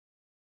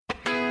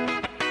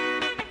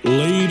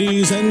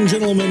Ladies and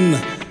gentlemen,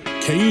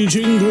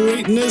 Caging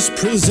Greatness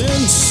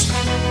presents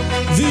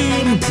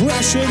The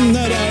Impression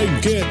That I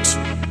Get.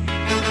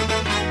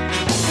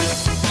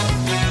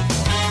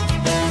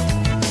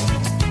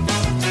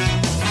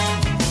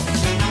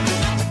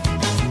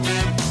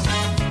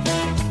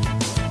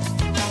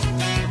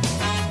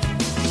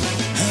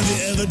 Have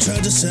you ever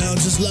tried to sound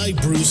just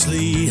like Bruce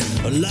Lee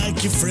or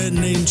like your friend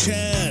named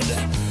Chad?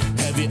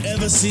 Have you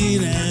ever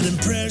seen an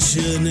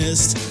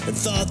impressionist and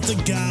thought the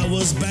guy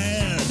was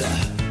bad?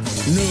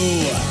 No.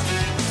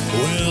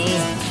 Well,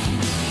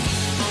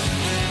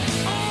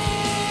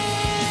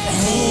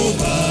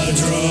 hope I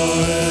draw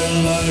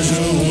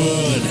Elijah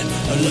Wood,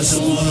 unless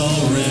someone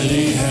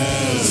already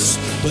has.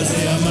 But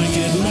hey, I might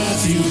get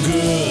Matthew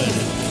Good.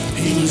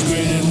 He was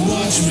great in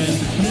Watchmen.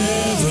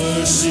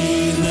 Never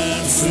seen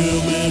that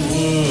film and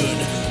would.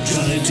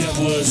 Johnny Depp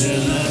was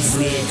in that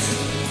flick.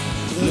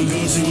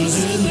 Lugosi was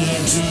in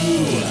there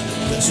too.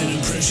 That's an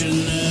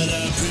impression that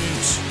I picked.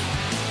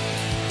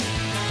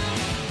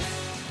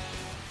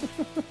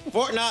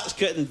 Fort Knox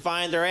couldn't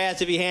find their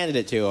ass if he handed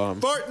it to him.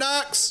 Fort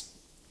Knox!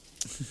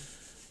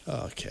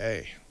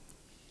 Okay.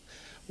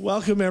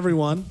 Welcome,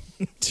 everyone,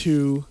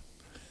 to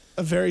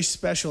a very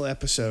special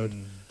episode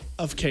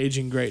of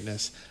Caging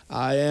Greatness.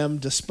 I am,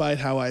 despite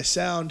how I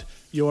sound,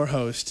 your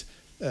host,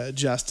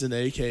 Justin,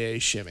 a.k.a.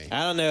 Shimmy. I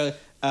don't know.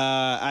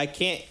 I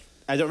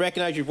don't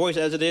recognize your voice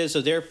as it is,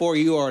 so therefore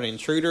you are an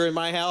intruder in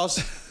my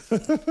house.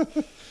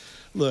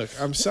 Look,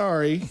 I'm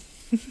sorry.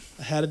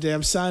 I had a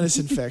damn sinus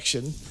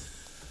infection.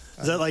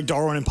 Is that like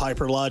Darwin and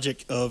Piper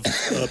logic of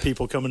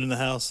people coming in the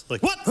house?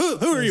 Like, what?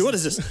 Who are you? What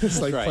is this? It's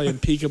like Right. playing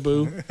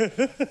peekaboo.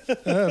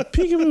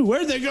 Peekaboo,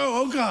 where'd they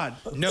go? Oh, God.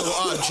 No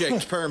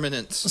object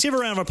permanence. Let's give a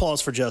round of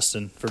applause for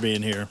Justin for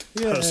being here.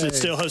 Yay.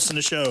 Still hosting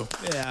the show.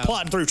 Yeah.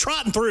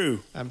 Trotting through.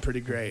 I'm pretty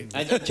great.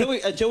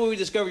 Until we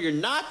discover you're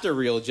not the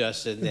real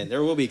Justin, then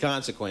there will be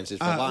consequences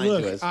for lying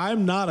Look, to us.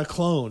 I'm not a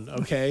clone,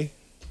 okay?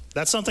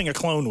 That's something a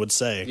clone would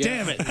say. Yeah.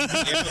 Damn it.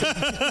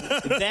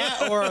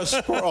 That or a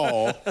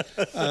scroll.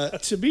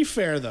 To be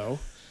fair, though,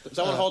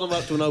 Someone hold him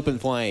up to an open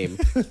flame.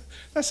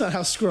 that's not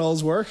how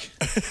scrolls work.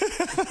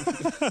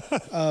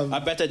 I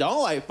bet they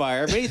don't like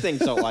fire. Many things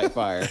don't like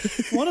fire.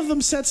 One of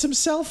them sets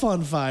himself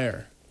on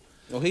fire.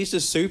 Well, he's the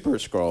super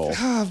scroll.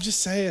 I'm just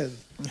saying.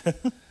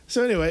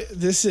 So anyway,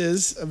 this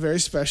is a very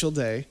special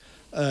day.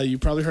 You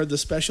probably heard the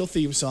special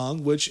theme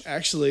song, which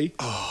actually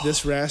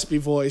this raspy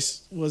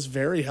voice was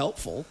very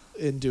helpful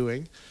in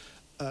doing.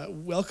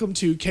 Welcome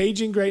to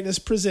Caging Greatness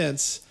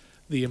presents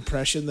The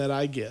Impression That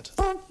I Get.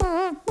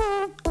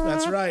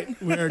 That's right.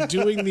 We are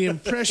doing the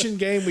impression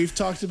game we've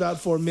talked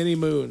about for many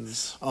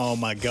moons. Oh,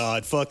 my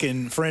God.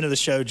 Fucking friend of the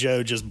show,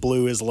 Joe, just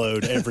blew his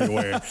load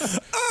everywhere.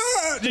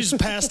 Just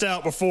passed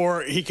out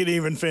before he could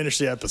even finish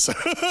the episode.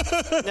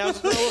 Now,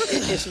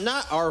 it's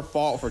not our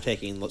fault for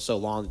taking so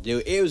long to do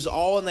it. It was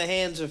all in the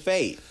hands of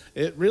fate.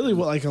 It really,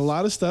 like, a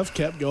lot of stuff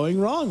kept going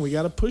wrong. We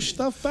got to push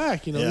stuff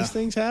back. You know, Yeah. these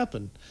things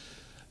happen.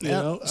 You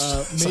Yeah.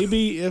 know,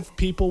 maybe if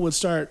people would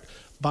start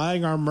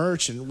buying our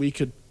merch and we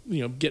could,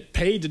 get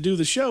paid to do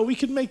the show, we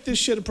could make this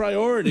shit a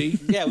priority.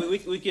 Yeah, we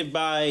could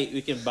buy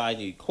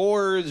new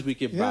cords. We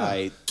could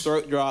buy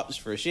throat drops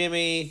for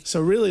Shimmy.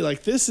 So really,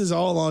 like, this is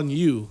all on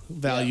you,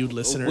 valued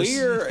listeners.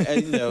 We're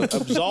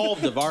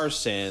absolved of our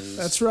sins.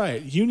 That's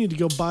right. You need to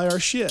go buy our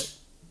shit.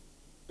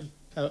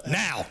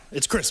 Now,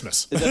 it's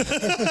Christmas.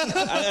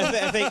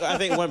 I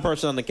think one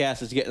person on the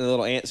cast is getting a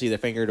little antsy. The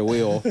finger to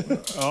wheel.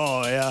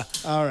 Oh, yeah.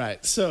 All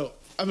right. So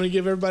I'm going to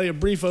give everybody a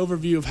brief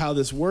overview of how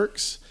this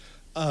works.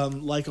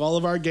 Like all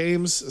of our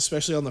games,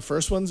 especially on the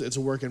first ones, it's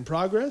a work in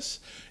progress.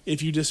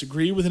 If you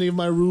disagree with any of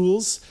my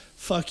rules,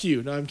 fuck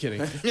you. No, I'm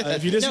kidding.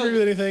 If you disagree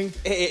with anything,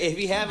 If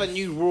you have a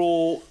new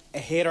rule,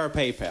 hit our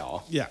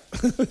PayPal. yeah.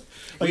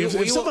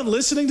 If someone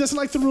listening doesn't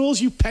like the rules,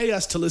 you pay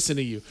us to listen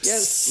to you.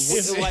 Yes,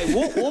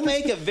 we'll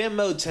make a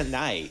Venmo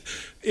tonight.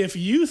 If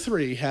you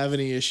three have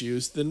any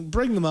issues, then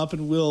bring them up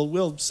and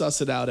we'll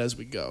suss it out as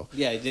we go.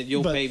 Yeah, then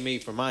you'll But pay me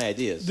for my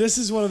ideas. This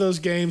is one of those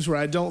games where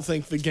I don't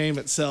think the game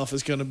itself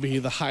is going to be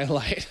the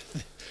highlight.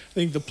 I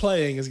think the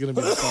playing is going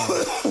to be the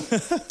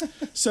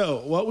fun.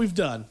 So what we've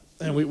done,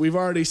 and we've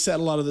already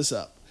set a lot of this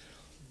up.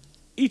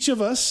 Each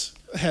of us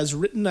has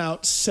written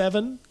out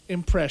 7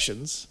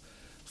 impressions,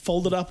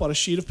 folded up on a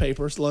sheet of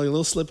paper, like a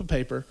little slip of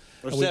paper.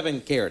 Or and 7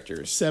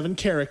 characters. 7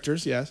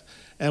 characters, yes.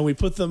 And we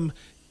put them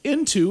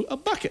into a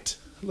bucket.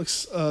 It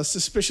looks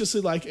suspiciously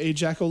like a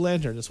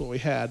jack-o'-lantern is what we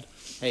had.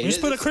 Hey,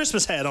 Just put a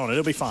Christmas hat on it.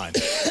 It'll be fine.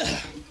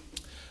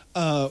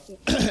 And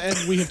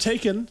we have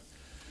taken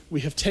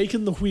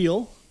the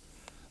wheel,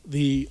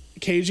 the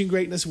Caging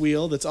Greatness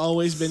wheel that's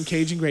always been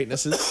Caging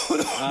Greatness's,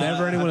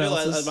 never anyone I feel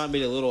else's. that might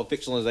be a little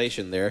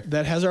fictionalization there.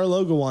 That has our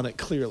logo on it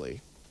clearly.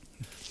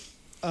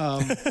 Oh,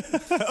 no!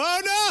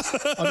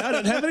 Oh, I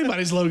didn't have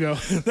anybody's logo.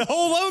 The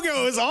whole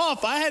logo is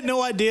off. I had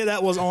no idea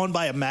that was on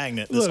by a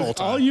magnet this whole Look,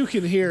 time. all you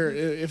can hear,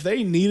 if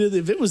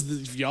it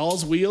was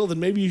y'all's wheel, then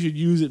maybe you should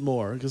use it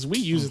more because we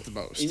use it the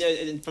most.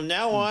 And from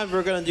now on,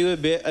 we're going to do a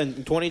bit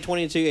in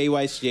 2022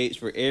 AYCH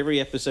for every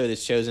episode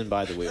is chosen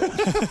by the wheel.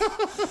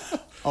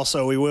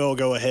 Also, we will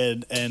go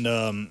ahead and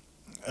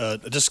a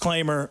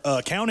disclaimer: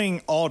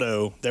 counting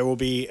Aldo, there will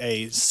be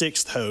a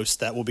sixth host.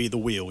 That will be the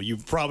wheel. You're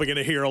probably going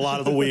to hear a lot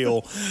of the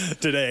wheel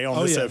today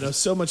on this episode. No,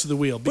 so much of the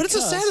wheel. But it's a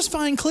because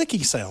satisfying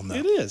clicking sound, though.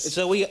 It is.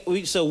 So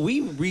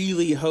we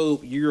really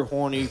hope you're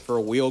horny for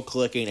wheel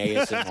clicking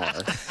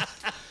ASMR.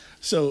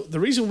 So the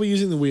reason we're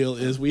using the wheel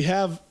is we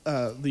have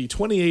the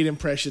 28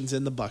 impressions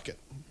in the bucket.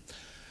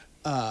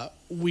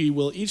 We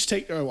will each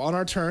take, on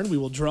our turn, we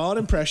will draw an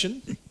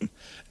impression,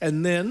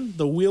 and then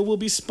the wheel will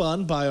be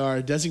spun by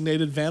our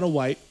designated Vanna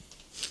White.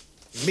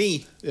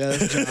 Me. Yeah,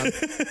 that's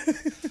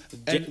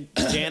John.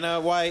 Jana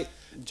White?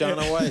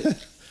 Joanna White?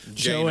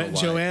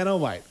 Joanna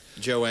White.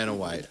 Joanna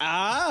White.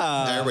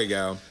 There we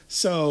go.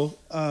 So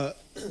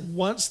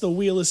once the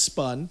wheel is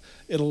spun,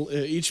 it'll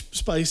each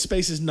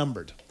space is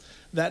numbered.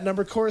 That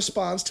number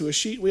corresponds to a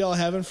sheet we all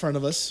have in front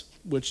of us,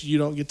 which you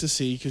don't get to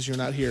see because you're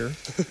not here,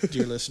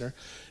 dear listener.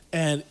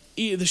 And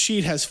the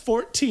sheet has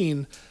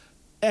 14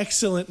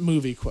 excellent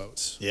movie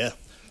quotes. Yeah,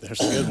 there's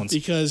some good ones.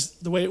 Because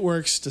the way it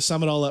works, to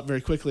sum it all up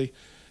very quickly,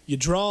 you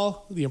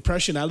draw the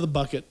impression out of the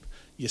bucket,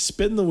 you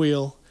spin the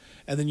wheel,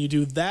 and then you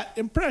do that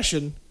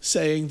impression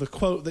saying the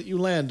quote that you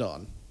land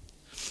on.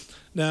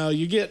 Now,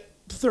 you get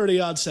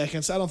 30-odd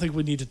seconds. I don't think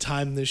we need to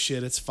time this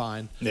shit. It's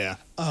fine. Yeah.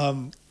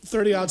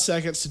 30-odd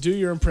seconds to do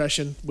your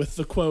impression with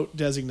the quote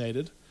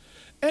designated.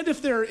 And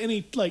if there are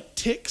any, like,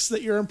 ticks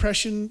that your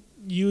impression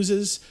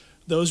uses,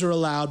 those are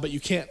allowed, but you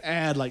can't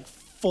add, like,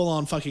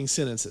 full-on fucking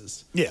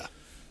sentences. Yeah.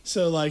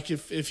 So, like,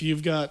 if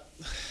you've got...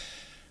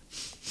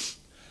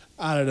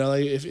 I don't know,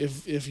 like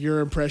if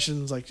your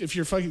impressions, like if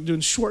you're fucking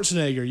doing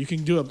Schwarzenegger, you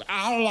can do a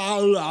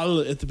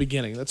at the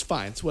beginning. That's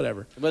fine. It's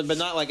whatever. But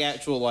not like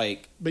actual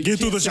like. But Get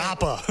through the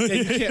chopper. Yeah,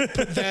 you can't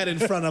put that in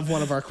front of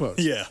one of our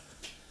quotes. Yeah.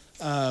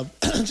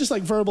 Just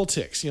like verbal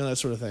ticks, that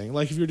sort of thing.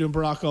 Like if you're doing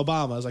Barack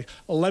Obama, it's like,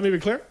 well, let me be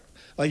clear.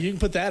 Like you can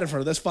put that in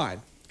front of. That's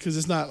fine because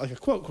it's not like a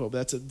quote, but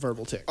that's a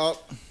verbal tick.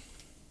 Up.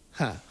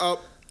 Huh.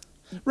 Up.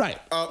 Right.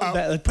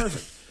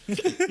 Perfect.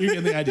 You're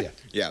getting the idea.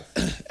 Yeah.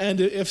 And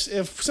if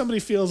somebody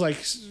feels like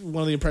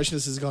one of the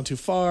impressionists has gone too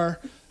far,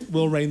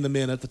 we'll rein them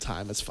in at the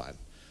time. It's fine.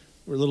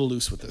 We're a little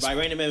loose with this. By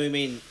rein them in, we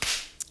mean.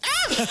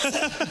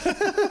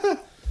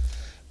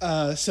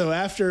 So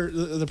after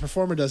the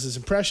performer does his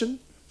impression,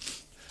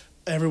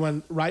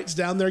 everyone writes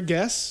down their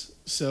guess.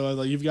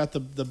 So you've got the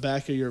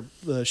back of your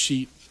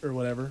sheet or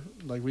whatever.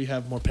 Like we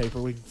have more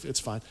paper. It's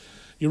fine.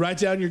 You write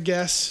down your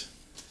guess,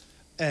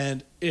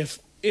 and if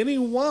any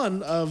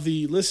one of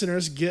the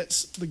listeners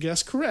gets the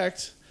guess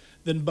correct,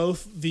 then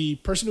both the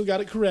person who got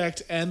it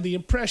correct and the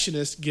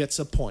impressionist gets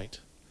a point.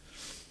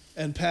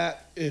 And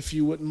Pat, if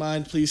you wouldn't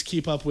mind, please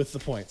keep up with the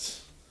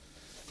points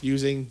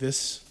using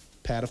this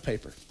pad of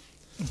paper.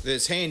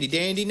 This handy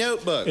dandy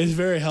notebook. It's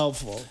very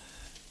helpful.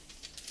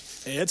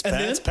 It's And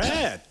Pat's then-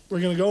 pad. We're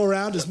going to go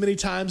around as many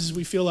times as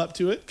we feel up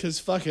to it, because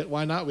fuck it,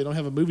 why not? We don't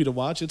have a movie to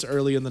watch. It's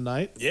early in the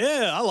night.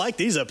 Yeah, I like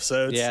these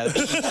episodes. Yeah.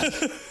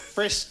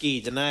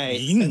 Frisky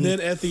tonight. And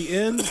then at the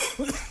end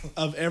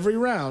of every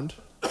round,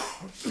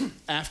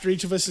 after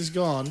each of us is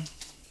gone,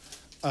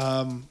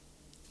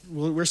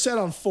 we're set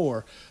on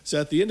 4. So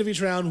at the end of each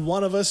round,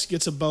 one of us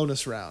gets a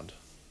bonus round.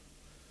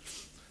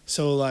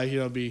 So, like,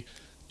 it'd be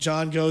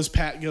John goes,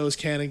 Pat goes,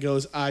 Cannon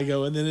goes, I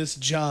go, and then it's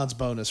John's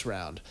bonus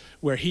round,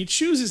 where he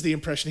chooses the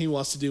impression he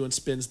wants to do and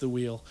spins the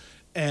wheel.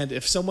 And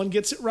if someone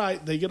gets it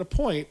right, they get a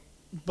point.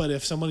 But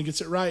if someone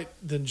gets it right,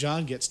 then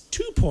John gets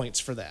 2 points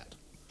for that.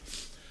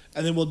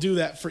 And then we'll do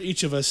that for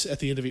each of us at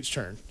the end of each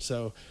turn.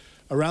 So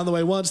around the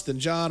way once, then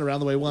John,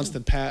 around the way once,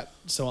 then Pat,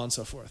 so on and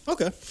so forth.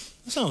 Okay.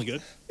 That sounds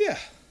good. Yeah.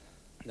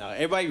 Now,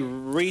 everybody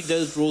read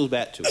those rules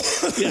back to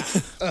us. Yeah.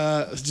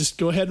 Just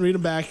go ahead and read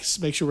them back.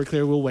 Make sure we're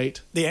clear. We'll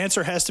wait. The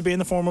answer has to be in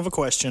the form of a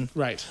question.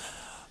 Right.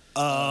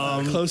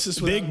 Closest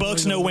Big without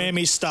bucks, going no over.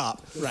 whammies,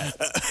 stop. Right.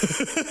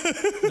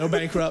 No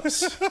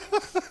bankrupts.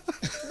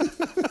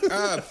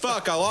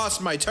 Fuck, I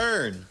lost my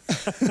turn.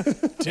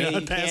 Do Hey,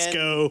 not pass Ken.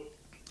 go.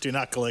 Do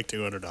not collect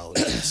 $200.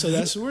 So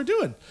that's what we're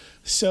doing.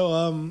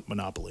 So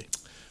Monopoly.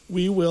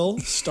 we will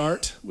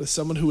start with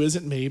someone who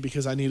isn't me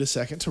because I need a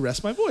second to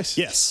rest my voice.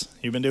 Yes,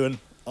 you've been doing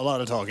a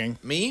lot of talking.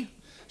 Me?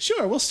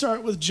 Sure. We'll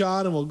start with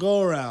John and we'll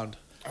go around,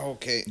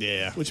 Okay.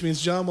 Yeah. which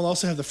means John will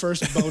also have the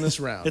first bonus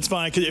round. It's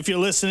fine, because if you're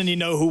listening, you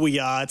know who we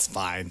are. It's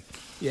fine.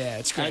 Yeah,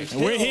 it's great.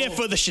 We're here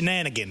for the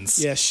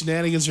shenanigans. Yeah,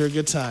 shenanigans are a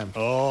good time.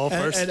 Oh,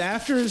 And, first. and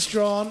after it's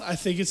drawn, I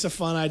think it's a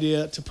fun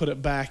idea to put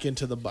it back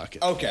into the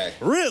bucket. Okay.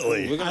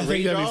 Really? We're gonna I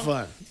think read that'd be off?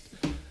 fun.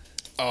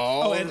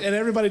 Oh, And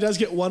everybody does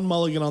get one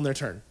mulligan on their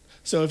turn.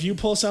 So if you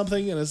pull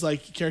something and it's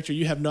like character,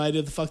 you have no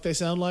idea the fuck they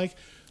sound like,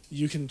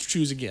 you can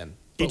choose again.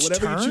 But Each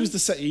whatever turn? you choose to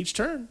set each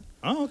turn.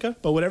 Oh, okay.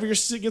 But whatever you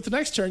get the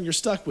next turn, you're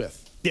stuck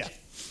with. Yeah.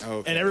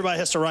 okay. And everybody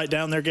has to write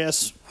down their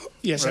guess.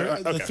 Yes,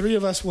 Right, the okay. 3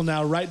 of us will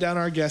now write down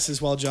our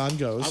guesses while John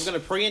goes. I'm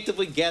going to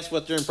preemptively guess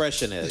what their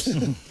impression is.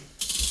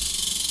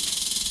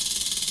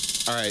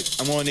 All right,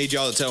 I'm gonna need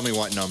y'all to tell me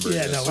what number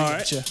yeah, it is. no, we All got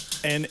right. you.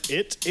 And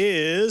it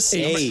is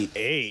Eight. number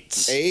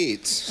 8.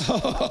 8.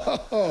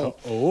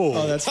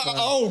 Oh, that's fun.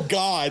 Oh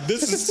God,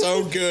 this is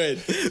so good.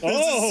 This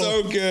is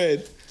so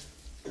good.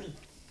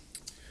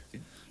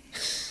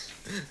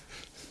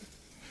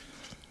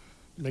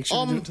 Make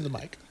sure to do it to the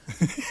mic.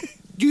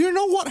 Do you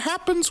know what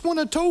happens when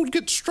a toad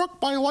gets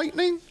struck by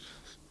lightning?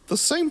 The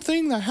same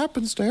thing that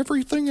happens to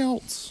everything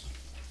else.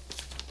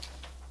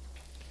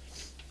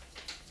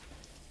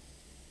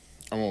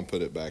 I'm going to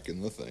put it back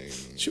in the thing.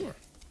 Sure.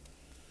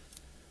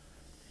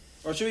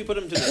 Or should we put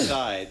them to the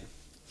side?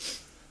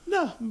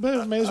 No,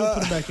 but may as well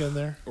put it back in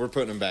there. We're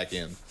putting them back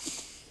in.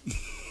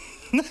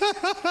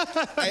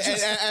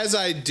 As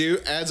I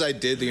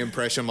did the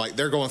impression, I'm like,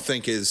 they're going to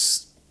think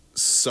is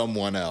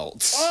someone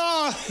else.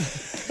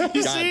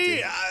 You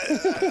see,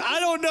 I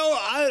don't know.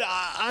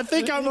 I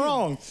think I'm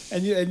wrong.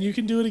 And you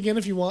can do it again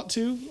if you want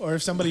to, or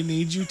if somebody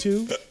needs you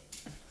to.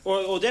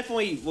 Well,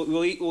 definitely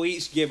we'll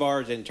each give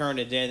ours and turn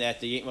it. Then at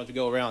the once we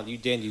go around,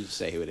 you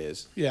say who it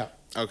is. Yeah.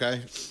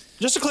 Okay.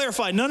 Just to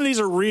clarify, none of these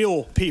are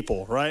real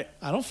people, right?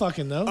 I don't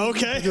fucking know.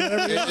 Okay.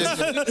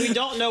 We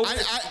don't know.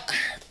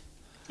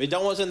 We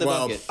don't know what's in the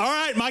bucket. All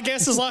right, my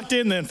guess is locked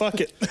in then.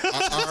 Fuck it.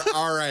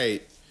 All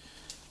right.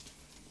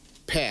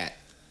 Pat.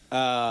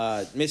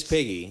 Miss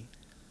Piggy.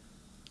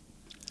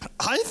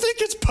 I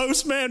think it's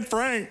Postman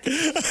Frank.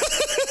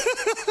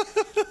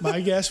 My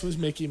guess was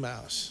Mickey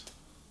Mouse.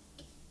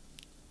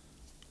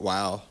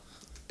 Wow.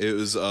 It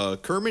was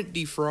Kermit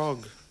the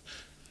Frog.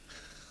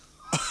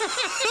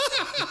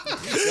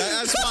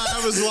 That's why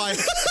I was like...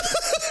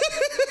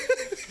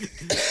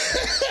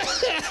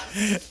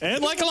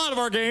 And like a lot of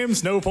our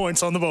games, no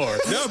points on the board.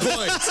 No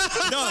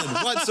points.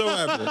 None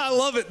whatsoever. I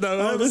love it,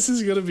 though. Oh, this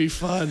is going to be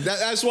fun.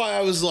 That's why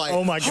I was like,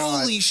 Oh my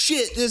God. holy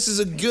shit, this is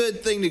a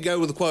good thing to go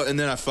with the quote. And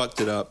then I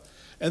fucked it up.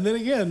 And then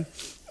again,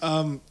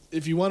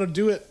 if you want to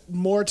do it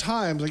more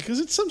times,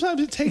 because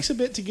sometimes it takes a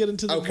bit to get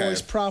into the Okay.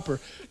 voice proper,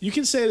 you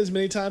can say it as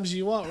many times as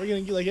you want. We're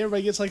going to get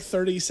everybody gets like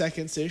 30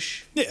 seconds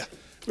ish. Yeah.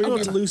 We're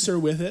going to be looser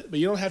with it, but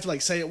you don't have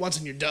to say it once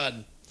and you're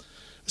done.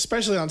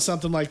 Especially on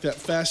something like that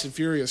Fast and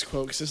Furious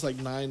quote, because it's like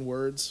 9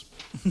 words.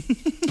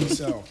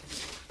 So, all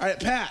right,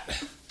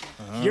 Pat,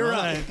 you're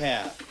up.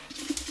 Pat.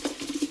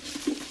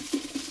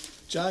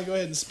 John, go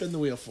ahead and spin the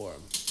wheel for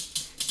him.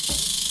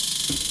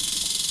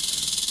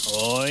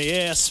 Oh,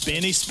 yeah.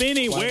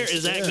 Spinny. Why Where the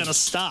is that spin? going to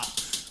stop?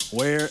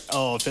 Where?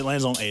 Oh, if it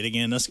lands on 8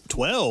 again, that's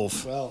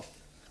 12. Well,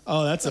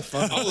 oh, that's a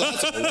fun one.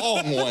 That's a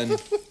long one.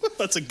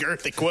 That's a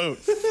girthy quote.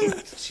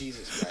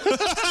 Jesus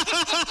Christ.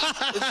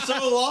 It's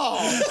so long.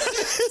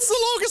 It's the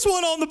longest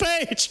one on the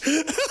page.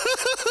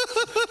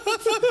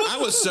 I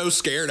was so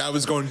scared I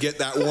was going to get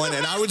that one,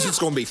 and I was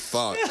just going to be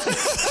fucked.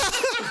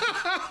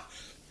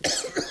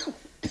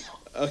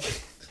 Okay.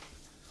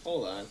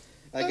 Hold on.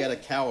 I gotta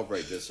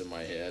calibrate this in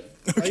my head.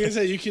 Like I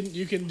said, you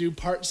can do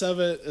parts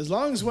of it as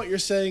long as what you're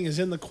saying is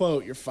in the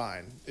quote. You're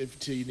fine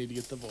until you need to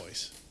get the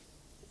voice.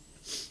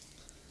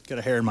 Got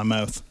a hair in my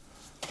mouth.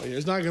 Like,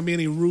 there's not going to be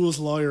any rules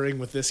lawyering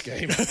with this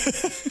game.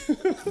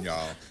 No.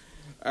 All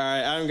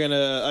right, I'm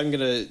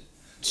gonna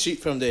shoot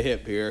from the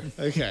hip here.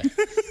 Okay.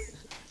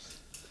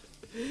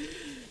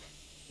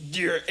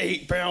 You're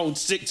 8 pounds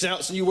 6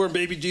 ounces, and you were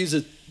baby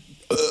Jesus.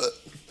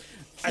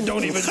 I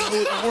don't even know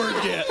the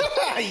word yet.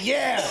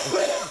 Yeah,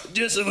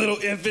 just a little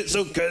infant,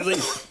 so cuddly.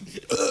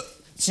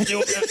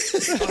 Still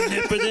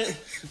omnipotent.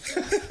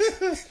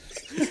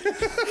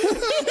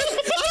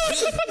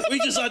 We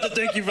just like to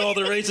thank you for all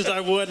the races I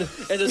won and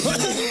the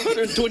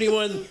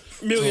 121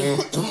 million.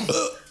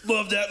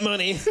 Love that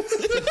money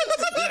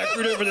that I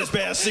accrued over this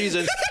past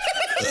season.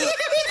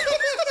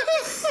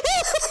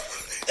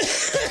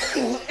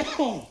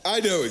 I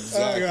know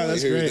exactly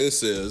that's who great.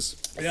 this is.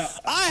 Yeah.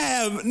 I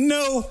have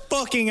no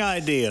fucking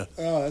idea.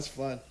 Oh, that's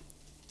fun.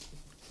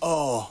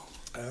 Oh.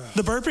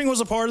 The burping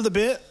was a part of the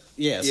bit?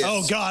 Yes. Yeah.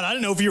 Oh, God. I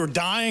didn't know if you were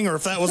dying or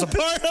if that was a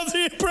part of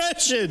the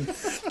impression.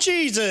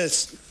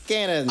 Jesus.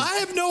 Cannon. I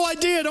have no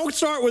idea. Don't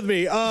start with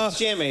me.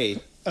 Jimmy.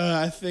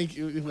 I think.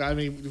 I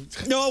mean.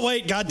 No,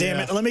 wait. God damn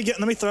it. Yeah.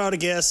 Let me throw out a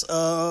guess.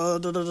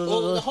 Well,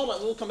 hold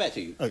on. We'll come back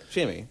to you.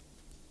 Jimmy.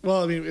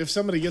 Well, I mean, if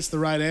somebody gets the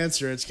right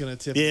answer, it's going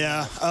to tip.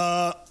 Yeah.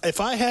 If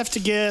I have to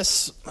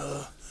guess,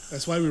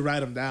 That's why we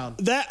write them down.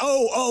 that.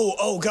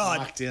 Oh, God.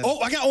 Locked in.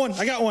 Oh, I got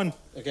one.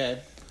 Okay.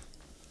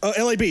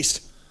 LA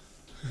Beast.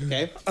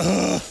 Okay.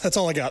 That's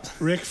all I got.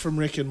 Rick from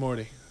Rick and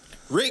Morty.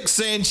 Rick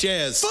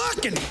Sanchez.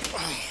 Fucking.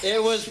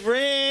 It was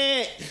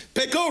Rick.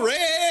 Pickle Rick.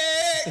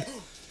 Woo,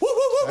 woo,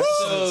 woo, woo.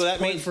 So that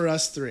Point means for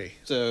us 3.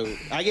 so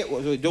I get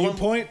do You one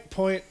point,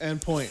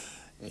 and point.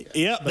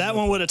 Yep, that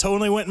one would have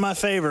totally went in my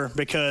favor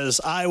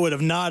because I would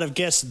have not have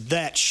guessed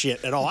that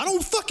shit at all. I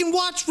don't fucking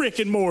watch Rick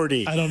and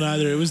Morty. I don't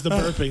either. It was the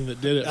burping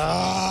that did it.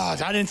 I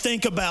didn't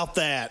think about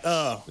that.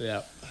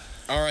 Yeah.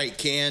 All right,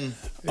 Ken.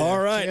 All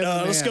right, Ken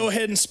the let's man. go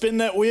ahead and spin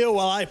that wheel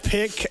while I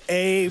pick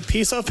a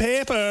piece of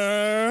paper.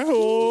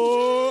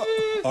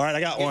 Oh. All right,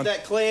 I got get one.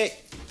 that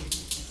click.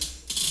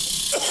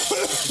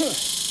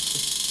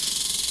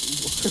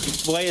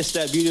 Play us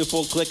that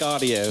beautiful click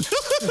audio.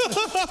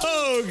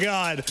 Oh,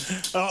 God.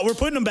 We're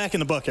putting them back in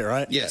the bucket,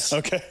 right? Yes.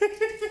 Okay.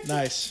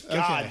 Nice. Okay.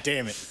 God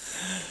damn it.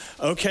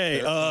 Okay,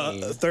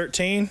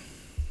 13.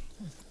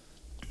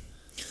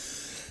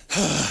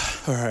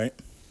 All right.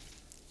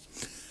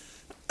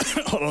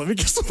 Hold on, let me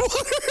get some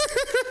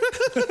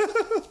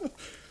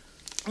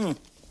water.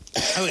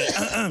 Oh,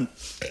 yeah.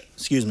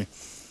 Excuse me.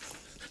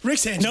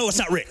 Rick's hand. No, it's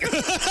not Rick.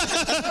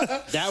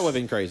 That would have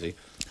been crazy.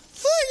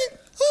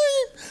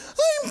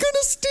 I'm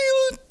gonna steal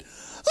it.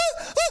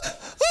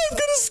 I'm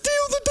gonna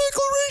steal the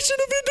Declaration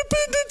of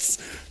Independence.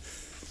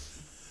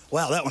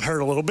 Wow, that one hurt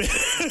a little bit.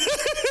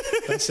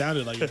 That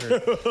sounded like it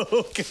hurt.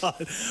 Oh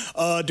God.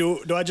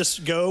 Do I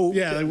just go?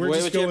 Yeah, like we're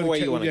just Whichever going.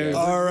 way you wanna go. We're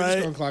All just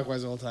right. going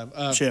clockwise the whole time.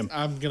 Jim.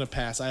 I'm gonna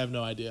pass. I have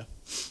no idea.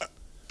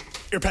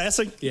 You're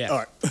passing. Yeah. All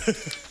right.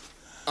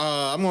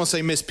 I'm gonna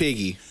say Miss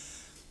Piggy.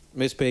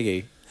 Miss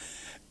Piggy.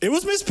 It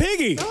was Miss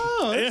Piggy.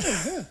 Oh,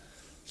 Yeah.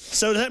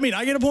 So does that mean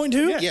I get a point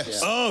too?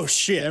 Yes. Oh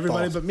shit.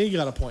 Everybody Balls. but me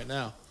got a point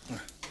now.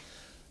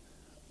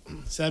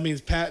 So that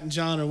means Pat and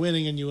John are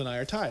winning, and you and I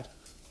are tied.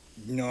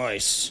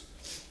 Nice.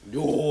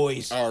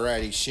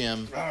 Alrighty,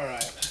 Shim. All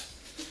right.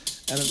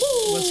 And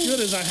what's good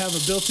is I have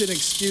a built-in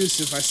excuse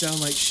if I sound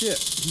like shit.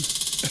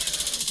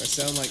 If I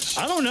sound like shit.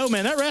 I don't know,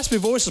 man. That raspy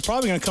voice is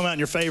probably going to come out in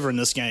your favor in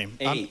this game.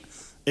 8.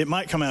 It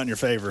might come out in your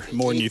favor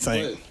more than you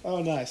think.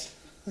 Oh, nice.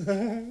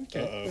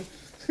 Okay.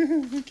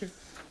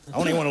 I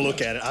don't even want to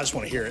look at it. I just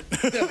want to hear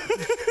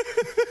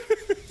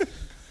it.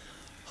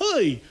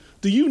 Hey,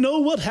 do you know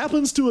what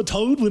happens to a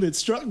toad when it's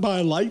struck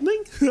by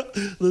lightning?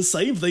 The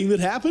same thing that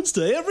happens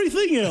to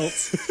everything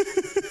else.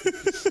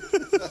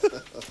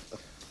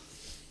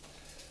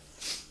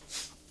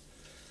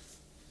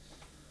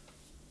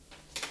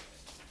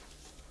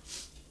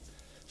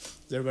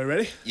 Is everybody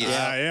ready?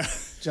 Yeah.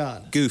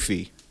 John.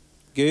 Goofy.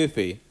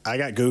 Goofy. I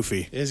got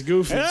Goofy. It's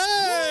Goofy.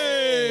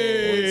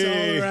 It's all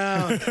Hey!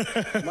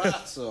 around.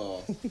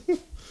 Muscle.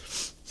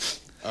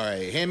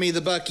 Alright, hand me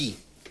the Bucky.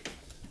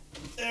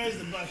 There's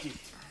the Bucky.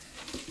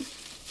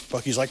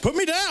 Bucky's like, put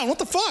me down. What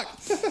the fuck?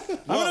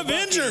 I'm an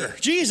Avenger.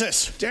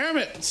 Jesus. Damn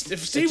it.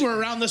 If Steve were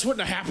around, this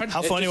wouldn't have happened.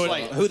 How funny Just would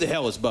like, who the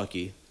hell is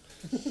Bucky?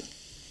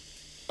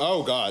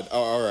 Oh God.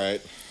 Oh,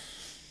 alright.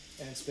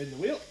 And spin the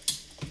wheel.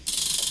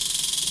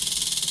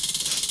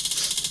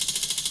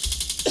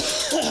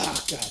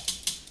 Oh, God.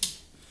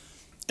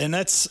 And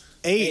that's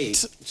 8.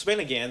 Spin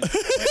again.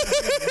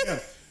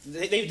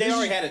 they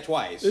already had it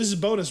twice. This is a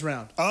bonus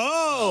round.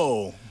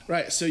 Oh.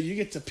 Right, so you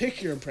get to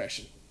pick your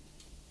impression.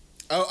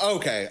 Oh,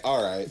 okay.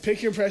 Alright.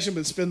 Pick your impression,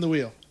 but spin the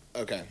wheel.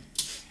 Okay.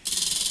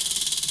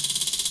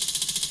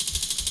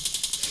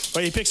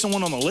 Wait, he picked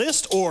someone on the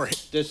list or?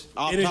 Just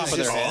off It top is of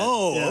their just- head.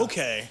 Oh, Yeah.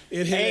 okay.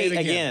 It hit 8 8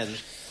 again.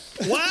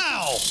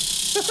 Wow.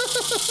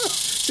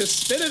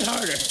 Just spin it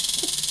harder.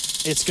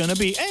 It's going to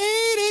be 8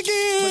 But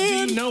do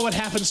again. you know what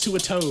happens to a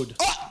toad?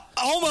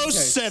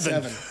 Almost Okay,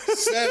 7.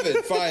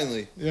 7,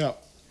 finally. Yeah,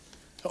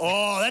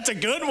 Oh, that's a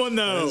good one,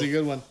 though. that's a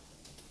good one.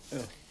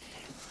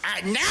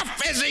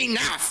 Enough is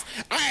enough!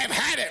 I have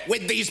had it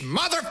with these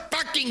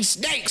motherfucking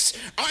snakes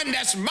on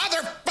this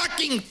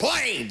motherfucking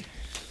plane!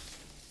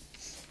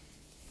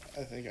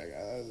 I think I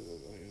got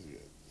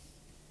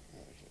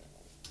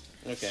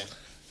it. Okay.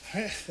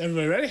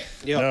 Everybody ready?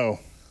 Yep. No.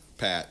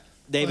 Pat.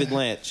 David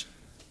Lynch.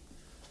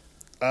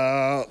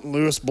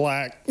 Lewis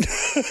Black.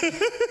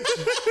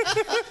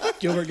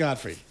 Gilbert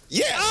Gottfried.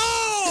 Yeah.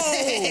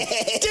 Oh,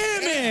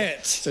 damn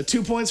it. So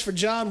 2 points for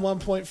John, 1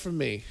 point for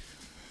me.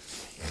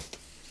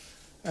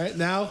 All right,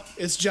 now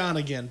it's John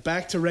again.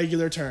 Back to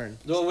regular turn.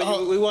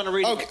 Well, we want to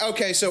read.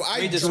 Okay, so I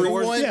Read the drew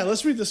scores? one. Yeah,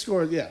 let's read the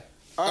score. Yeah.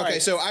 All Okay,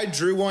 right. so I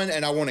drew one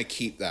and I want to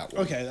keep that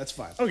one. Okay, that's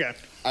fine. Okay.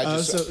 I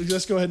just So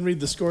let's go ahead and read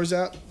the scores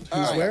out.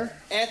 Who's right. where?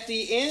 At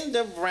the end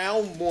of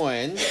round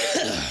 1,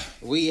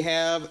 we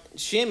have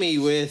Shimmy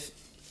with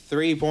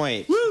 3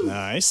 points.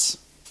 Nice.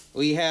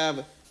 We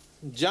have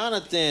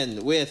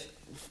Jonathan with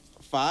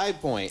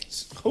 5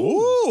 points.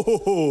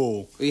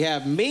 Ooh. We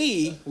have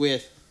me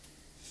with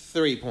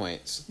 3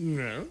 points.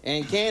 No.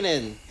 And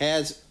Cannon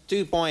has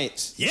 2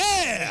 points.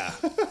 Yeah.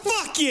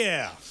 Fuck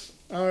yeah.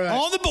 All right.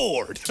 On the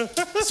board.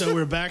 So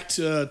we're back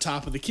to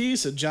top of the key.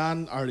 So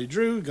John already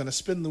drew. Going to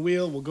spin the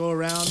wheel. We'll go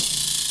around.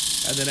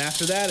 And then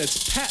after that,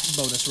 it's Pat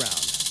bonus round.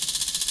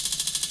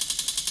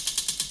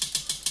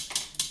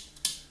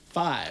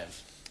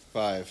 5.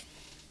 5.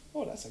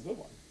 Oh, that's a good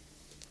one.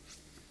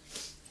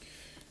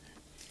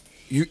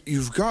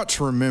 You've got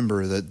to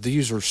remember that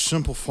these are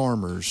simple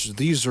farmers.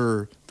 These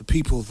are the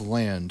people of the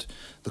land,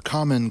 the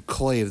common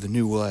clay of the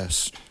New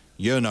West.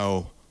 You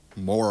know,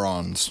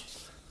 morons.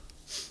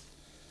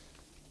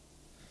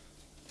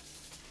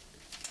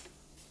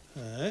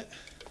 All right.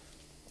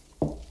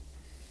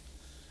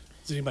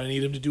 Does anybody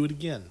need him to do it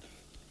again?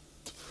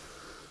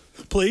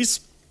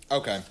 Please.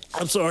 Okay.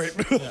 I'm sorry.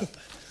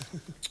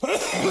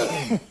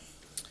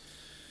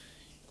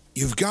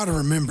 You've got to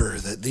remember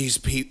that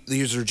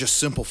these are just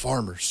simple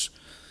farmers.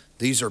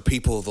 These are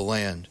people of the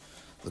land,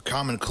 the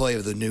common clay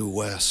of the New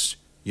West.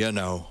 You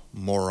know,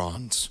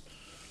 morons.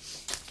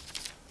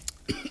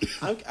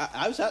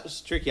 That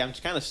was tricky. I'm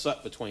kind of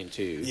stuck between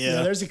 2.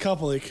 Yeah, there's a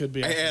couple it could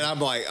be. And I'm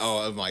like,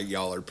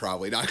 y'all are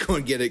probably not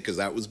going to get it because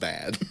that was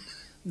bad.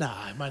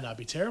 Nah, it might not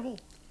be terrible.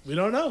 We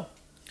don't know.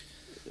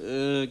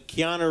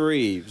 Keanu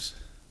Reeves.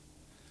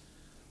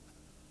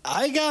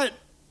 I got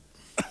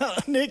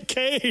Nick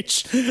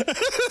Cage.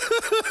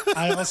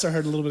 I also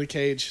heard a little bit of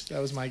Cage. That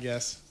was my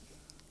guess.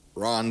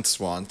 Ron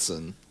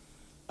Swanson.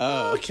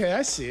 Oh, Okay,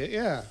 I see it.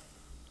 Yeah,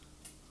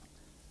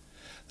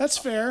 that's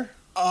fair.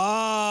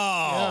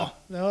 Oh.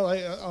 Yeah, no,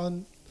 like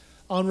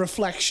on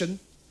reflection.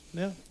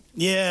 Yeah.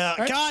 Yeah.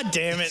 right. God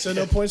damn it. So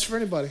no points for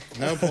anybody.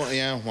 No point.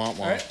 Yeah, womp womp.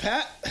 All right,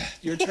 Pat,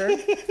 your turn.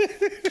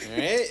 all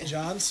right.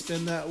 John,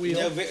 spin that wheel.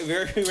 No,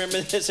 very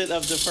reminiscent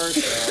of the first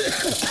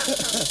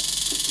round.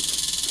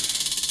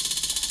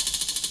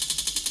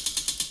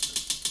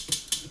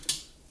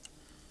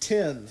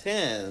 10.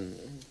 10.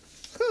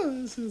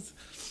 This is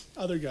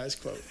other guy's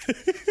quote.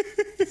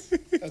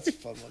 That's a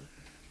fun one.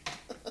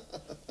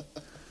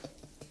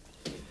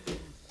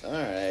 All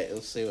right,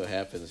 let's see what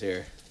happens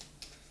here.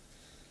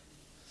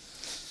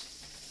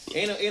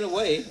 In a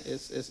way,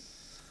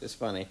 it's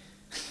funny.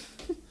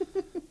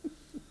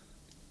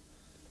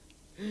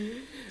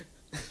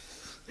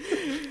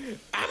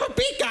 I'm a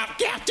peacock,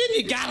 Captain.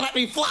 You gotta let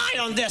me fly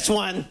on this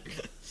one.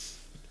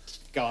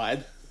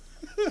 God.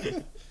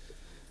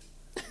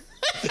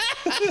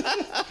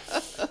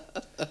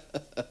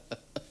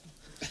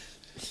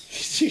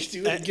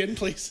 Do it again,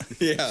 please.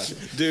 Yeah,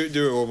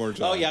 do it one more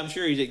time. Oh yeah, I'm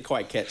sure you didn't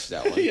quite catch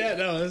that one. Yeah,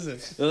 no, this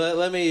is.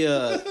 Let me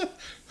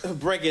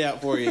break it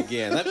out for you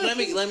again.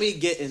 Let me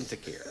get into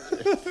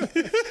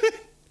character.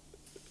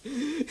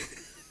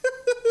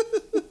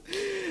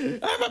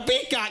 I'm a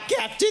peacock,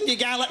 Captain. You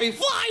gotta let me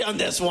fly on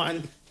this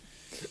one.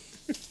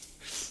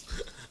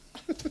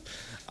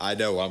 I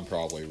know I'm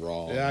probably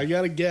wrong. Yeah, I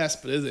got a guess,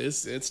 but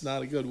it's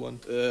not a good one.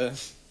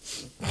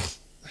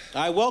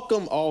 I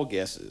welcome all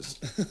guesses.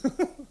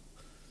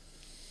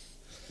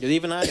 'Cause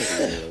even I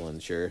didn't know one,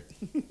 sure.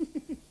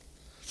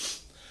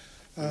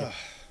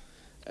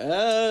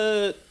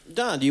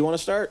 Don, do you want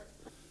to start?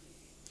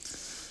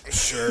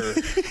 Sure.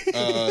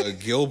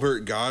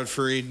 Gilbert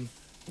Gottfried.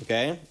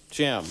 Okay,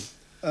 Jim.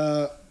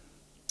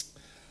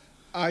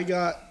 I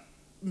got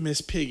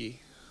Miss Piggy.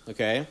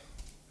 Okay.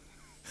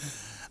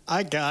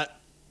 I got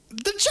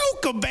the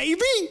Joker,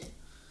 baby.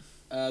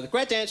 The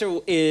correct answer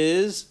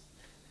is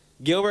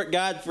Gilbert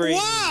Gottfried.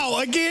 Wow,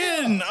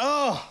 again.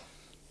 Oh.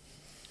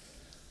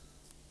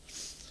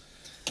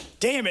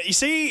 Damn it. You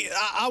see,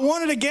 I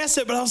wanted to guess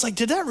it, but I was like,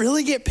 did that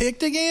really get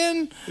picked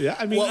again? Yeah,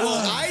 I mean, Well,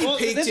 I Well,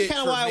 picked this it is kind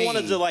of for why me. I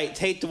wanted to like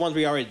take the ones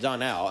we already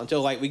done out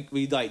until like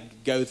we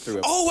like go through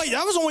it. Oh, wait,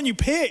 that was the one you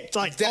picked,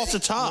 like off the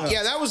top.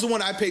 Yeah, that was the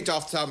one I picked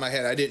off the top of my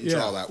head. I didn't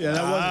draw that yeah, one.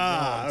 that wasn't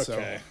Ah, mine, so.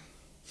 okay.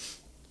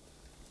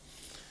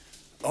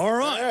 All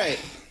right. All right.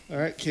 All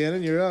right,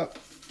 Cannon, you're up.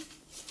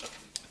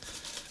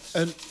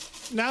 And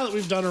now that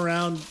we've done a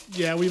round,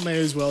 yeah, we may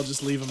as well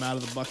just leave them out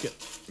of the bucket.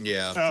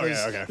 Yeah. Oh,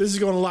 yeah, okay. This is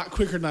going a lot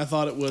quicker than I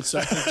thought it would, so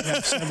I think we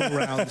have several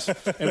rounds.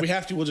 And we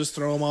have to, we'll just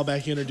throw them all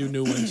back in or do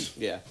new ones.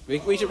 Yeah, we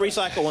should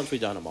recycle once we've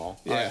done them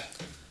all. Yeah.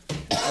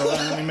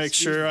 Let me make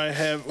sure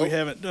we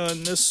haven't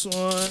done this one.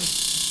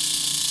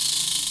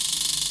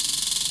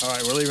 All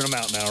right, we're leaving them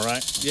out now,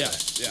 right? Yeah.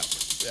 Yeah.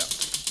 Yeah.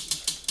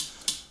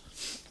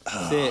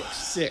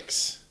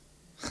 6.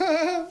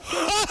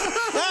 6.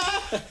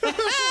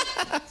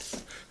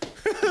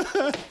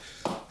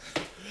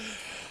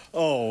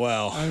 Oh,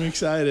 wow. I'm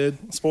excited.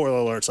 Spoiler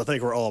alerts. I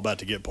think we're all about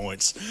to get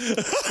points.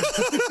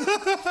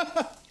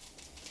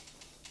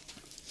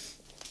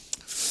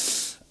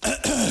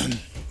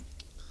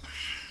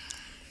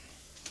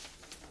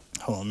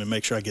 Hold on, let me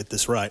make sure I get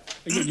this right.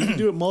 Again, you can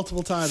do it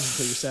multiple times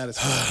until you're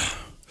satisfied.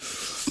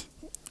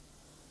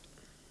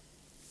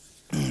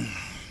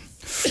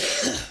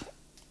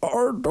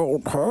 I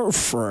don't have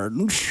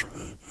friends.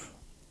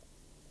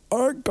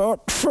 I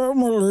got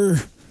family.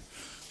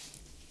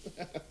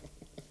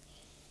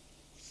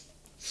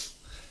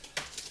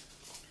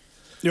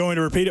 You want me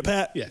to repeat it,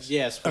 Pat? Yes.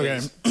 Yes,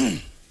 please.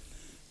 Okay.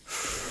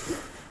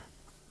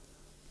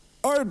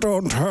 I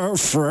don't have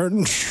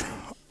friends.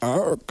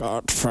 I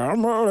got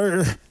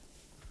family.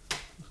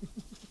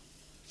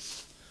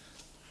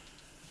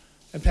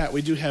 And Pat,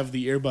 we do have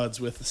the earbuds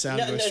with the sound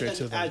going straight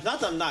to them. Not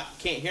that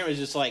can't hear him. It's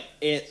just like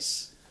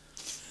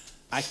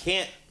I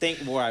can't think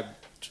where I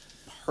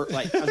hurt.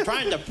 Like I'm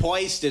trying to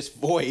place this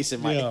voice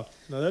in my. Yeah.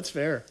 No, that's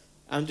fair.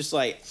 I'm just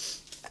like.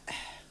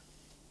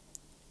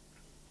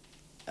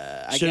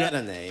 I Should got I-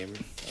 a name.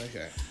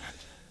 Okay.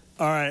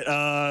 All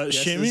right,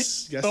 Shimmy.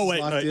 Guess Oh, is wait.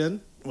 locked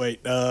in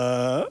Wait.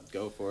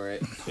 Go for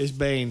it. is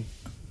Bane.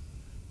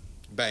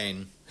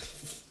 Bane.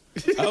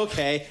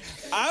 Okay.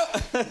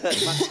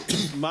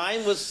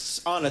 Mine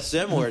was on a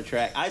similar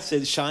track. I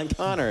said Sean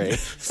Connery.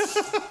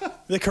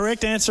 The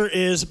correct answer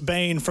is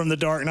Bane from The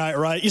Dark Knight,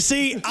 right? You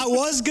see, I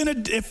was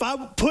going to, if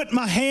I put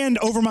my hand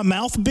over my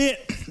mouth bit,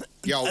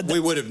 Yeah, we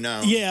would have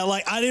known. yeah,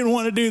 like I didn't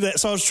want to do that.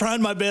 So I was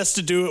trying my best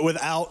to do it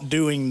without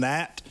doing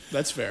that.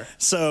 That's fair.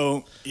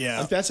 So,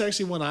 yeah. If that's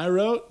actually one I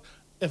wrote,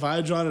 if I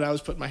had drawn it, I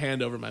was putting my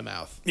hand over my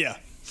mouth. Yeah.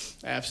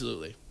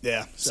 Absolutely.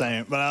 Yeah,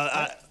 same. But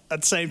I,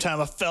 at the same time,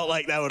 I felt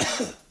like that would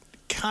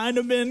kind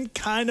of been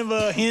kind of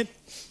a hint.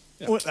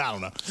 I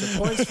don't know. So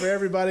points for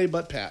everybody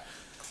but Pat.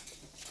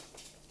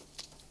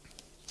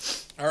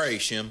 All right,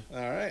 Shim.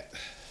 All right.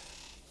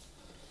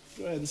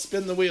 Go ahead and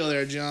spin the wheel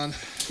there, John.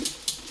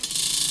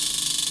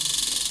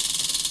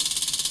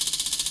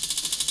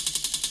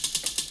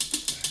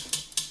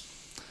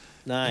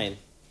 9.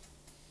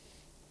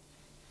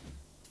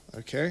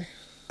 Okay.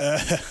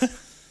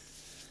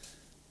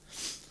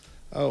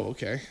 Oh,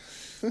 okay.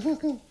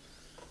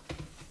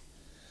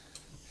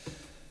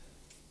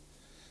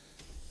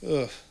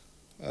 Ugh.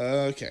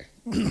 Okay.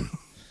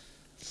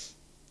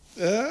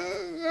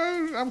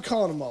 I'm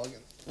calling a mulligan.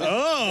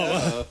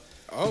 Oh,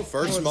 Oh,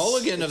 first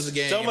mulligan of the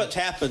game. So much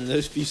happened in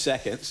those few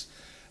seconds.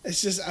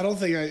 It's just I don't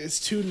think it's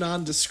too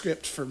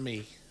nondescript for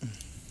me.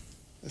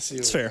 Let's see.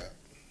 it's what we fair.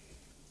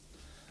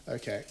 got.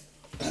 Okay.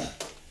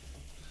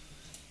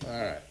 All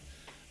right.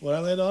 What I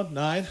land on?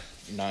 9.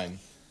 9.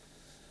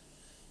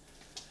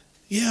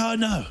 Yeah, I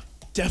know.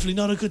 Definitely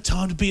not a good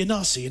time to be a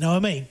Nazi, you know what I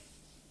mean?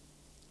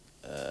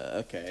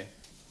 Okay.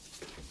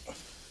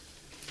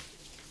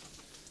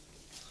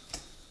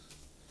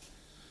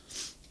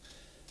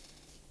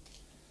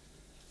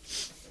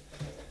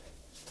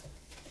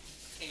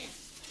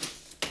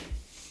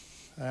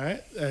 All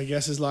right. I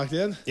guess it's locked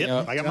in. Yep,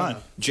 Yeah. I got mine.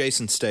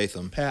 Jason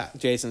Statham. Pat.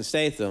 Jason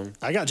Statham.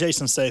 I got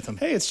Jason Statham.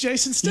 Hey, it's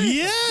Jason Statham.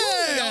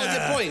 Y'all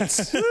get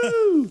points.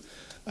 Woo!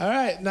 All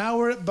right. Now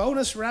we're at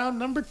bonus round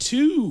number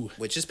 2.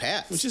 Which is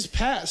Pat. Which is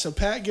Pat. So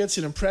Pat gets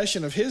an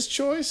impression of his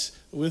choice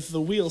with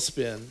the wheel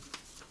spin.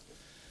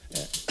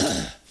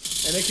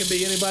 And it can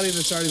be anybody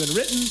that's already been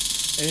written,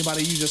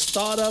 anybody you just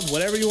thought of,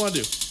 whatever you want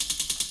to do.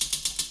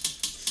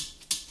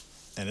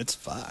 And it's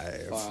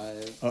 5.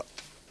 5.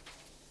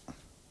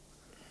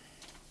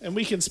 And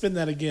we can spin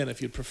that again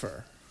if you'd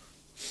prefer.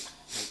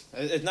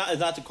 It's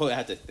not the quote I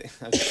have to think.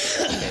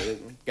 Okay,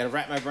 gotta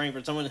wrap my brain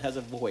for someone that has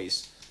a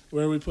voice.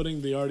 Where are we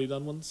putting the already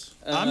done ones?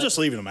 I'm just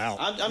leaving them out.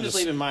 I'm just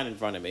leaving mine in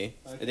front of me.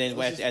 And then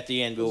at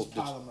the end, we'll.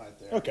 Pile them right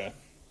there. Okay.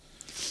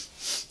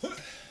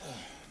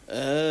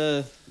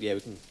 Yeah,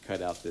 we can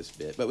cut out this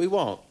bit, but we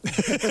won't.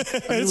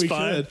 It's we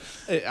fine.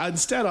 could.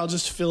 Instead, I'll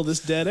just fill this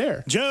dead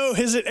air. Joe,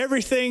 is it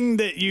everything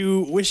that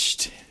you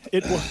wished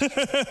it was?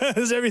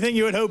 Is it everything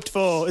you had hoped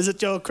for? Is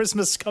it your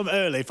Christmas come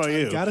early for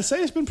you? Gotta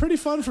say, it's been pretty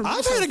fun for me.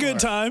 I've so had a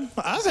good far. time.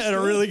 I've had a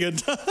really good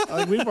time.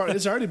 Like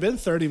it's already been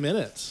 30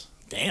 minutes.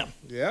 Damn.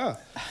 Yeah.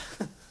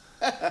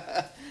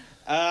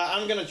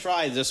 I'm gonna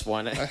try this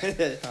one. All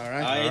right. All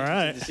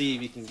right. To see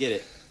if you can get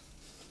it.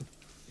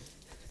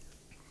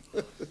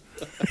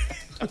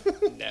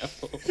 No.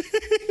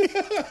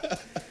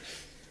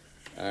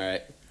 All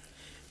right.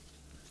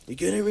 You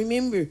gotta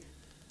remember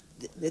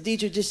that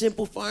these are just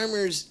simple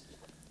farmers.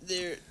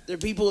 They're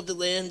people of the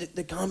land,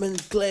 the common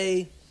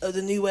clay of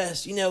the New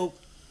West. You know,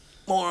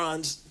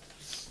 morons.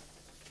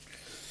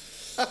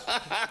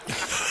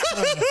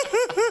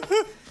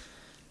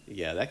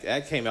 Yeah,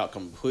 that came out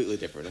completely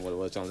different than what it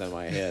was on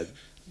my head.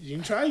 You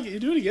can try. You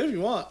do it again if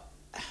you want.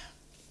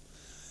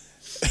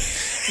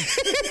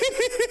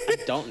 I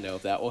don't know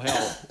if that will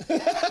help.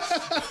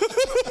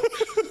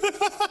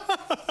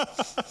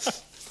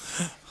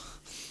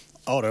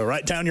 Otto,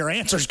 write down your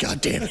answers,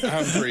 goddammit.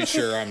 I'm pretty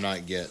sure I'm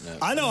not getting it.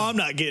 I know I'm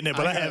not getting it,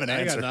 but I have an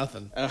I got answer.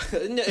 nothing. No,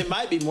 it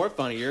might be more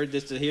funnier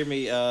just to hear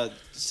me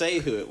say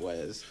who it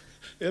was.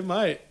 It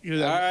might. All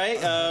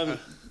right,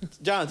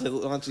 Jonathan,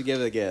 why don't you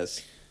give it a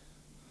guess?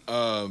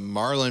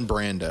 Marlon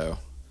Brando.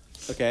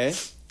 Okay.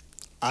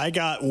 I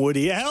got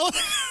Woody Allen.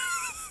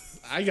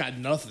 I got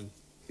nothing.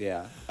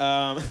 Yeah.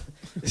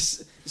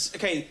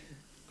 Okay.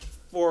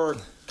 For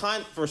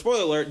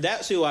spoiler alert,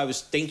 that's who I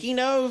was thinking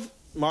of,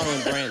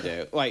 Marlon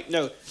Brando. Like,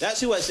 no,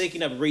 that's who I was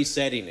thinking of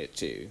resetting it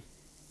to.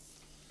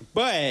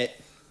 But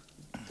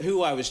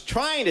who I was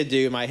trying to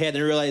do in my head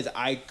and realized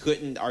I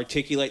couldn't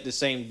articulate the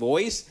same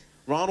voice,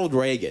 Ronald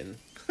Reagan.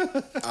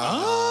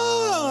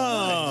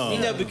 Oh. You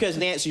know, because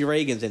Nancy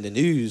Reagan's in the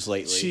news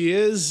lately. She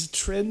is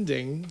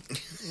trending.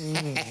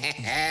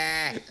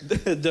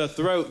 The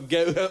throat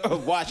go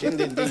of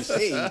Washington,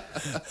 D.C.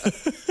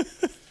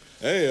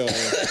 Hey,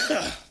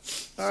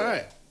 All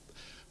right.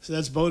 So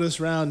that's bonus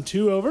round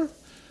 2 over.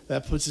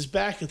 That puts us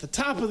back at the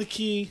top of the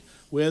key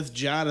with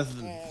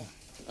Jonathan.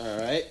 All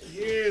right.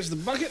 Here's the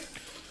bucket.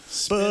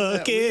 Spin that wheel.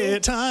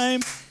 Bucket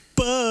time.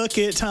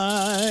 Bucket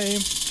time.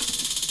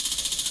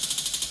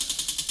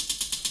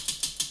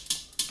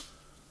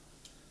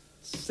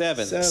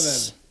 Seven.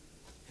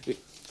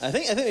 I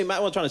think we might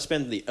want to try to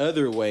spin the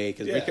other way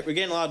because Yeah. we're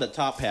getting a lot of the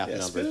top half Yeah,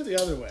 spin numbers. it the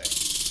other way.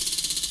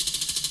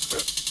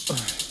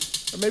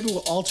 Or maybe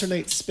we'll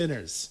alternate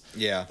spinners.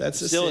 yeah.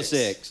 That's Still a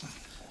 6. 6.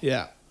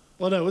 Yeah.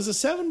 Well, no, it was a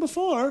 7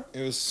 before.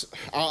 It was.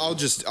 I'll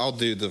do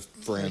the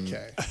friend.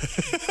 Okay.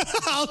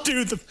 I'll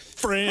do the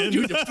friend.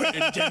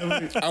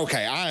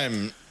 Okay,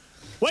 I'm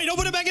Wait, don't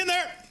put it back in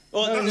there.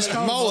 Well,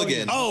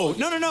 mulligan. Oh,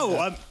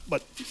 no.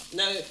 But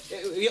no.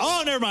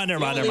 never mind.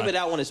 Leave it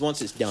out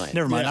once it's done.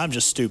 Never mind. Yeah. I'm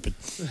just stupid.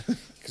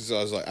 Because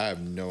I was like, I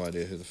have no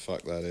idea who the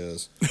fuck that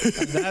is.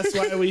 And that's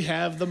why we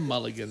have the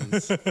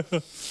mulligans.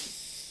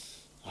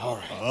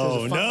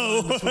 Oh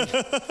no.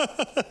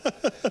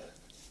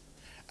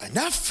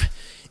 Enough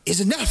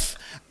is enough.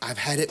 I've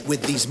had it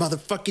with these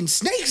motherfucking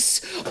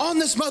snakes on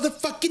this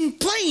motherfucking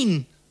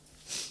plane.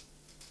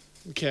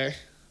 Okay.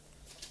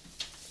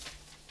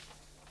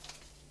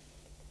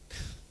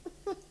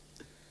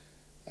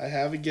 I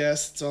have a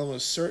guess. It's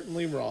almost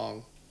certainly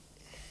wrong.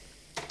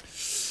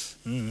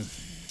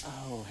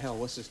 Oh hell,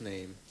 what's his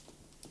name?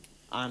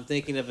 I'm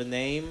thinking of a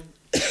name.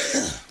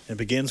 It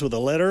begins with a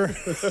letter.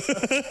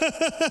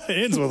 It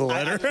ends with a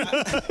letter.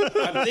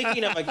 I'm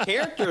thinking of a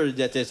character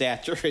that this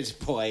actor has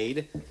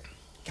played.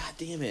 God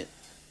damn it!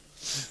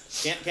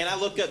 Can I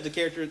look up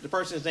the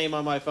person's name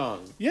on my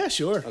phone? Yeah,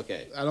 sure.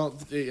 Okay. I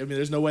mean,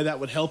 there's no way that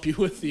would help you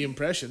with the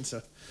impression.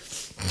 So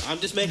I'm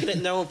just making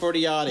it known for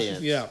the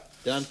audience. yeah.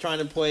 That I'm trying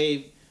to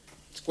play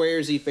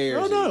Squaresy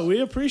Fairsy. Oh no, we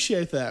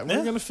appreciate that. We're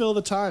Yeah. going to fill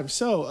the time.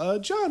 So,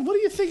 John, what are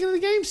you thinking of the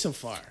game so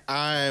far?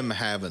 I'm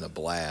having a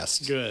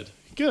blast. Good.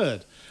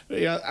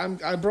 Yeah,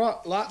 I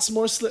brought lots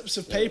more slips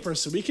of paper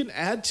so we can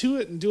add to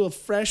it and do a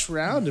fresh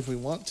round if we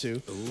want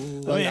to. I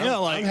mean, yeah,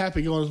 I'm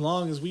happy going as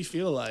long as we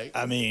feel like.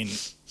 I mean,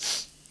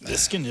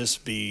 this can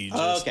just be.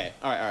 Just, Oh, okay.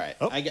 All right.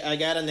 Oh. I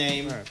got a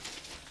name. All right.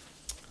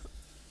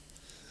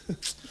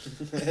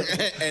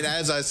 And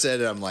as I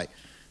said it, I'm like,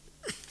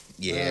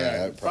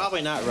 yeah.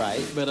 Probably not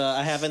right, but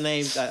I have a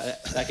name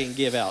I can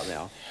give out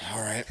now.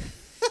 All right.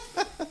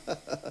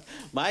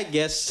 My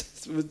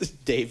guess was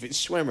David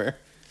Schwimmer.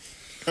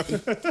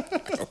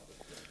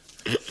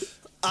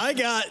 I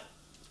got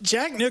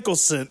Jack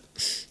Nicholson.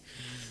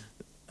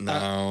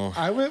 No.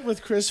 I went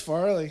with Chris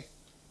Farley.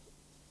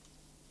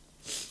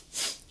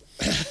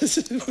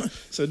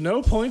 So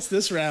no points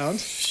this round.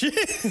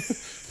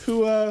 Who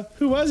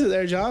was it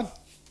there, John?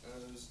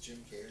 It was Jim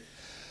Carrey.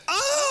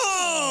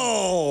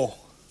 Oh!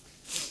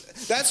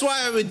 That's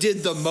why I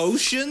did the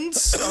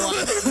motions.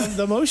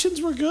 The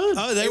motions were good.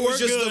 Oh, they It were was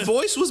just good. the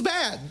voice was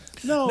bad.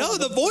 No,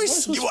 the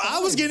voice. was I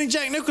was fine. getting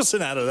Jack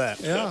Nicholson out of that.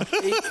 Yeah.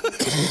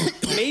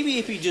 Maybe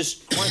if you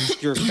just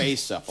clenched your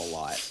face up a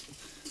lot.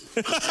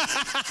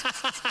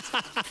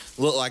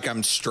 Look like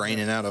I'm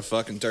straining out a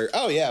fucking turd.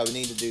 Oh yeah, we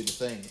need to do the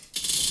thing.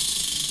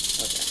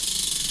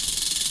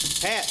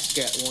 Pat's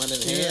got one in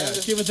Yeah.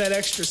 hand. Give it that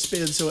extra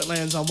spin so it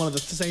lands on one of the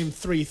same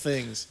three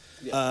things.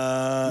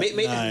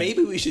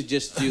 Maybe we should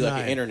just do like an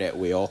 9. internet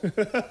wheel.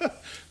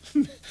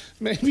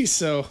 Maybe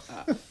so.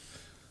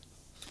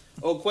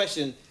 Oh,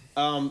 question.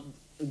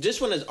 This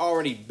one has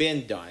already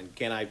been done.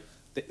 Can I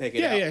take it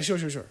Yeah, out? yeah,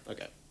 sure.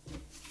 Okay.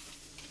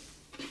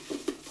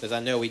 Because I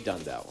know we've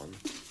done that one.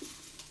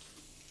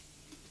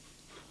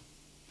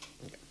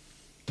 Okay.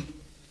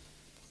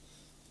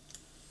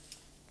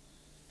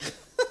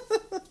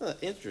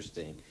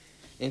 Interesting.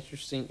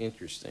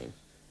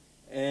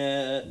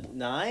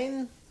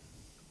 9?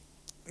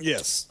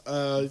 Yes.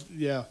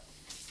 Yeah.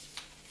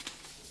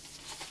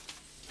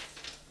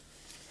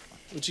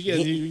 Which again,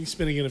 you can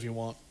spin again if you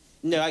want.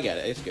 No, I got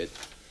it. It's good.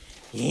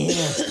 Yeah,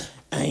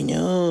 I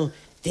know.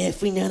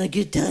 Definitely not a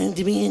good time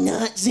to be a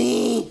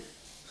Nazi.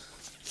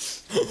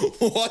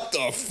 What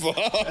the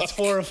fuck? That's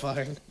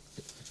horrifying.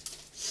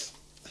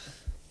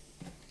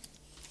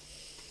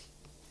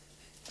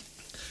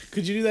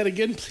 Could you do that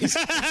again, please?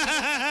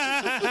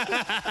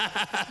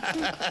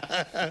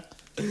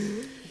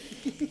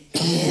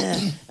 Yeah,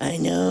 I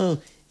know.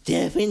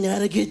 Definitely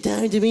not a good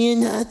time to be a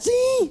Nazi.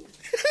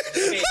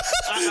 Okay,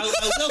 I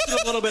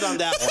tilted a little bit on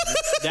that one.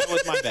 That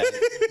was my bad.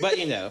 But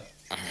you know.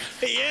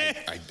 Yeah.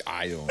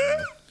 I don't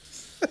know.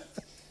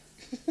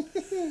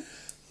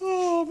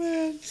 Oh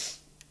man.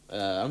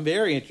 I'm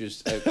very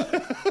interested.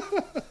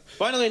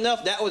 Funnily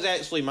enough, that was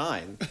actually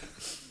mine.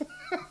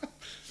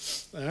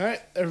 All right,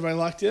 everybody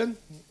locked in.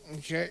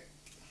 Okay.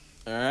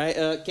 All right,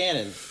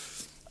 Cannon.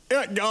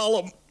 Yeah,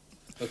 Gollum.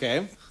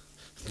 Okay.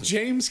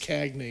 James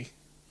Cagney.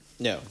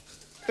 No.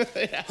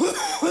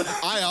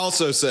 I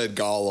also said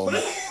Gollum.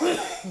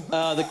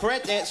 The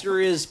correct answer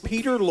is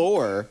Peter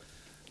Lorre.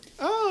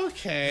 Oh,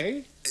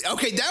 okay.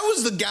 Okay, that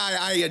was the guy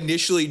I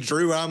initially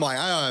drew. I'm like,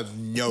 I have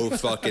no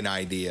fucking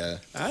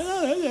idea. I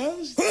know. That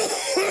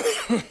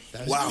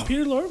was Wow. a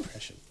Peter Lorre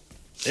impression.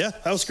 Yeah,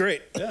 that was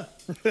great. Yeah.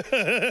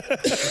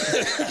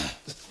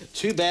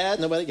 Too bad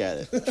nobody got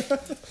it.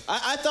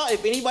 I thought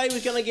if anybody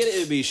was gonna get it, it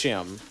would be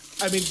Shem.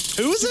 I mean,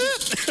 Who was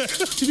it?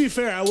 to be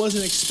fair, I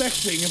wasn't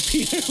expecting a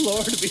Peter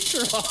Lorre to be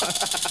drawn.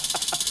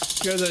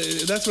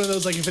 Because that's one of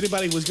those, like, if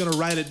anybody was going to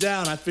write it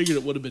down, I figured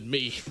it would have been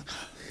me.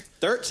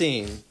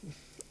 13.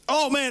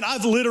 Oh man,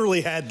 I've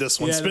literally had this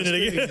one. Yeah, Spin it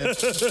again.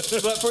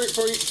 But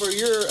for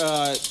your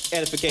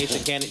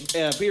edification, Cannon,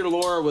 Peter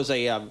Lorre was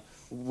a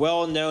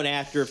well-known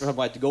actor from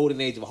like the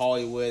golden age of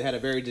Hollywood. Had a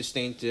very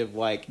distinctive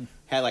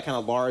had like kind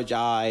of large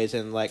eyes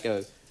and like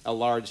a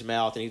large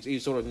mouth, and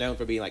he's sort of known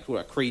for being like sort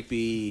of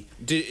creepy.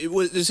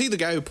 Is he the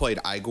guy who played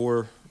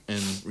Igor in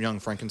Young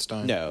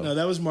Frankenstein? No,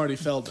 that was Marty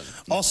Feldman.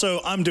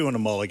 Also, I'm doing a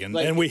mulligan,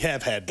 Like- and we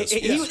have had this.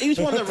 He was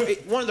one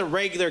of the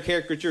regular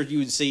caricatures you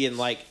would see in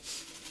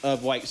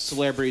of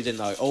celebrities in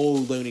the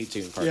old Looney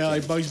Tune cartoons. Yeah,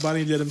 like Bugs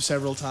Bunny did him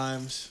several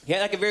times. He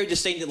had like a very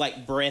distinctive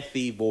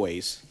breathy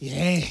voice.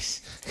 Yes.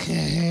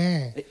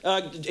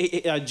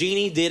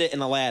 Genie did it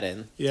in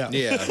Aladdin. Yeah.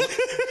 Yeah.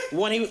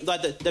 When he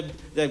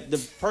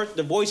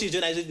the voice he's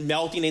doing as he's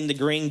melting in the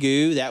green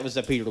goo, that was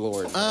the Peter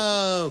Lorre.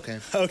 Oh, okay.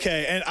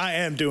 Okay, and I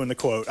am doing the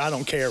quote. I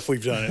don't care if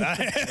we've done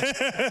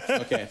it.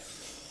 Okay.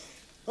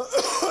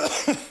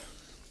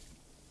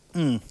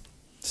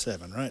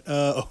 7, right?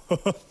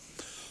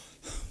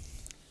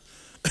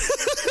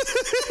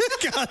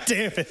 God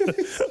damn it.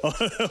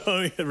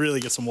 Let me really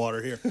get some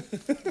water here.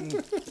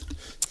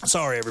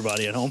 Sorry,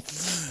 everybody at home.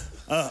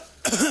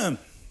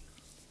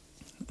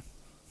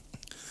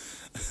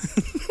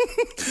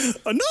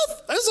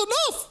 Enough is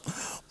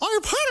enough.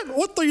 I've had it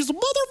with these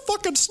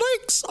motherfucking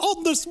snakes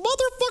on this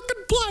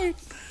motherfucking plane.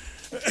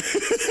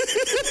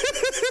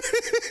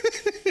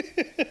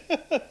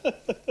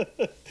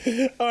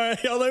 All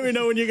right, y'all let me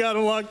know when you got it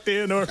locked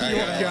in or if you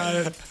got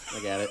it. I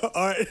got it. All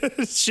right,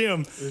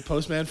 Shim.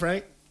 Postman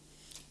Frank.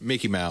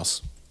 Mickey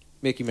Mouse.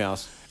 Mickey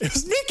Mouse. It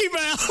was Mickey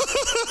Mouse.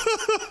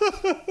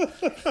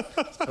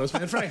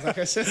 Postman Frank, like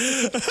I said.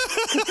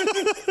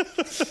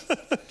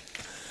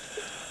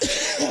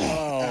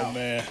 Oh,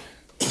 man.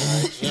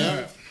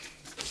 Yeah.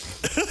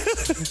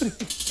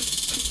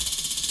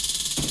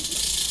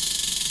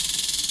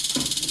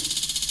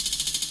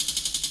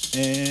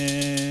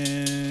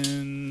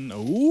 And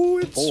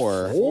it's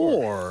Four.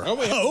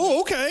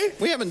 Oh, okay.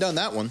 We haven't done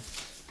that one.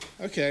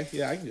 Okay,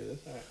 yeah, I can do this.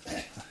 All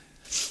right.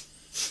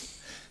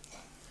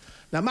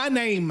 Now, my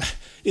name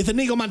is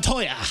Inigo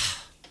Montoya.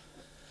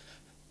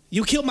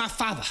 You killed my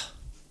father.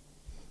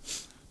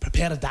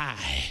 Prepare to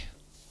die.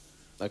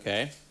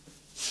 Okay.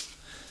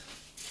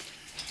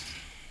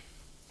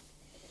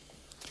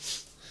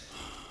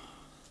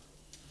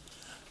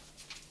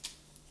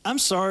 I'm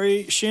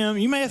sorry,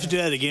 Shim. You may have to do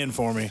that again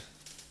for me.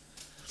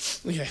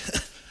 Okay.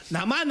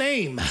 Now, my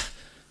name,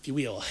 if you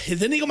will,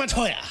 is Inigo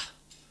Montoya.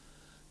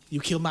 You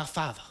killed my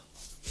father.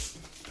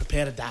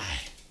 Prepare to die.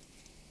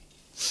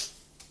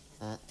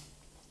 All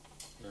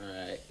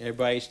right.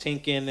 Everybody's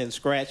tinking and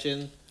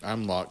scratching.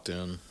 I'm locked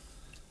in.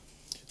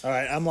 All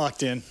right, I'm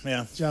locked in.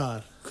 Yeah.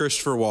 John.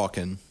 Christopher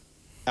Walken.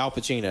 Al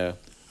Pacino.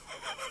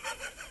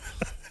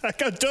 I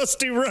got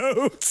Dusty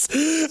Rhodes.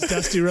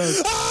 Dusty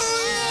Rhodes.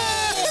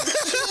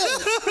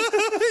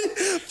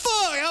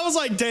 Fuck! I was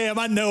like, damn,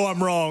 I know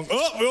I'm wrong.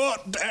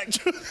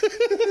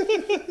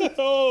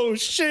 Oh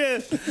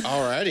shit.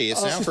 Alrighty,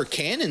 it's now for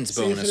Cannon's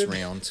bonus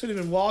round. Could have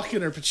been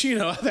Walken or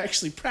Pacino. I've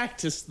actually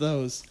practiced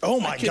those. Oh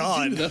my I can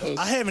god. do those.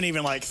 I haven't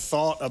even like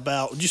thought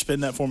about. Would you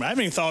spin that for me? I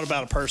haven't even thought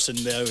about a person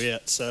though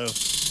yet. So,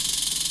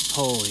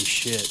 holy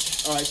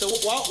shit. All right. So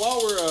while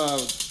we're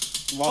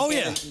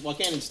while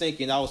Cannon's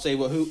thinking, I will say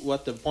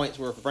what the points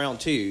were for round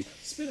 2.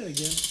 Spin it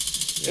again.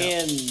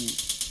 In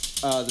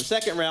the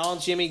second round,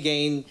 Jimmy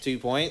gained 2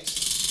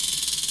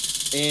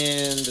 points.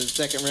 In the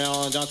second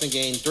round, Jonathan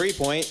gained 3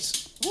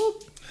 points.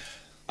 Whoop.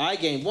 I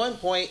gained 1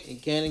 point, and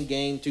Cannon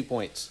gained 2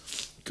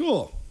 points.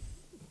 Cool.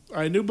 All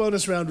right, new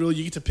bonus round rule.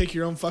 You get to pick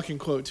your own fucking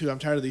quote, too. I'm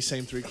tired of these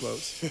same 3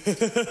 quotes.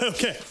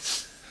 Okay.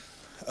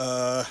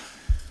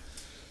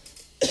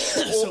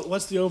 So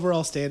what's the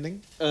overall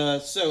standing?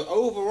 So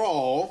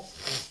overall,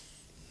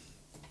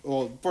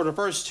 well, for the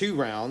first 2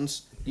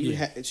 rounds,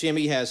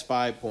 Jimmy has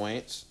 5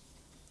 points.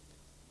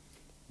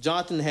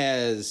 Jonathan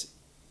has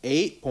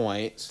 8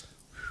 points.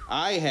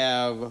 I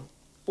have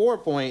 4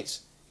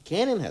 points.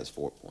 Cannon has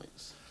 4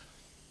 points.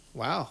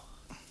 Wow.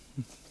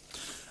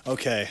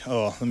 Okay.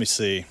 Oh, let me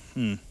see.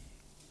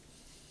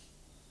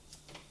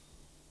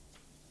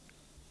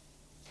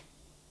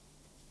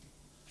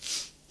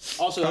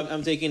 Also,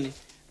 I'm thinking,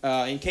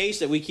 in case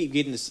that we keep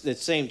getting the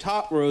same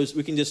top rows,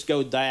 we can just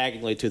go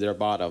diagonally to their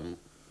bottom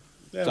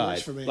That side.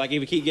 works for me. Like if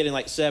we keep getting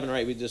like 7 or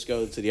 8, we just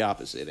go to the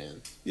opposite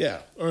end. Yeah,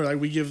 or like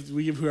we give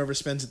whoever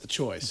spends it the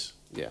choice.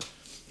 Yeah.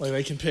 Like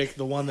they can pick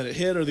the one that it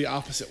hit or the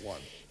opposite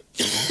one.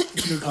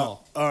 Good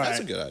call. All right.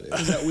 That's a good idea.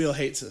 Because that wheel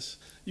hates us.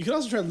 You can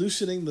also try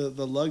loosening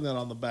the lug nut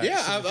on the back. Yeah,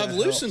 see if I've that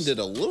loosened helps. it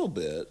a little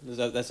bit.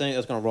 That thing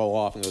that's going to roll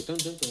off and go dun,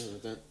 dun, dun, dun,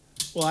 dun.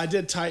 Well, I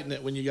did tighten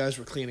it when you guys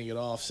were cleaning it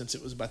off since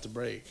it was about to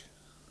break.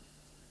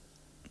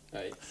 All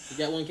right. You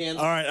got one, Cannon?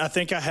 All right. I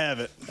think I have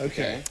it.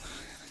 Okay.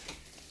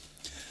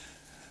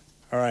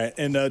 All right.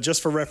 And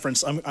just for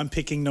reference, I'm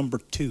picking number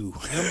 2.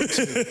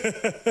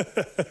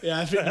 Yeah,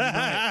 I figured you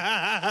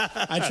might.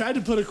 I tried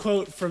to put a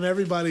quote from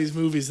everybody's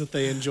movies that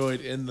they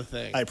enjoyed in the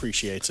thing. I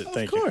appreciate it.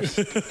 Thank of you. course.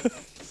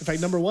 In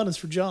fact, number 1 is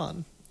for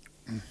John.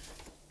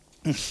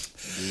 All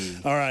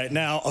right.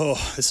 Now,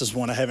 this is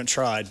one I haven't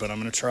tried, but I'm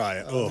going to try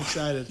it. I'm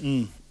excited.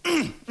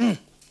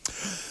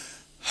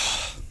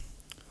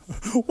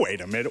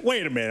 Wait a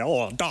minute.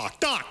 Hold on.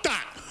 Doc.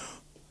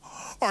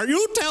 Are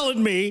you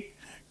telling me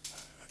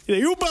that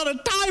you built a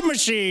time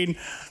machine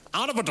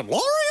out of a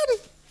DeLorean?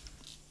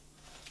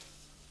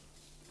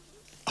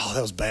 Oh,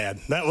 that was bad.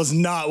 That was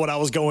not what I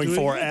was going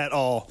for at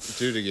all.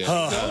 Do it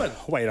again.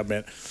 Wait a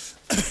minute.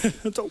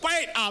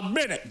 Wait a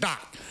minute,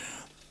 Doc.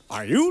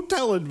 Are you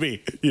telling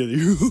me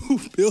you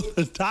built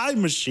a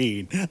time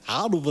machine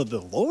out of a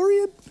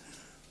DeLorean?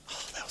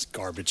 Oh, that was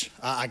garbage.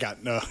 I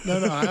got no. No,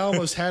 I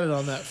almost had it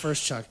on that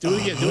first chunk. Do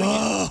it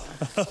again.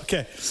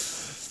 Okay.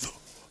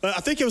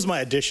 I think it was my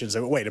additions.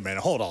 Wait a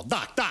minute. Hold on.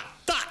 Doc. I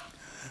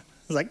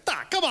was like,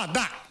 Doc, come on,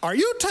 Doc. Are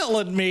you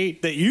telling me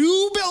that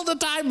you built a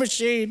time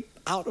machine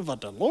out of a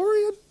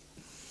DeLorean?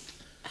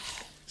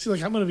 See,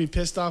 like, I'm going to be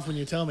pissed off when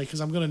you tell me because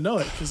I'm going to know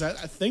it because I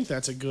think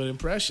that's a good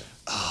impression.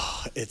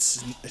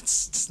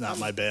 It's not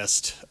my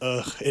best.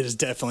 It is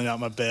definitely not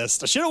my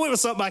best. I should have went with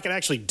something I could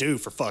actually do,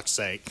 for fuck's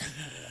sake.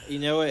 You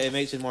know what? It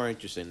makes it more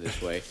interesting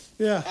this way.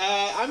 Yeah.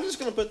 I'm just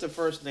gonna put the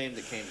first name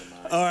that came to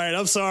mind. All right,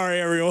 I'm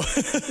sorry, everyone.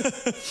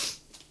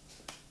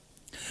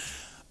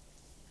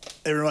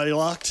 Everybody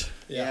locked?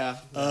 Yeah.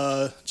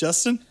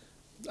 Justin?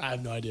 I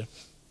have no idea.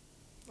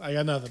 I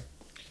got nothing.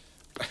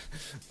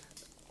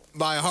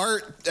 My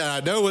heart, I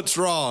know it's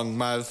wrong.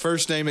 My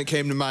first name that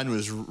came to mind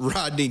was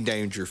Rodney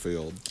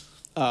Dangerfield.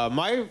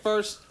 My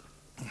first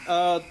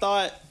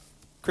thought,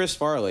 Chris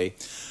Farley.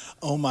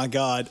 Oh my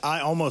God!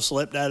 I almost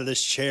leapt out of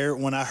this chair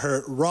when I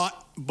heard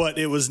Rot, but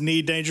it was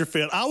Knee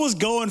Dangerfield. I was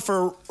going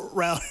for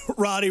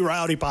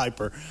Rowdy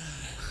Piper,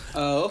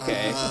 Oh,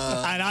 okay.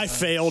 and I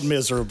failed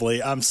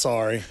miserably. I'm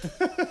sorry.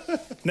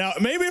 Now,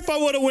 maybe if I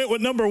would have went with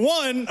number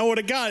one, I would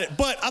have got it.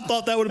 But I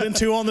thought that would have been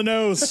too on the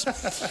nose.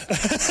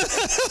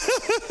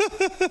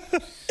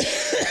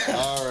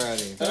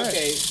 Alrighty.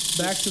 Okay.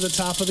 Back to the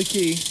top of the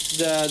key.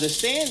 The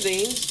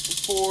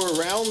standings for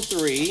round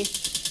 3.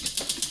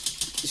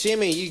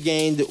 Shimmy, you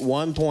gained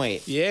 1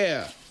 point.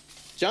 Yeah.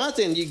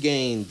 Jonathan, you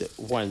gained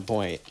 1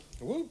 point.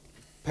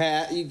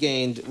 Pat, you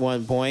gained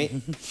 1 point.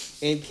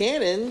 And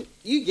Cannon,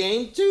 you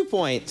gained 2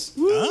 points.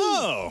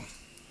 Oh.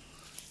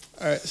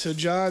 All right, so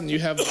John, you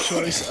have a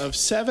choice of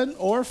 7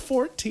 or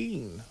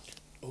 14.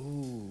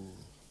 Ooh.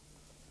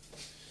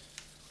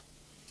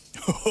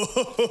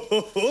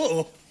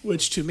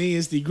 Which to me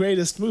is the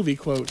greatest movie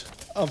quote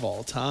of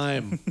all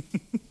time.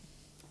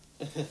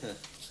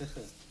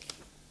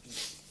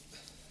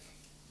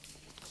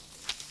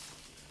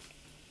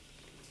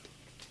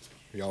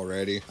 Y'all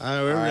ready?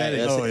 We're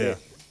ready. Oh yeah.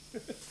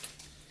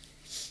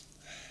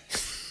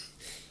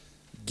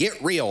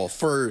 Get real.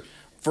 For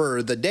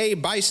the day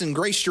Bison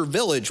graced your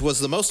village was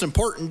the most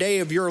important day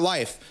of your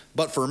life.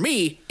 But for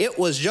me, it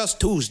was just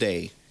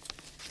Tuesday.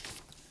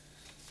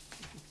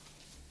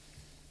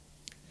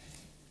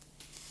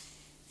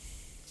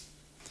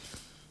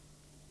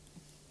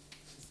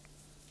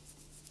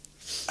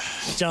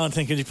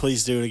 Jonathan, could you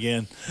please do it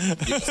again?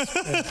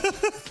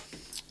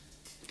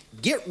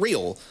 Get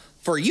real.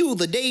 For you,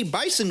 the day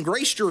Bison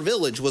graced your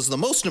village was the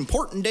most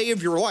important day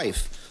of your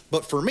life.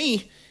 But for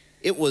me,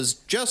 it was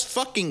just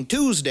fucking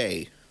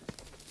Tuesday.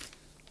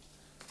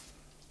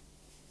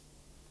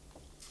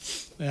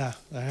 Yeah.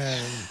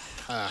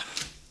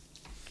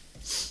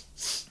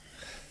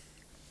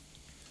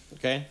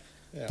 Okay.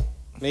 Yeah.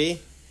 Me,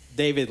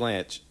 David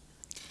Lynch.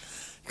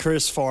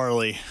 Chris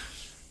Farley.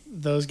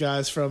 Those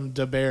guys from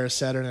Da Bear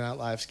Saturday Night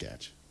Live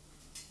sketch.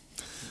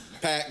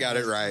 Pat got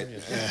it right.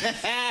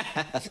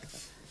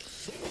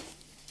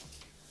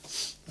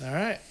 All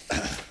right.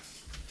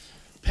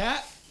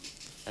 Pat,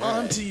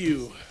 on to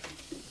you.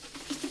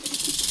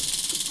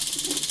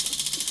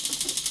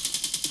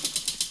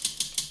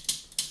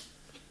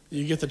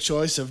 You get the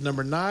choice of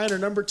number 9 or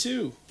number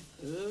 2.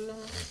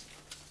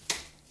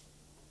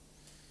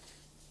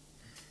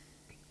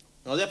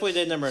 I definitely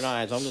did number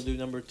 9, so I'm going to do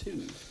number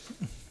 2.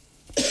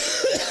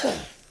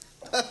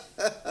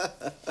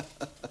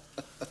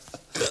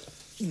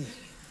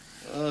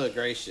 Oh,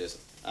 gracious.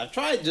 I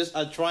tried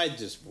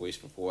this voice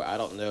before. I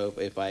don't know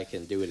if I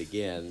can do it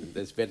again.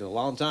 It's been a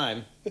long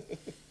time.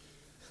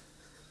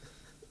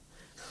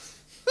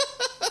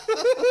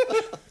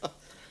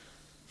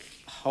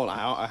 Hold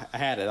on, I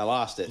had it. I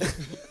lost it.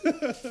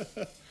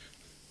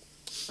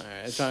 All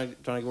right, I'm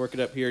trying to work it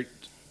up here.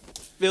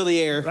 Fill the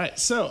air. Right.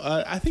 So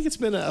I think it's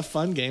been a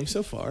fun game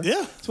so far.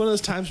 Yeah. It's one of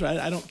those times where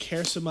I don't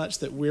care so much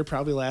that we're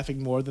probably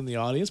laughing more than the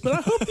audience, but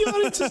I hope the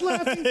audience is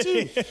laughing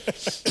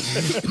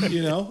too.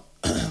 You know?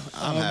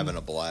 I'm having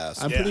a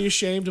blast. I'm pretty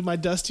ashamed of my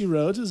dusty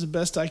roads. It's the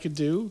best I could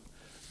do.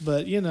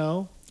 But, you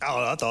know,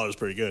 Oh, I thought it was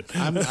pretty good.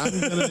 I'm going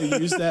to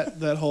use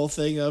that whole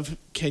thing of,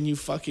 can you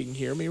fucking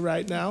hear me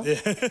right now? So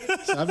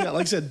I've got,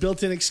 like I said,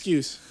 built-in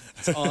excuse.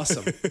 It's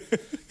awesome.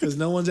 Because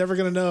no one's ever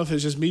going to know if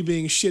it's just me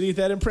being shitty at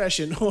that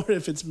impression or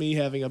if it's me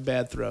having a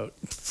bad throat.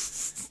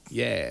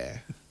 Yeah.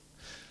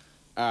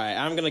 All right,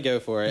 I'm going to go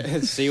for it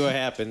and see what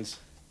happens.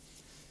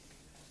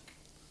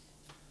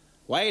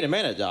 Wait a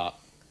minute, Doc.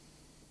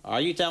 Are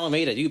you telling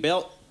me that you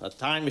built a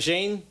time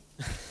machine?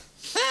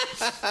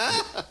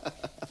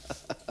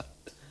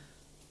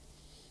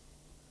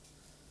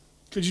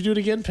 Could you do it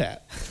again,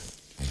 Pat?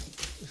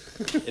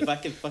 If I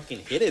can fucking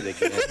hit it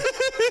again.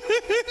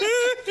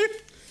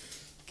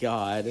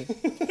 God.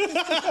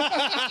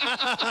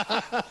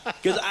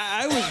 Because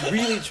I was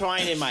really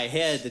trying in my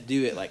head to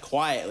do it like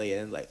quietly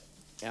and like,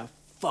 yeah,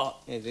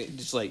 fuck. And it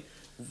just like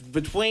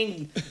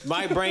between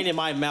my brain and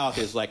my mouth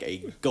is like a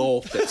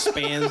gulf that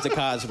spans the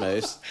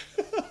cosmos.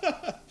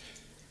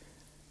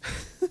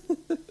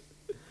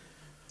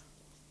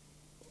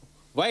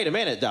 Wait a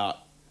minute, Doc.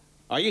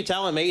 Are you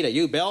telling me that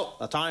you built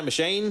a time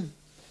machine?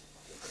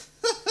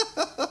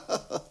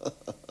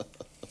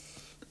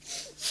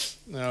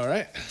 All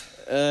right.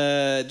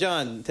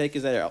 John, take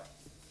us out.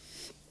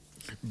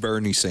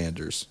 Bernie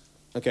Sanders.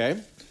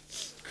 Okay.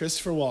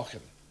 Christopher Walken.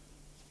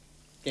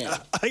 Yeah.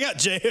 I got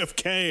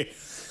JFK.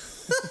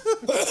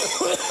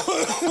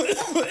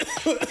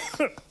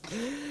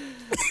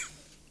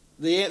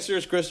 The answer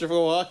is Christopher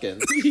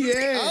Walken.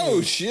 Yeah.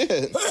 Oh,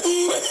 shit.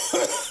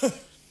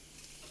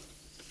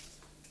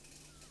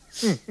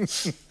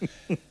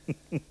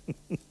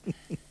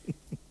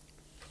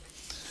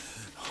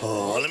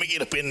 Oh, let me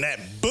get up in that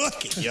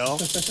bucket, y'all.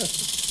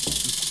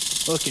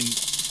 Fucking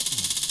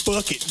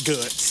bucket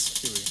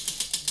guts. Here we go.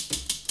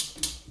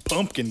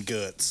 Pumpkin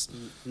guts.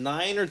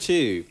 9 or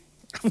 2.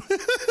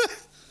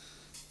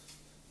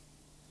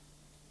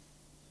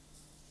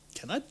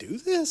 Can I do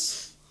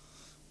this?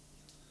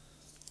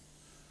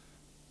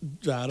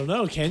 I don't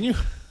know. Can you?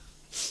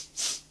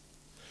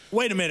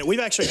 Wait a minute.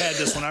 We've actually had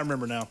this one. I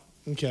remember now.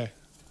 Okay.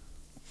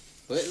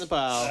 Put it in the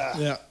pile.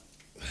 Yeah.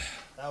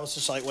 I was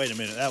just like, wait a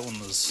minute. That one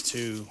was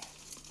too.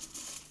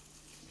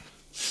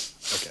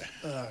 Okay.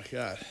 Oh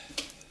God.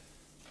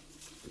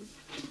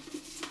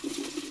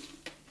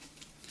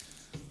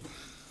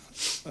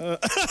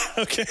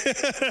 Okay.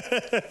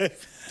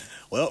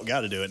 Well,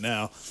 got to do it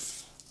now.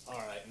 All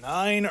right.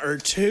 9 or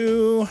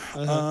 2.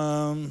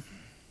 All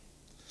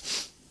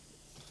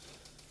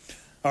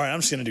right.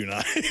 I'm just going to do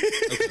 9.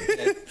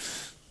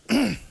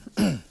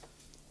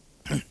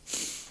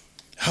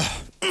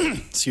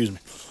 Excuse me.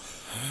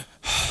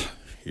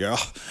 Yeah.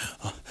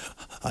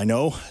 I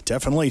know.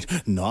 Definitely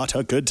not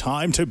a good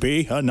time to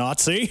be a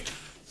Nazi.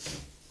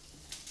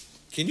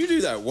 Can you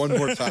do that one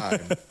more time?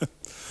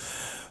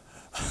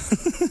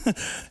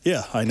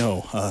 Yeah, I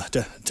know.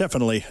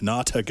 Definitely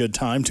not a good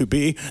time to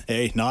be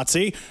a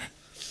Nazi.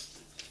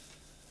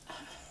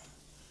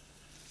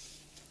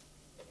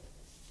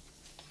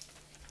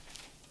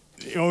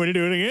 You want me to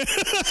do it again?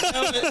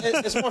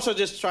 It's more so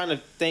just trying to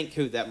think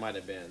who that might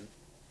have been.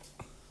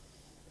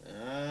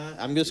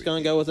 I'm just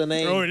going to go with a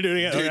name. You want me to do it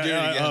again? Do it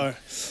again.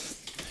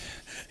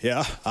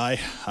 Yeah,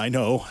 I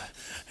know.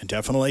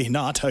 Definitely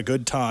not a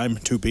good time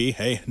to be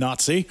a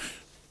Nazi.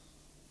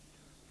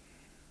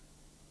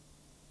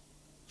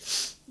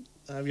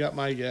 I've got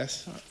my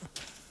guess.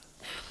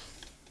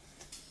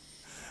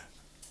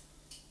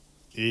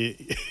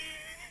 Anything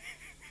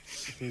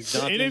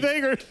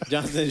or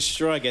Jonathan's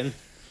shrugging.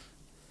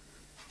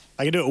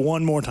 I can do it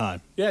one more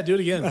time. Yeah, do it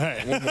again. All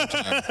right. One more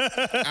time.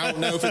 I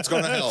don't know if it's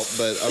going to help,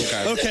 but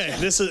okay. Okay,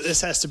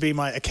 this has to be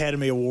my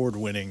Academy Award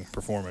winning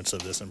performance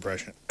of this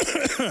impression.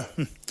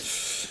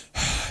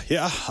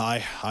 Yeah,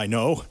 I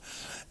know.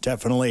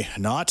 Definitely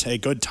not a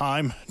good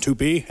time to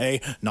be a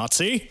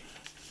Nazi.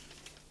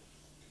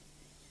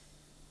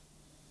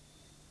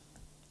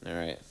 All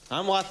right.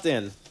 I'm locked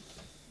in.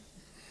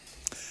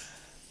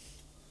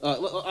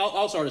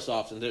 I'll start us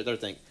off, and they're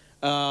thinking.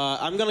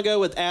 I'm going to go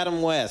with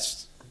Adam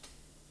West.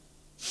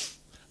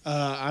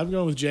 I'm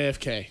going with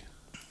JFK.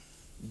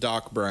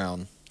 Doc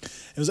Brown.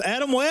 It was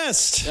Adam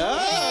West.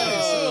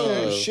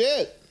 Oh.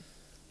 Shit.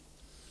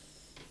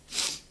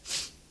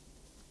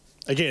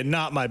 Again,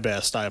 not my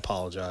best. I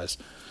apologize.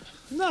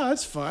 No,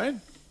 that's fine.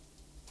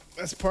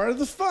 That's part of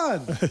the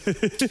fun.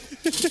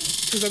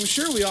 Because I'm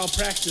sure we all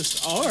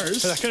practiced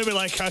ours. That could have been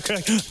like,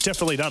 okay,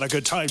 definitely not a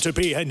good time to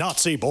be a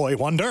Nazi boy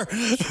wonder.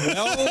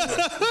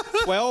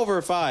 12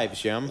 or 5,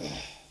 Jim.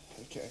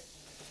 Okay.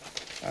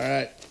 All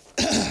right.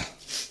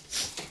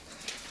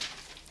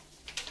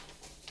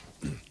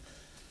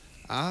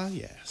 Ah,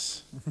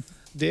 yes.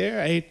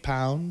 Dear 8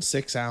 pound,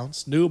 6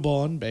 ounce,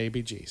 newborn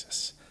baby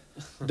Jesus.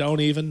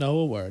 Don't even know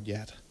a word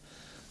yet.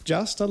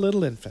 Just a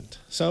little infant,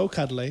 so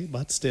cuddly,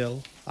 but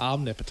still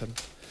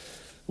omnipotent.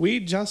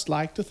 We'd just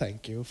like to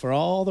thank you for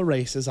all the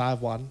races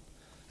I've won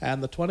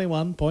and the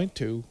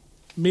 $21.2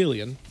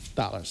 million,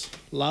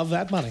 love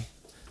that money,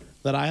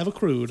 that I have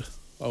accrued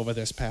over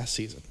this past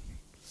season.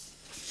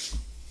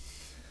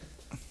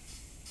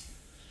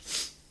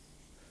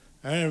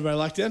 All right, everybody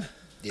locked in?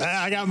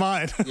 I got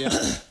mine. Yeah.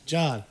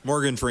 John,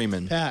 Morgan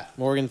Freeman. Pat,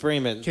 Morgan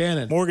Freeman.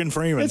 Cannon. Morgan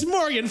Freeman. It's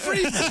Morgan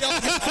Freeman. Do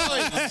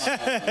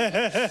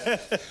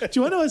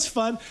you want to know what's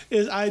fun?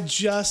 Is I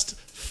just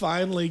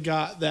finally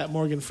got that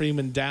Morgan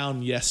Freeman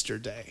down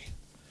yesterday.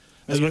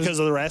 Is it because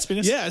of the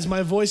raspiness? Yeah, it's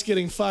my voice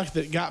getting fucked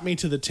that got me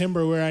to the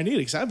timbre where I need it.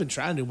 Because I've been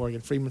trying to do Morgan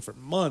Freeman for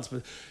months,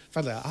 but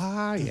finally,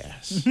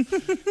 yes.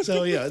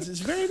 So yeah, it's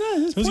very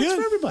nice. It's It was points good.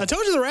 for everybody. I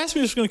told you the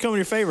raspiness was going to come in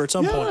your favor at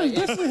some Yeah, point. it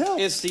definitely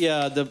helps. It's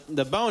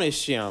the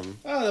bonus shim.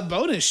 Oh, the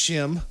bonus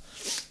shim.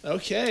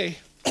 Okay.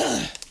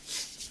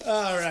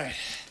 All right.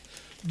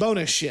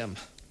 Bonus shim.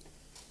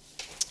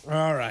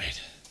 All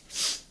right.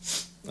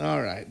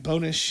 All right.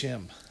 Bonus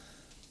shim.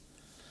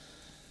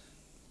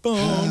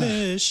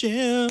 Bonus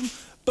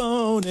shim.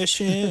 Bonus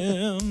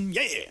shim.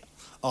 Yeah.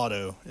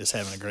 Otto is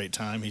having a great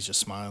time. He's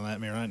just smiling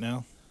at me right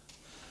now.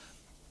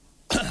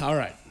 All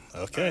right.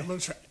 Okay. I'm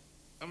gonna try.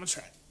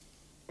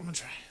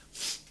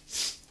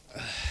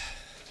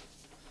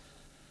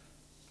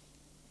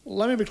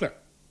 Let me be clear.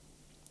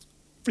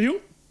 For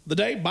you, the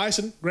day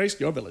bison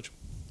graced your village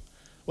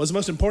was the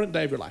most important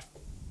day of your life.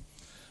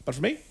 But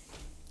for me,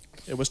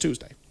 it was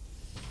Tuesday.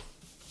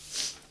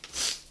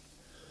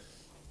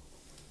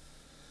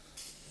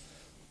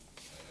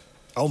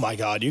 Oh my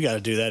God, you got to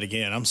do that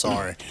again. I'm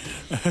sorry.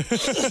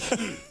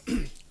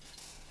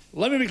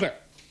 Let me be clear.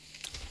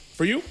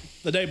 For you,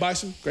 the day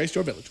bison graced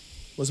your village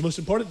was the most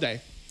important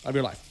day of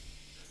your life.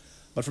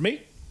 But for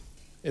me,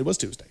 it was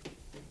Tuesday.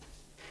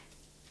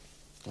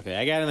 Okay,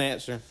 I got an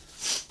answer.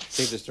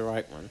 See if it's the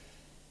right one.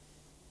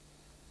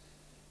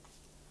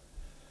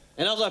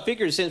 And also, I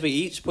figured since we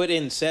each put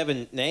in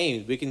 7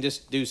 names, we can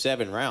just do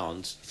 7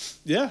 rounds.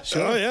 Yeah,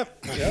 sure. Oh, yeah.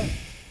 Yeah.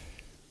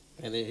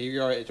 And then here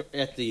you are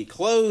at the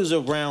close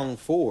of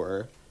round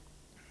 4.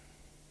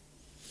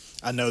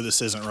 I know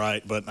this isn't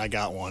right, but I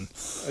got one.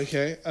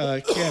 Okay.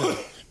 Canada.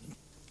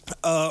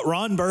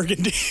 Ron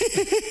Burgundy.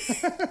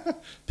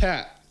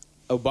 Pat.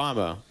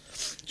 Obama.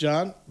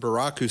 John.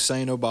 Barack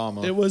Hussein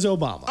Obama. It was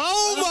Obama.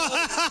 Oh,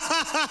 my.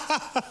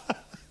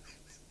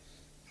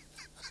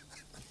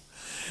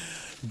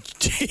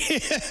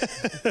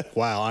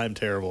 Wow, I'm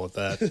terrible at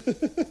that.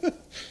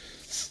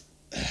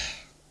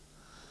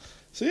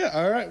 So yeah,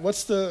 all right.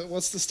 What's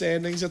the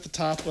standings at the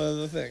top of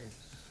the thing?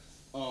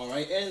 All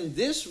right, and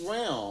this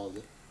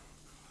round,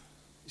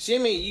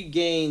 Jimmy, you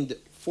gained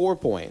 4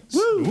 points.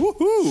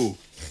 Woohoo!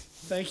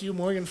 Thank you,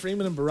 Morgan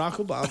Freeman and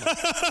Barack Obama.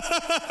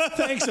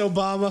 Thanks,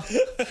 Obama.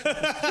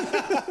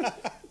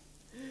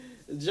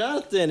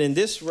 Jonathan, in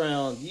this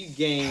round, you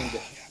gained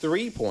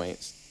 3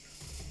 points.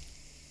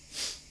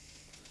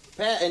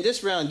 Pat, in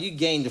this round, you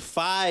gained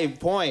 5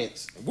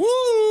 points.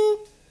 Woo!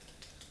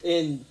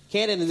 In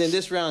Canada, in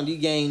this round, you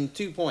gained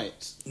 2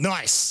 points.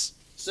 Nice.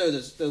 So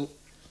the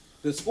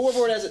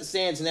scoreboard as it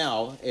stands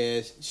now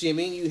is,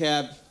 Jimmy, you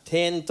have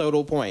 10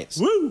 total points.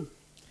 Woo!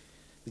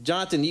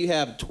 Jonathan, you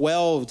have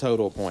 12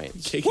 total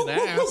points. Kicking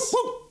ass.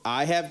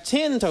 I have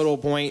 10 total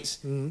points.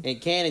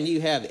 And Cannon,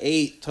 you have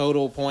 8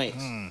 total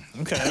points.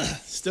 Okay.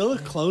 Still a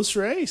close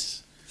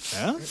race.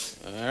 Yeah.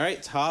 All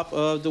right, top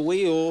of the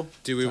wheel.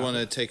 Do we want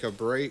to take a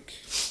break?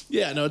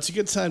 Yeah, no, it's a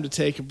good time to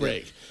take a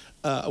break.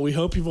 We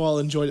hope you've all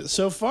enjoyed it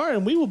so far,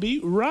 and we will be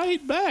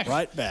right back.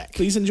 Right back.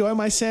 Please enjoy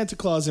my Santa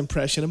Claus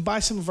impression and buy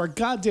some of our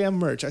goddamn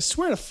merch. I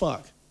swear to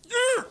fuck.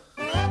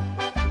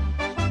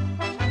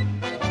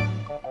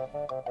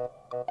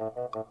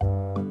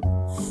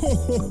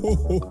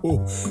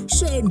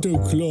 Santa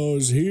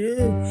Claus here.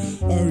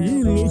 Are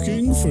you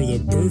looking for the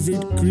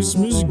perfect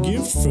Christmas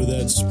gift for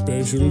that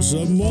special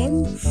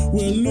someone?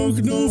 Well,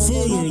 look no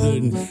further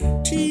than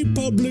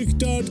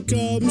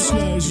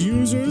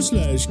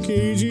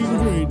tpublic.com/user/caging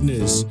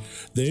greatness.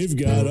 They've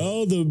got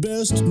all the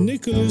best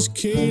Nicolas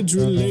Cage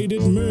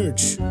related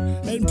merch.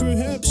 And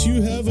perhaps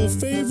you have a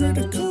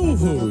favorite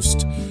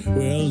co-host.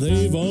 Well,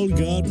 they've all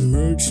got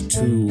merch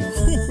too.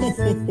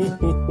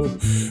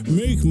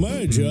 Make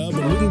my job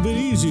a little bit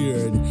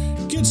easier and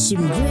get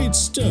some great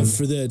stuff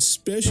for that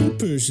special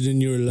person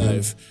in your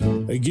life.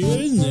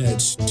 Again,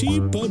 that's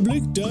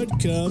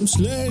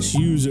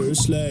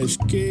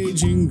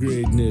tpublic.com/user/caging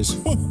greatness.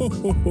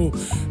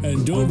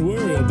 And don't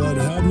worry about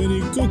how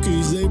many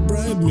cookies they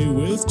bribe me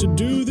with to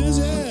do this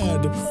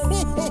ad.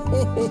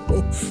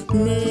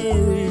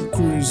 Merry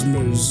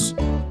Christmas.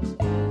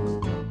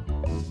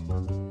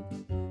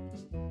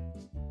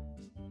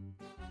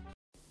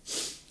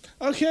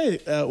 Okay,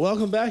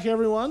 welcome back,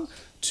 everyone,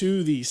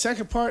 to the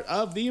second part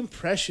of the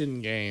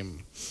impression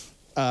game.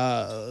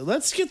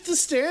 Let's get the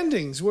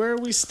standings. Where are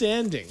we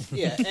standing?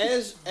 Yeah,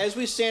 as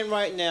we stand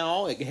right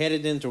now,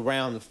 headed into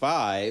round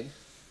 5,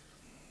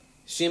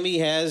 Shimmy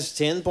has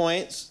 10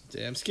 points.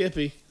 Damn,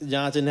 Skippy.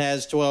 Jonathan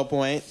has 12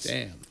 points.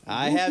 Damn.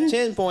 I have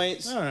 10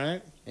 points. All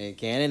right. And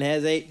Cannon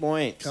has 8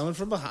 points. Coming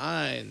from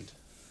behind.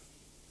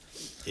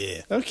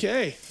 Yeah.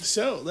 Okay,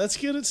 so let's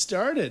get it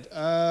started.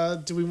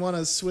 Do we want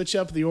to switch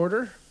up the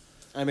order?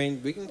 I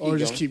mean, we can keep Or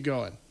just going. keep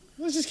going?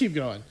 Let's just keep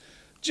going.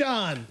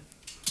 John,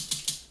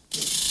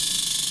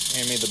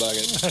 Hand me the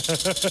bucket.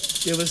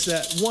 give us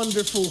that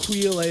wonderful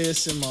wheel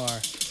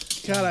ASMR.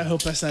 God, I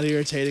hope that's not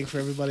irritating for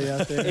everybody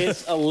out there.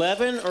 It's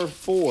 11 or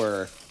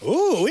 4.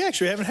 Ooh, we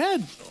actually haven't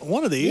had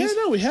one of these. Yeah,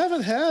 no, we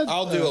haven't had.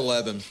 I'll do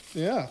 11.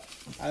 Yeah,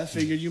 I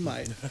figured you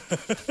might.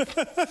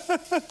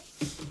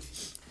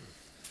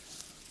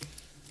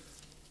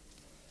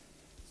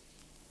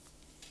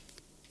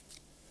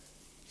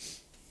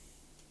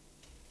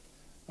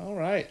 All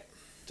right.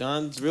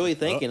 John's really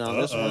thinking on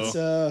this one.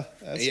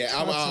 That's Yeah,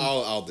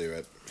 I'll do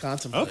it.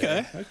 contemplate.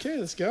 Okay. Okay,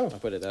 let's go. I'll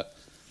put it up.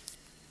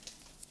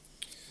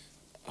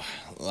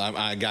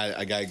 I got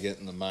to get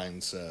in the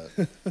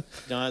mindset.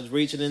 John's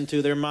reaching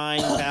into their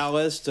mind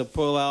palace to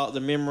pull out the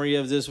memory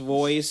of this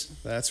voice.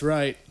 That's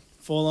right.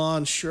 Full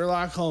on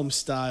Sherlock Holmes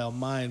style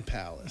mind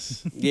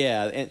palace.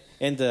 Yeah,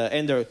 and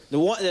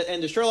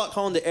the Sherlock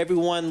Holmes that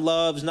everyone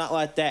loves, not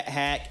like that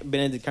hack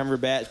Benedict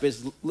Cumberbatch, but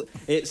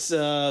it's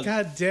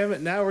God damn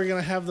it! Now we're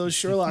gonna have those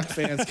Sherlock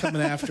fans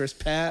coming after us,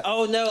 Pat.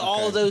 oh no,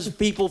 all of those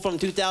people from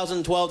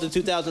 2012 to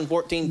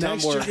 2014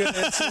 Next you're Tumblr.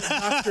 gonna see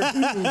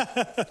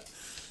Doctor Who.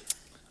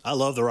 I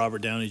love the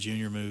Robert Downey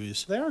Jr.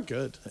 movies. They are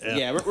good.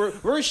 Yeah,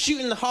 we're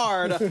shooting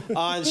hard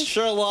on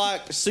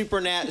Sherlock,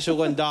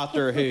 Supernatural, and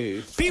Doctor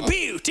Who. Pew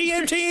pew,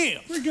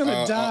 TM. We're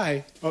gonna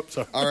die. Oh,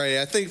 sorry. All right,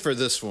 I think for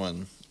this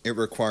one, it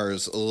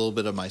requires a little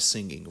bit of my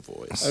singing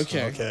voice.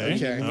 Okay.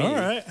 Okay. All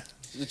right.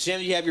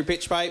 Jim, you have your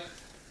pitch pipe?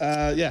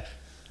 Yeah.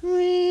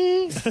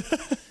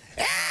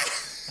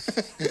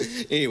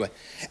 Anyway,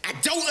 I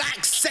don't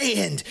like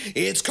sand.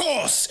 It's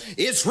coarse,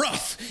 it's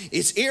rough,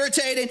 it's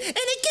irritating, and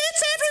it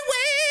gets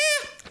everywhere.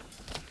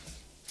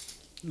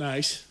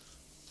 Nice.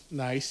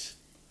 Nice.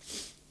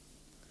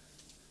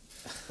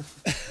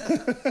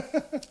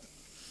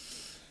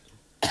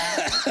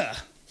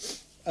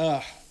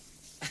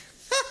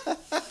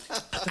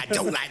 I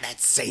don't like that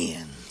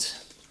sand.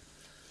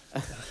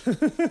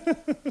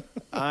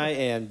 I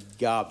am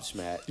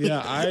gobsmacked.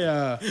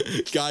 Yeah,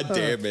 God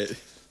damn it.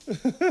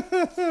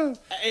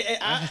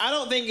 I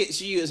don't think it's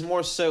you. It's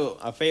more so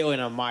a failing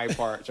on my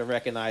part to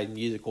recognize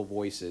musical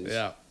voices.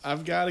 yeah.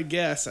 I've got a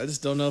guess. I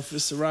just don't know if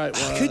it's the right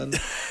one.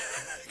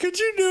 Could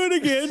you do it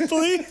again,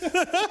 please?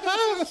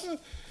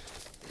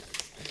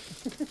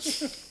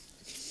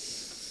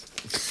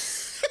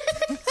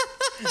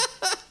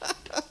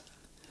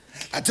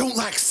 I don't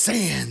like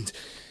sand.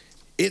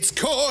 It's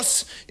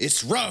coarse,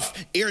 it's rough,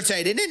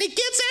 irritating, and it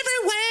gets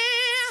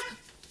everywhere.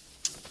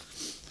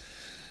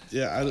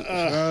 Yeah, I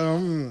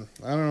don't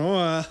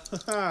know.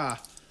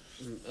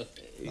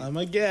 I'm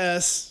a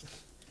guess.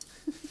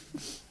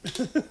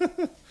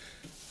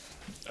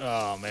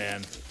 Oh,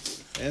 man.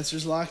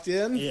 Answer's locked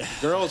in. Yeah.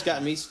 Girls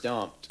got me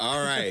stumped.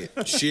 All right,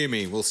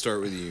 Shimmy, we'll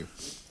start with you.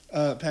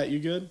 Pat, you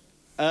good?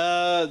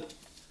 I'm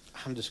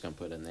just gonna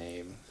put a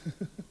name.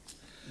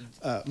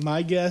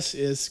 My guess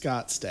is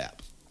Scott Stapp.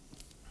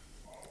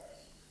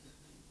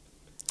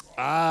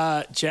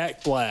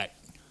 Jack Black.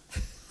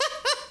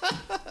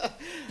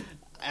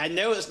 I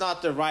know it's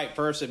not the right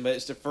person, but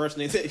it's the first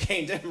name that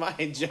came to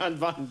mind. John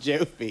Bon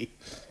Jovi.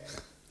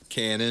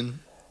 Cannon.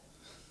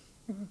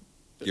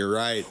 You're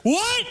right.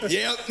 What?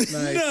 Yep.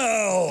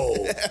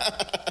 No.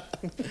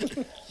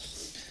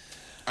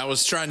 I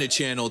was trying to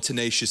channel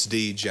Tenacious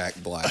D,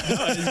 Jack Black.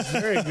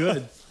 Very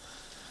good.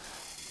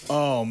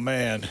 Oh,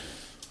 man.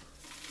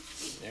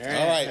 All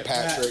right,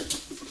 Patrick.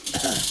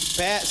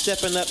 Pat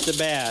stepping up to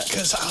bat.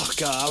 Because, oh,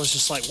 God, I was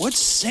just like, what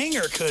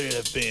singer could it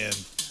have been?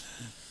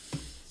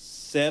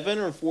 7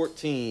 or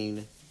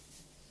 14.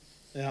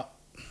 Yeah.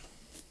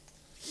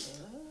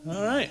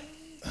 All right.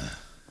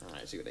 All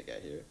right, see what I got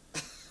here.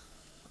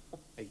 Oh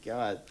my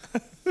God.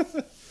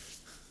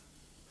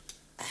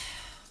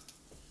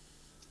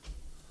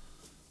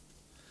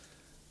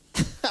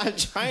 I'm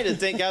trying to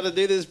think how to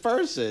do this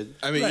person.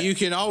 I mean, you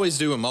can always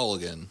do a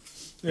mulligan.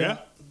 Yeah.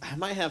 I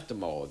might have to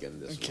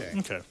mulligan this one.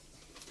 Okay.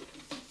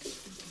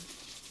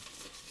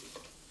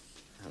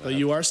 But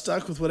you are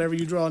stuck with whatever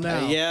you draw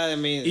now. Yeah, I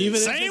mean, Even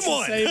if Same it's the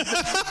one.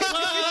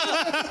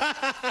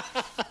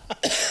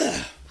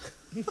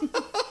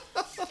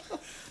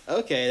 same-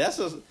 okay, that's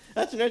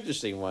an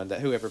interesting one. That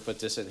whoever put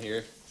this in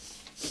here.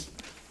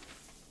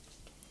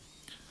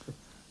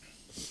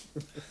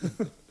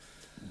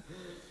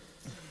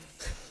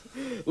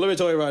 Let me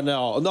tell you right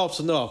now,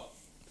 enough's enough.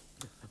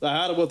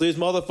 I had it with these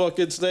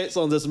motherfucking snakes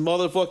on this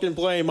motherfucking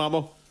plane,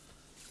 mama.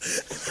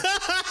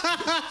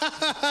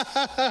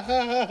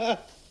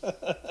 All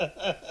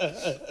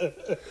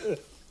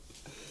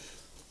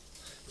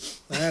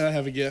right, I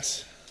have a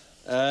guess.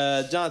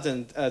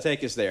 Jonathan,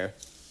 take us there.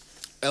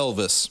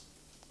 Elvis.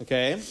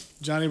 Okay,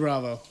 Johnny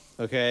Bravo.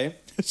 okay.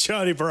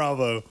 Johnny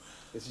Bravo.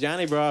 It's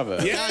Johnny Bravo.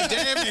 God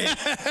damn it.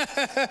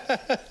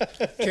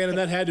 Cannon,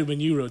 that had to have been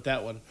you wrote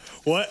that one.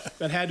 What?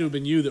 That had to have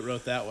been you that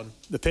wrote that one.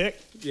 The pick?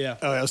 Yeah.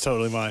 Oh, that was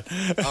totally mine.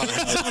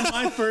 It's on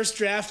my first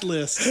draft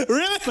list.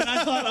 Really? But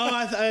I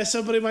thought,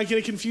 somebody might get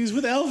it confused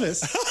with Elvis.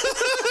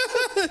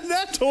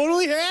 That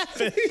totally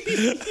happened.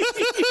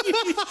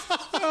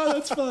 Oh,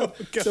 that's fun.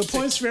 So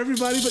points for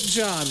everybody but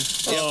John.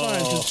 That's fine,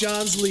 because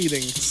John's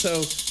leading.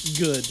 So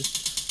good.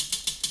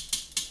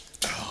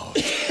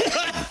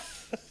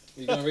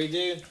 You gonna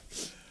redo?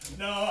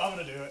 No, I'm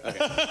going to do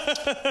it.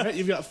 All right,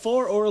 you've got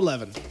 4 or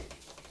 11.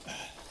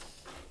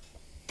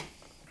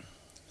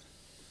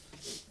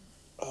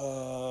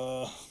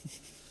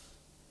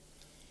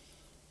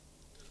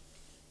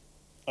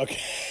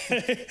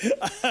 Okay.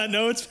 I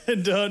know it's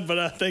been done, but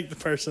I think the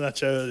person I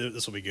chose,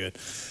 this will be good.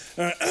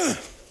 All right.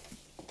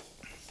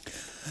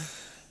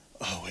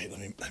 Oh, wait,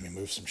 let me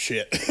move some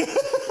shit.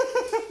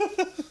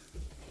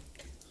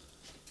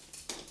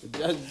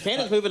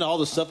 Cannon's moving all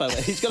the stuff out.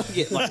 He's gonna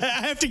get like. I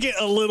have to get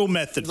a little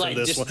method for Like,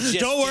 this just one.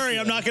 gesticulating. Don't worry,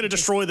 I'm not going to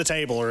destroy the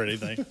table or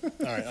anything.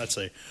 All right, let's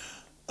see.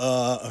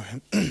 I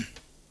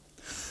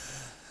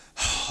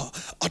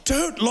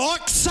don't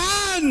like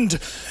sand.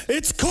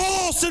 It's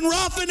coarse and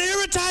rough and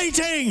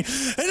irritating, and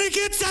it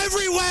gets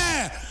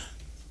everywhere.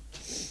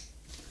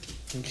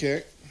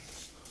 Okay.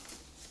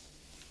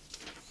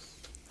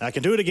 I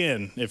can do it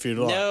again if you'd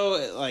like.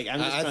 No, like I'm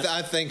just. Trying,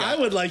 I think I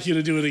would like you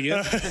to do it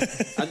again.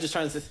 I'm just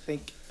trying to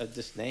think of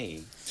this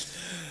name.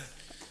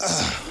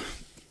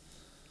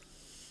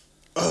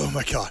 Oh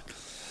my God.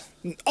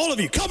 All of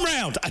you, come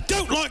round. I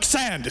don't like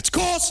sand. It's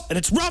coarse and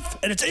it's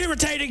rough and it's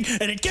irritating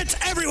and it gets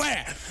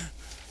everywhere.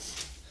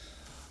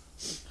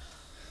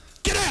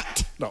 Get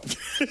out. No.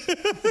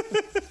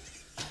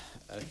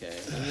 Okay,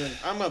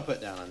 I'm gonna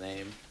put down a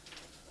name.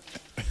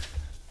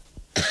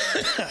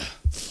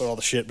 Put all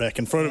the shit back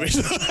in front of me.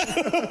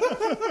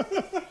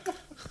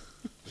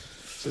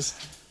 Just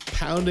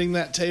pounding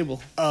that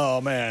table.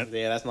 Oh man.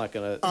 Yeah, that's not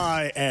gonna.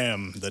 I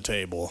am the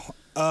table.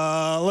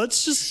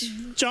 Let's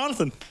just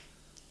Jonathan.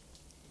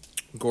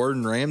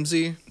 Gordon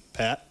Ramsay,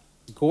 Pat.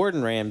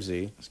 Gordon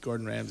Ramsay. It's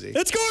Gordon Ramsay.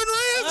 It's Gordon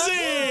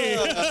Ramsay.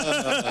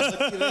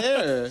 Look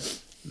there.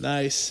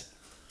 Nice.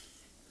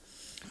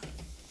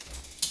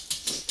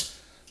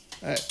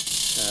 All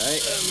right. All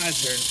right. My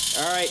turn.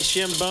 All right,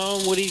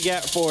 Shimbone, what do you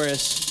got for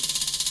us?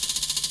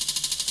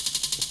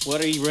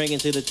 What are you bringing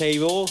to the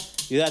table?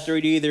 You have to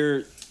read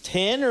either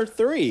 10 or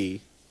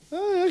 3.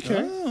 Oh,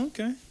 okay. Oh,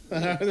 okay.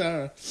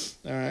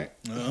 All right.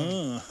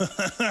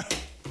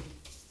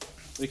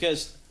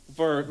 Because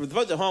for the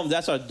folks at home,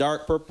 that's our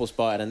dark purple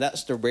spot, and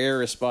that's the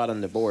rarest spot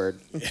on the board.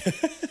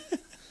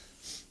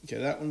 Okay,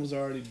 that one was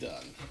already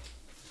done.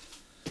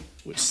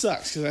 Which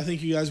sucks, because I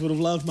think you guys would have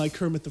loved my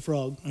Kermit the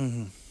Frog.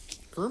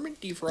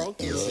 Kermit the Frog.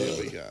 Let's see what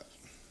we got.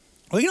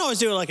 We can always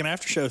do it like an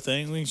after show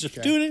thing. We can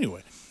just do it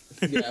anyway.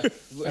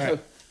 Yeah.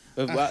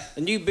 A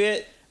new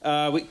bit.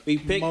 We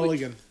pick.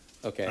 Mulligan.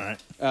 Okay. All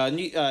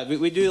right.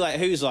 We do like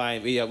Who's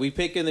Line. We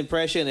pick an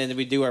impression and then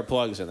we do our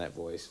plugs in that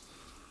voice.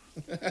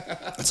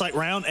 It's like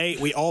round 8.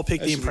 We all pick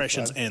That the should be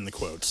impressions fun. and the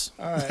quotes.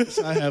 All right,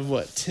 so I have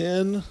what,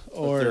 10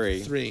 or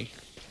 3?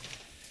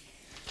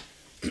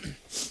 All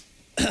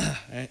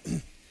right.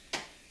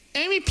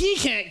 I'm a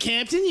peacock,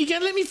 Captain. You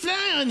gotta let me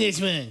fly on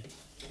this one.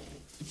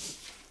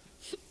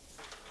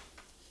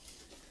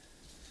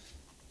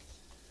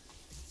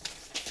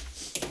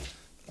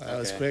 That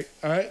was Okay. quick.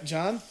 All right,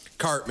 John,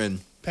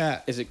 Cartman.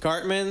 Pat, Is it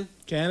Cartman?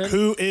 Cannon.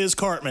 Who is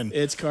Cartman?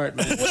 It's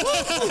Cartman.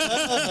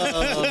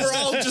 We're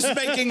all just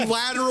making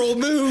lateral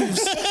moves.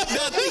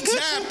 Nothing's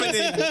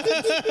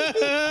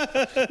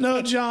happening.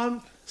 No,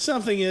 John,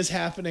 something is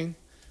happening.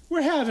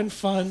 We're having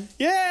fun.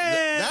 Yeah!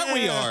 That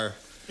we are.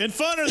 And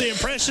fun are the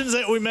impressions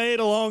that we made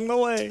along the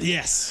way.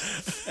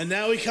 Yes. And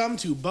now we come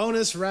to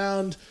bonus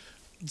round.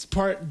 It's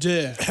part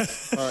 2.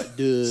 Part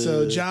deux.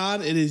 So,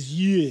 John, it is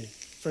you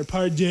for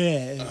part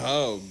 2.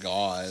 Oh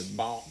God.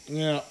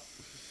 Yeah.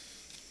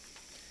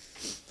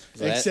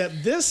 That-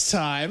 Except this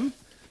time,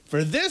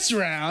 for this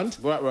round,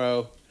 What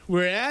row?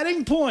 we're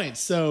adding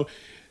points. So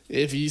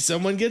if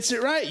someone gets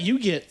it right, you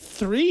get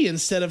 3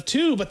 instead of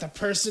 2. But the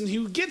person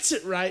who gets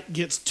it right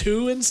gets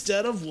 2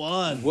 instead of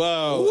 1.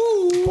 Whoa.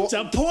 It's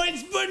a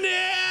points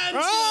bonanza.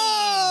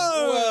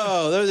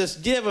 Whoa. They're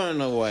just giving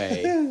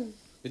away.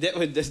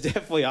 That's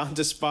definitely on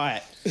the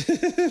spot.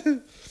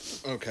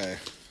 Okay.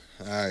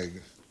 I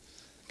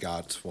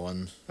got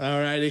one.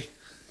 Alrighty.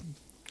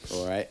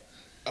 All right.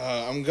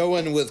 I'm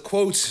going with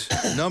quote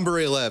number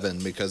 11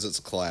 because it's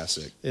a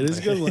classic. It is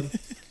a good one.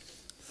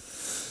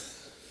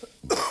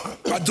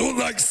 I don't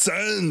like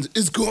sand.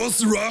 It's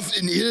coarse, rough,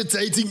 and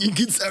irritating. It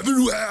gets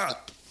everywhere.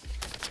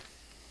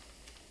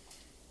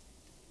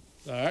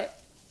 All right.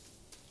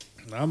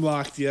 I'm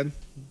locked in.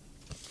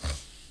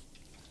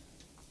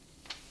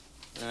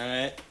 All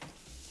right.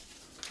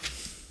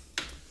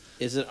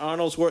 Is it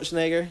Arnold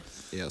Schwarzenegger?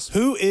 Yes.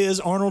 Who is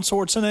Arnold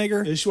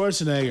Schwarzenegger? It's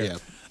Schwarzenegger. Yeah.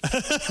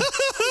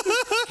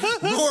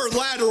 More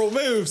lateral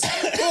moves.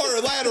 More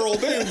lateral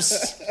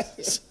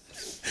moves.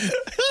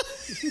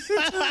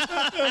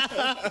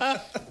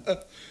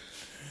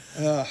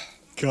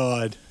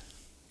 God.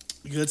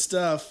 Good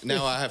stuff.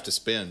 Now I have to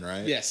spin,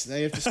 right? Yes. Now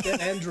you have to spin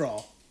and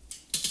draw.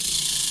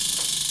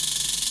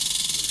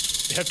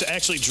 You have to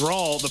actually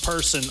draw the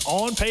person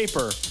on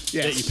paper that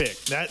Yes. you pick.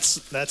 That's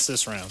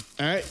this round.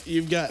 All right.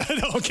 You've got.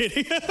 No, I'm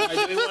kidding. All right,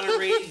 do we want to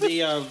read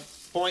the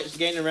points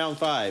gained in round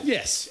 5?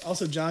 Yes.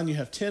 Also, John, you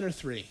have 10 or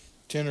 3.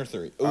 10 or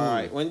 3. All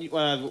right. When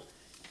you,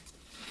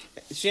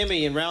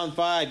 Shimmy, in round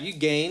 5, you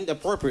gained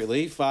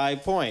appropriately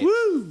 5 points.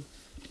 Woo!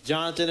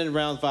 Jonathan, in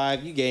round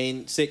 5, you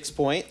gained 6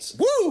 points.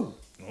 Woo!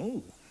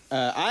 Oh.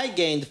 I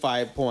gained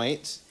 5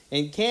 points,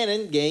 and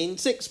Cannon gained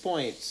 6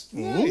 points.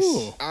 Nice.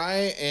 Ooh.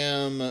 I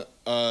am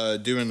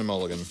doing the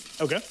mulligan.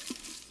 Okay.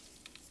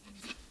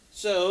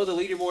 So the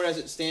leaderboard as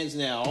it stands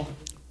now,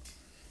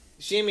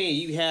 Shimmy,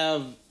 you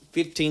have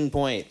 15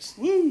 points.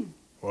 Woo!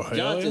 Well, hell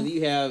Jonathan, yeah.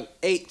 you have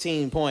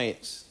 18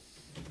 points.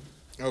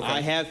 Okay.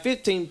 I have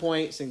 15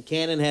 points, and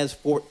Cannon has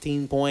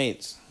 14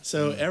 points.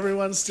 So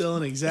everyone's still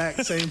in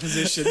exact same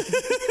position.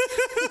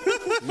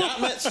 Not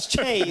much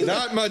change.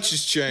 Not much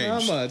has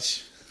changed. Not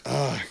much.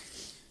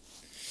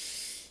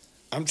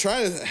 I'm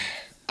trying to.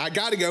 I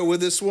got to go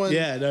with this one.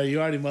 Yeah, no, you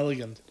already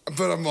mulliganed.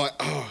 But I'm like,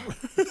 oh.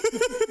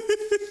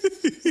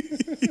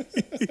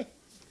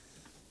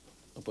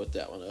 I'll put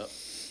that one up.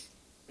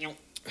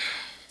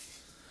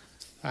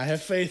 I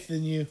have faith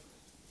in you.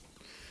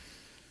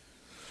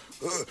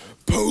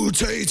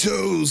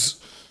 Potatoes.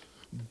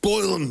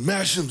 Boil them,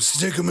 mash them,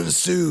 stick them in a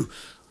stew.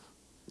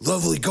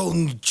 Lovely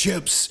golden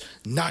chips.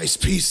 Nice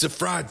piece of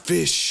fried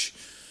fish.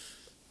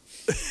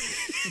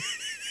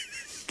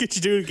 Could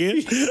you do it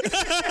again?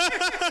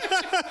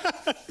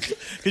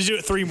 Could you do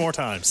it 3 more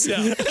times?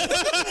 Yeah.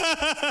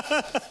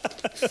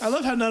 I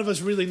love how none of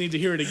us really need to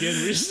hear it again.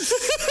 We just-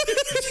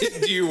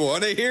 Do you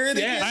want to hear it?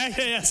 Yeah.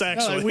 Yes, No,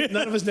 actually.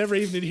 none of us never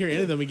even need to hear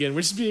any of them again.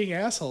 We're just being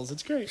assholes.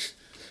 It's great.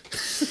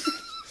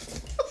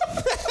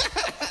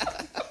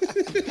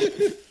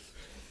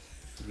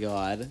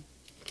 God.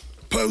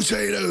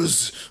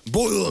 Potatoes.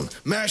 Boil them,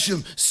 mash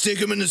them, stick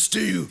them in a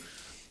stew.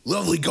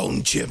 Lovely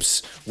golden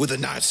chips with a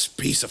nice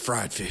piece of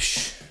fried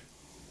fish.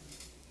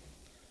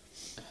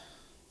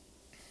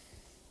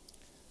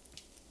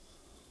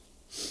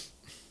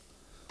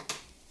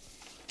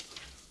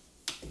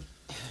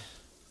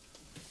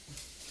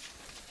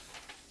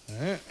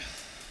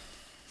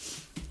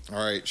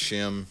 All right,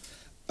 Shim.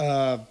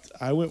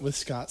 I went with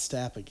Scott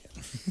Stapp again.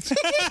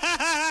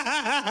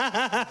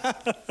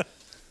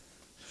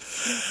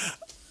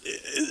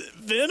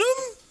 Venom?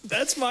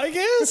 That's my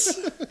guess.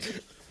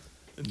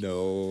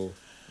 No.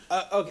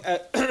 Okay,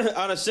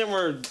 on a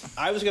similar,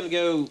 I was gonna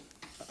go.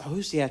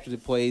 Who's the actor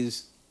that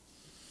plays?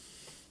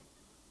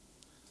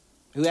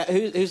 Who's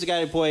the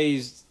guy who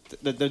plays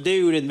the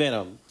dude in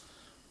Venom?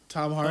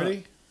 Tom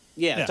Hardy?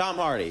 Yeah, Tom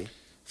Hardy.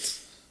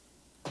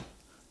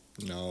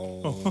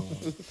 No.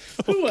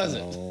 Who was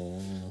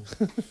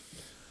it?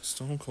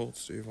 Stone Cold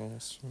Steve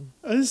Austin.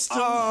 Who is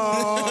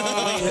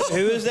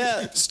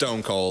that?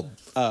 Stone Cold.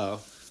 Oh,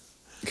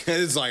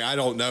 It's like, I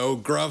don't know,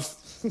 gruff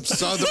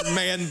Southern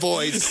man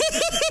voice.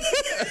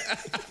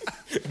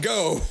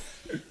 Go.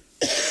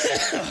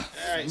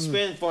 all right,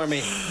 spin for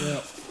me.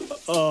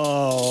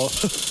 Oh.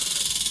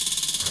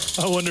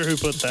 I wonder who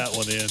put that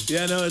one in.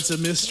 Yeah, no, it's a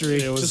mystery.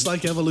 Just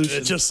like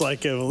Evolution. Just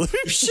like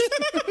Evolution.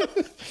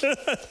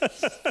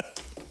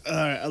 All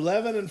right,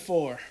 11 and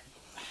 4.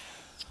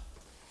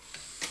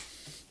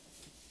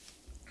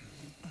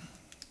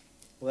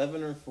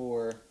 $11 or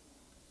 4.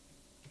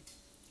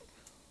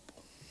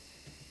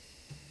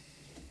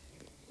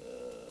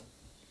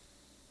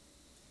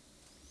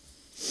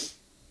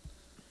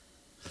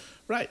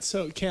 Right,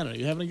 so Canada,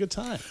 you having a good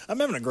time? I'm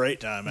having a great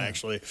time,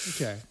 actually.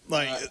 Okay.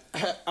 Like,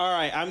 All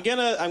right, I'm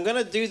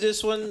gonna do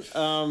this one.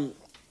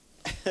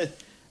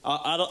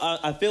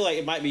 I feel like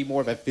it might be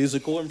more of a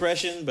physical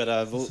impression, but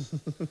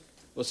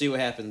we'll see what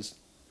happens.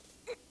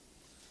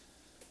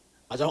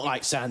 I don't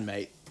like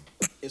Sandmate.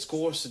 It's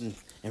coarse and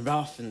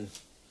rough and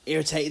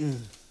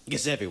irritating. It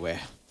gets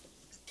everywhere.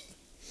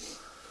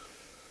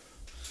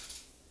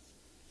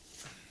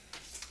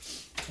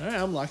 All right,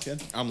 I'm locked in.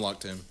 I'm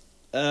locked in.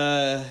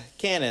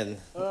 Cannon.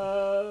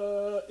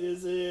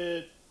 is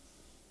it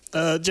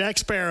Jack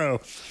Sparrow?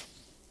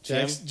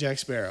 Jack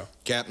Sparrow.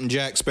 Captain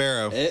Jack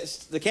Sparrow.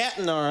 It's the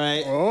captain, all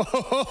right.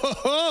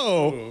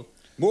 Oh,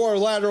 More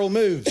lateral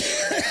moves.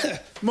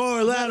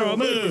 more lateral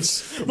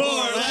moves. More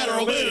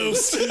lateral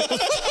moves.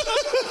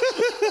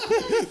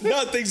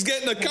 Nothing's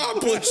getting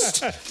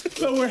accomplished.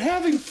 But we're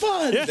having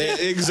fun.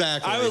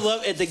 Exactly. I would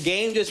love if the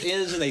game just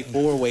ends in a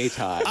 4-way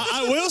tie.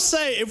 I will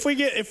say,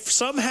 if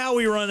somehow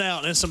we run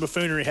out and some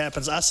buffoonery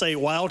happens, I say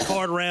wild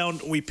card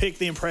round. We pick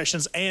the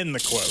impressions and the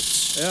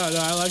quotes. Yeah, no,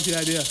 I like the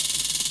idea.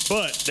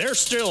 But there's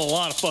still a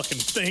lot of fucking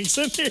things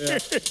in here.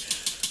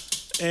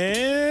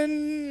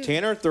 And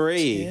 10 or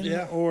 3.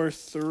 10 or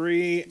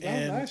 3. Oh,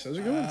 and nice. Those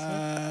are good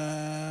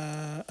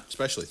ones.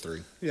 Especially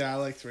 3. Yeah, I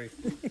like 3.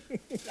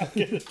 I'm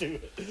gonna do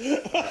it.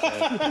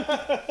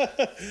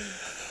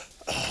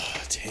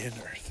 10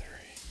 or 3.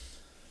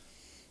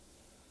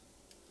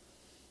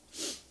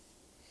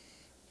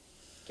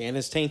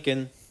 Cannon's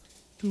tinking.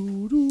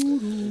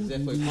 It's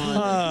definitely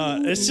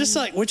fun. It's just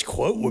like, which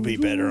quote would be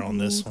better on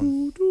this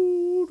one?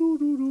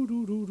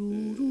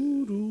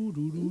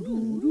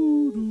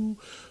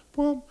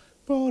 Bum,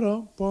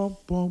 ba-dum, bum,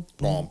 bum,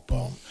 bum,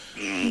 bum.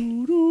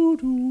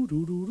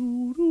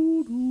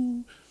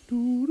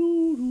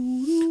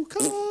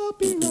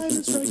 Copyright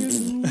and strike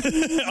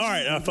it. All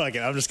right, fuck it.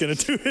 I'm just gonna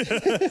do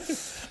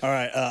it. All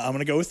right, I'm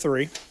gonna go with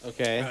 3.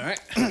 Okay. All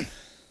right.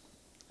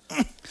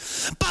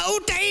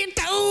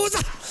 Potatoes,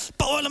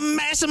 boil them,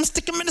 mash them,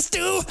 stick them in the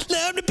stew.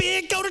 Love the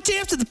big golden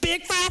chips to the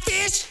big fried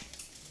fish.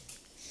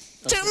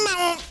 Come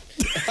on.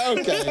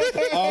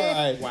 Okay. All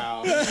right. Wow.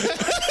 All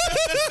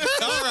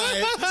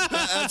right.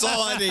 That's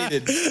all I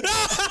needed.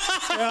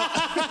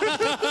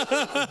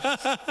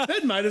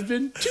 That might have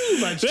been too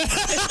much. No,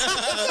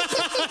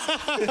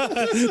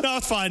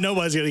 it's fine.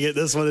 Nobody's gonna get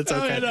this one. It's Oh,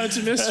 yeah, okay. no, it's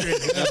a mystery.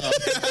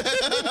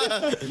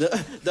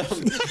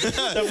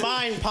 The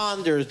mind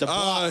ponders, the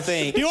plot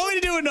thing. You want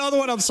me to do another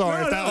one? I'm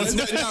sorry. if that was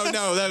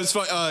No, that was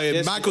fun.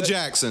 Michael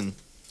Jackson.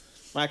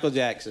 Michael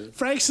Jackson.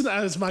 Frank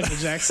Sinatra is Michael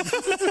Jackson.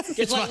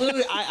 It's like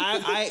literally,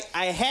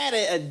 I had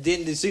it, and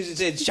then Susan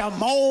said,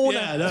 "Shamon."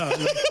 Yeah, no.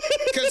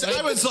 Because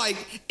I was like,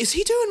 is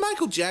he doing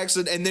Michael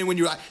Jackson? And then when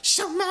you were like,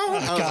 Shimon, I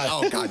was like,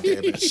 oh, God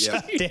damn it.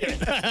 Yeah. damn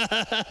it.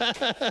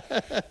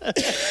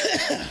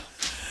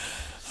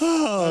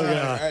 Oh,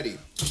 God. Alrighty.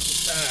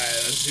 All right,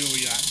 let's see what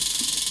we got.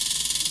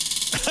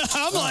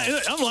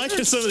 I'm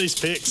liking some of these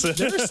picks.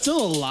 There's still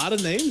a lot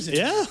of names in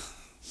here. Yeah.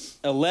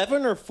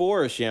 11 or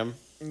 4, Shim.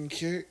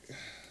 Okay.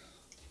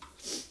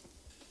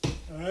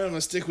 All right, I'm going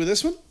to stick with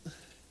this one.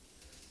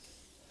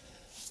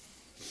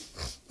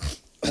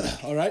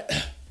 All right.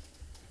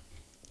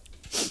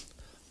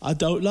 I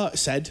don't like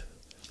said.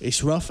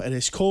 It's rough and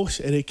it's coarse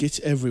and it gets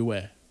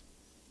everywhere.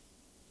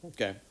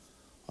 Okay.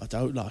 I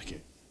don't like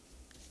it.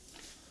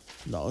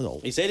 Not at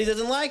all. He said he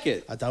doesn't like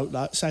it. I don't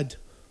like said.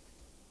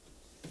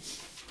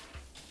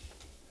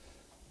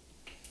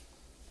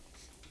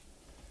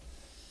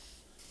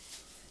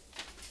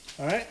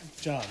 All right,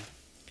 John.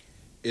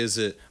 Is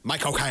it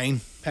Michael Caine?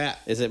 Pat.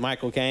 Is it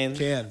Michael Caine?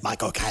 Can.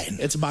 Michael Caine.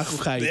 It's Michael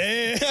Caine.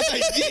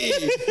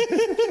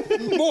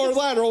 More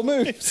lateral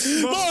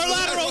moves. More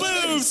lateral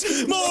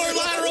moves. More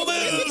lateral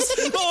moves.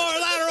 More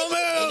lateral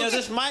You know, moves.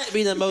 this might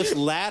be the most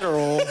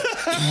lateral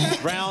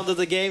round of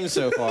the game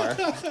so far.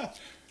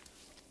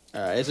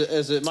 All right,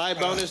 is it my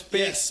bonus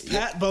pick? Yes,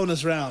 Pat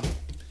bonus round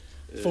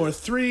for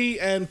 3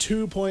 and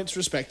 2 points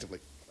respectively.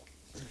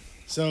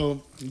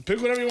 So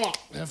pick whatever you want.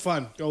 Have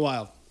fun. Go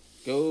wild.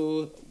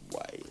 Go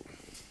wild.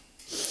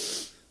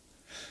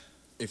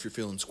 If you're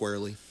feeling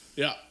squarely.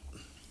 Yeah.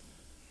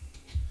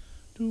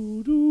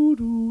 Hold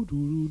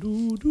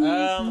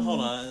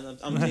on.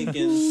 I'm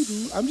thinking.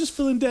 I'm just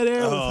feeling dead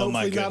air with Oh,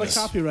 my hopefully not a goodness.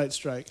 copyright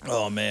strike.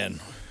 Oh man,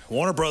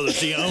 Warner Brothers,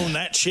 do you own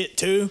that shit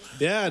too?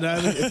 Yeah, no,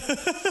 I mean,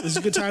 this is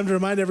a good time to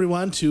remind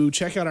everyone to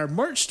check out our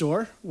merch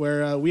store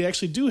where we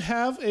actually do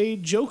have a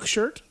joke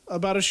shirt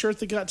about a shirt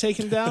that got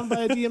taken down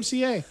by a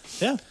DMCA.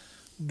 Yeah.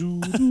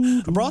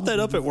 I brought that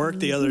up at work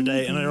the other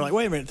day, and they were like,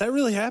 "Wait a minute, that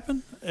really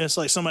happened?" And it's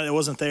like somebody that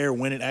wasn't there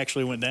when it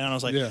actually went down. I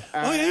was like, Yeah. "Oh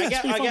All right,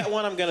 yeah, I got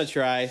one I'm gonna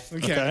try.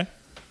 Okay.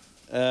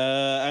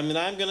 I'm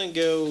gonna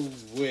go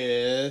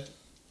with.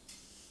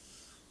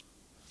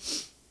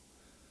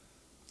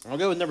 I'll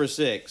go with number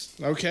 6.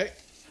 Okay.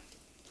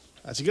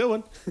 That's a good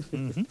one.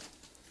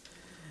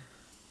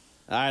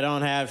 I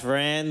don't have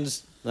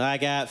friends. I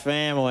got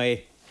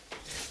family.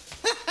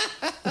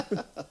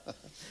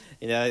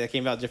 That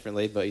came out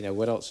differently, but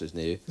what else is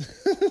new?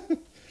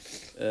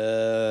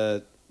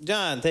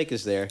 John, take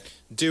us there.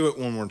 Do it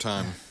one more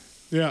time.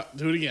 Yeah,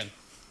 do it again.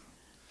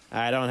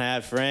 I don't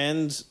have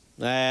friends.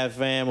 I have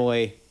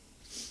family.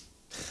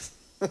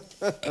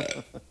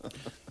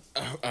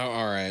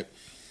 All right.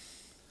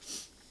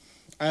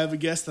 I have a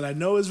guess that I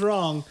know is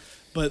wrong,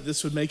 but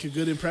this would make a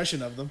good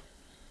impression of them.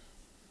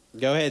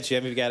 Go ahead,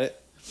 Jim. You got it.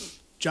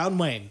 John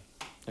Wayne.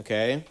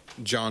 Okay.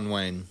 John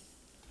Wayne.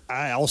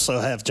 I also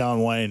have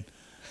John Wayne."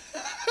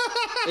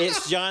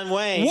 It's John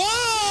Wayne.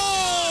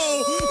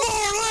 Whoa!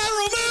 More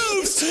lateral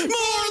moves!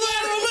 More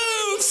lateral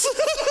moves!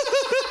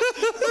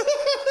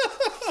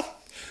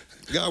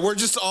 God, we're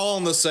just all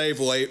on the same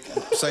Like,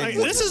 board.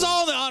 this is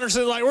all the honor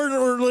system. Like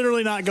we're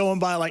literally not going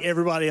by like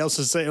everybody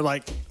else's say.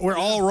 Like we're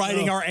all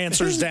writing our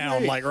answers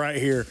down like right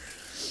here.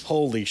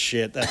 Holy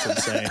shit, that's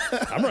insane.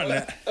 I'm running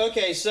that.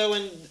 Okay, so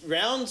in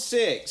round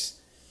 6,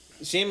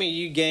 Jimmy,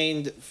 you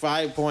gained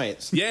 5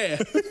 points. Yeah.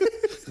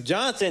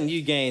 Jonathan,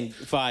 you gained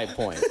 5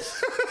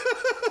 points.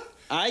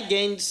 I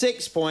gained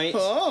 6 points.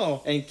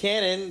 Oh. And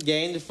Cannon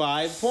gained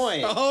 5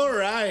 points. All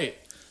right.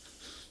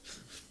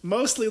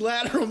 Mostly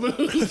lateral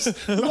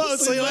moves.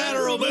 Mostly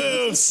lateral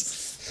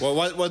moves. Well,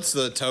 what's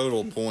the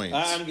total points?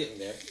 I'm getting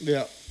there.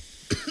 Yeah.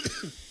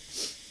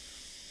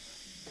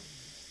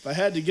 If I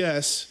had to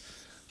guess,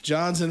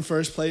 John's in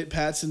first place,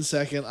 Pat's in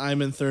second,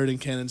 I'm in third, and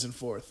Kennan's in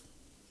fourth.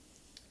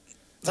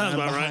 Sounds I'm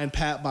about behind right.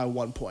 Pat by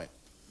 1 point.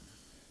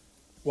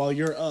 While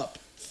you're up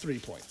 3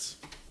 points.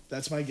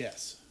 That's my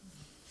guess.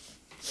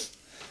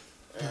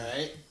 All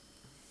right.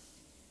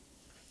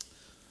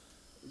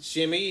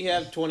 Jimmy, you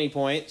have 20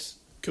 points.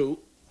 Cool.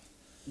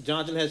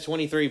 Jonathan has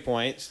 23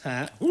 points.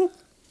 Huh?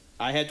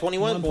 I had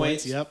 21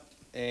 points. Yep.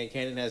 And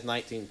Cannon has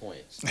 19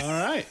 points. All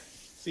right.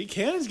 See,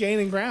 Cannon's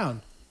gaining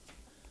ground.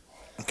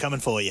 I'm coming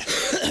for you.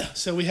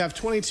 So we have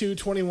 22,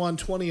 21,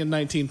 20, and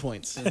 19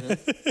 points.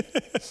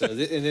 So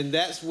and then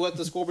that's what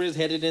the scoreboard is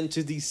headed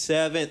into the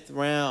 7th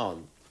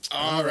round.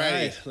 All right.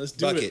 right, let's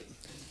do Bucket. it.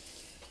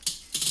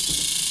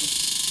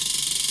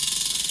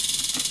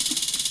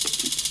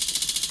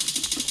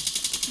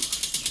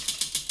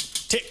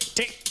 Tick,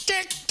 tick,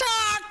 tick,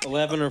 tock.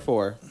 11 or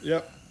 4.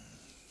 Yep.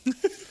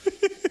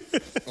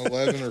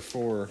 11 or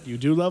 4. You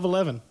do love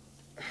 11.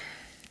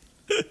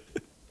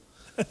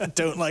 I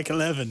don't like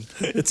 11.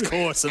 It's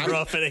coarse and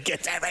rough and it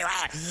gets everywhere.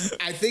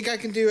 I think I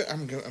can do it.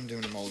 I'm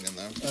doing a mulligan,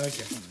 though.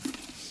 Okay.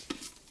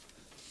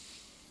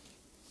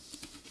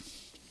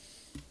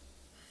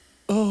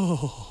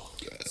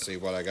 Let's see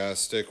what I got to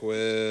stick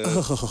with.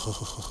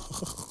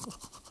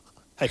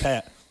 Hey,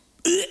 Pat.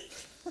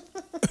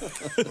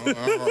 All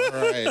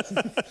right.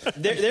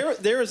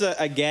 There was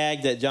a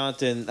gag that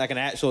Jonathan, like an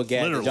actual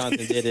gag Literally. that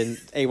Jonathan did in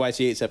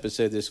AYCH's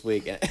episode this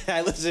week. And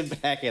I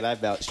listened back and I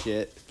about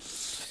shit.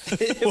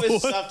 It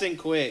was something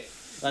quick.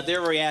 Like they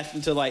were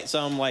reacting to like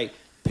some like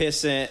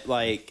pissant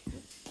like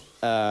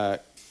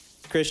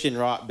Christian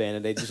rock band,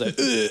 and they just like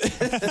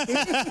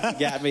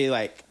got me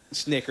like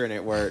snickering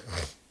at work.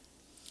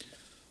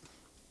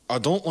 I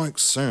don't like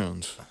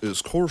sand.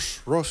 It's coarse,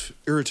 rough,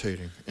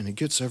 irritating, and it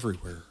gets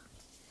everywhere.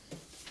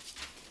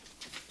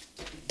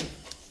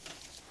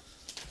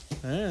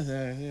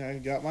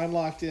 I got mine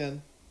locked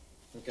in.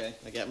 Okay,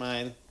 I got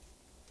mine.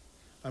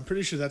 I'm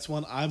pretty sure that's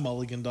one I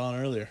mulliganed on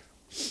earlier.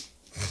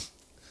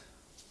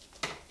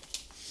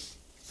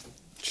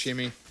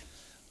 Shimmy.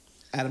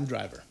 Adam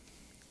Driver.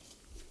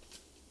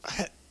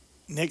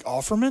 Nick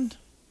Offerman?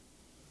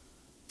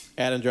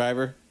 Adam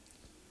Driver.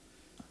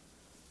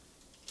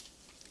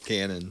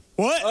 Cannon.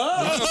 What?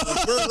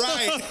 We're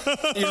right.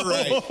 You're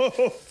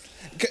right.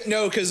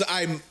 No, because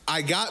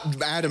I got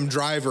Adam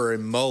Driver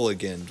and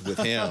mulliganed with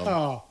him.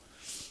 Oh.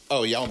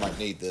 Oh, y'all might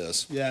need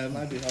this. Yeah, it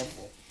might be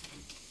helpful.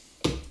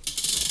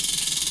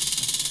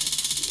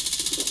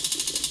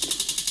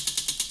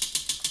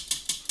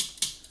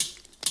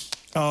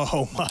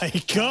 Oh my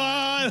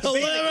God!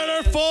 11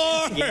 or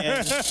 4.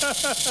 Again.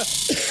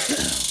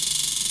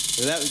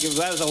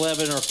 that was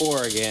 11 or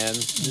 4 again.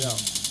 Yeah.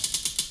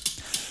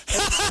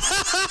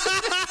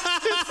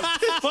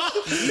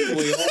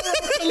 Wheel.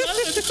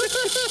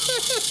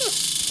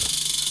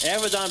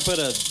 Abaddon put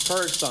a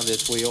curse on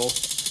this wheel.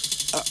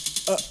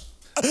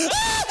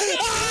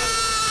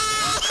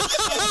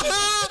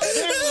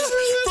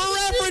 For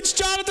reference,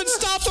 Jonathan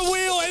stopped the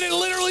wheel and it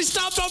literally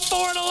stopped on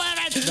 4 and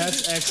 11.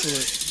 That's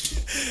excellent.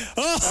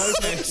 Oh,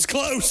 it's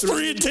close.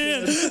 3 and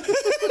 10.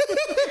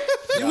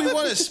 Do we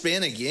want to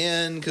spin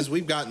again? Because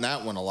we've gotten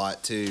that one a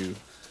lot too.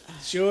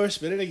 Sure,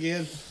 spin it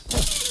again.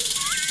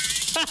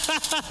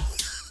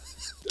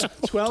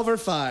 12 or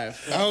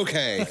 5.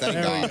 Okay, thank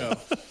There we God.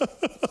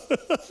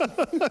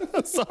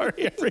 go.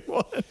 Sorry,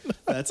 everyone.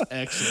 That's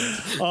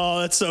excellent. Oh,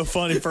 that's so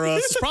funny for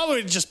us. It's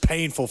probably just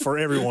painful for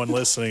everyone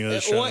listening to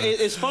this show. Well,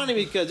 it's funny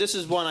because this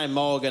is one I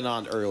mulliganed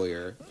on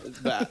earlier,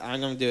 but I'm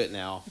going to do it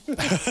now.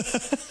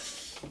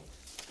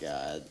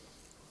 God.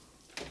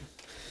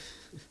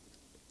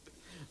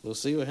 We'll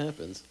see what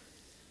happens.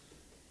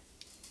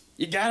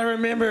 You got to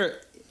remember.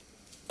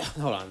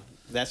 Hold on.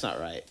 That's not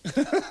right.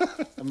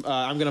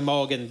 I'm going to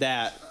mulligan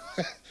that.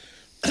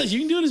 You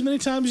can do it as many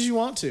times as you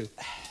want to.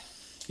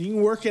 You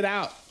can work it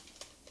out.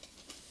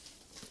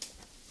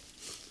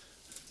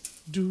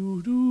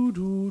 Do do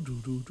do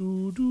do do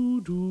do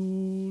do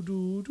do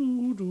do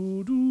do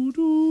do do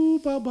do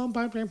ba bum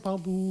bam bam bam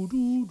boo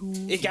do do.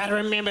 You got to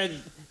remember,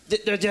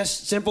 they're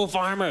just simple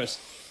farmers.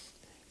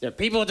 They're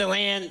people of the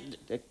land,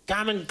 the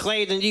common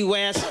clay of the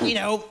U.S.,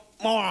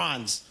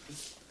 morons.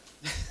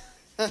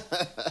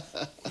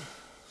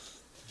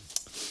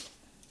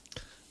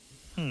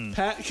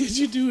 Pat, could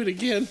you do it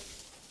again?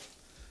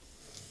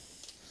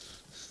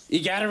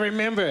 You got to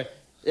remember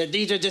that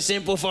these are just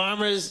simple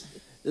farmers,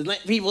 the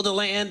people of the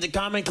land, the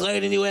common clay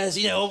of the U.S.,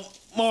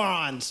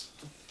 morons.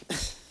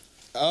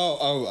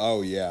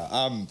 Oh yeah.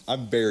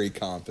 I'm very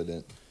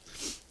confident.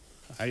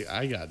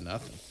 I got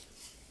nothing.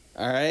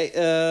 All right.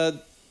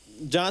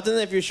 Jonathan,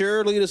 if you're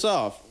sure, lead us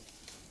off.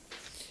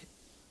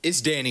 It's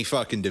Danny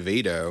fucking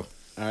DeVito.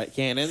 All right,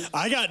 Cannon.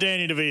 I got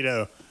Danny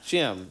DeVito.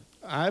 Jim.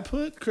 I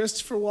put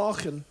Christopher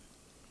Walken.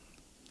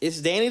 It's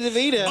Danny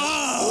DeVito.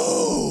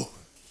 Oh!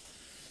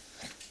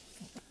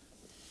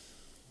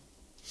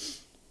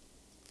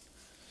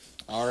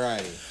 All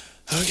righty.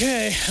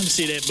 Okay, let me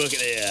see that bucket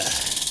there.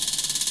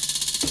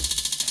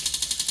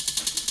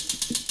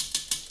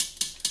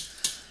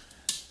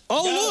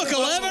 Oh, look,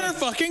 11 or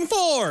fucking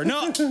 4.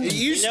 No. You I'm spin. just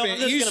You going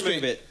to spin.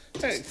 move it.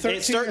 Hey,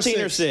 It's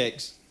 13 or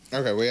 6.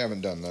 Okay, we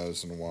haven't done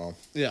those in a while.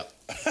 Yeah.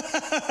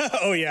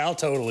 Oh, yeah, I'll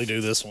totally do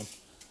this one.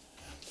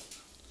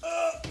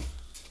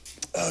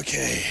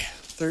 Okay,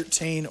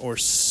 13 or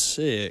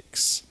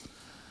 6.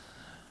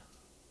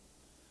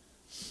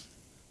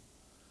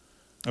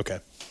 Okay,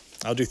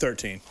 I'll do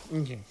 13.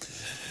 Okay.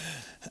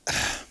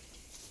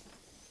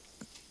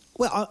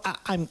 Well,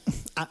 I'm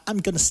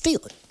going to steal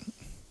it.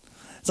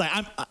 It's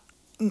like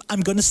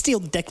I'm going to steal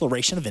the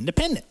Declaration of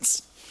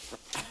Independence.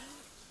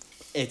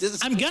 Hey, this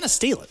is, I'm going to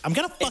steal it. I'm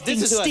going to hey, fucking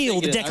this is who I steal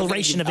think the it is.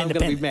 Declaration of I'm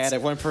Independence. going to be mad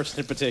at one person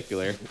in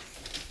particular.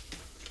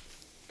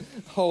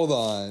 Hold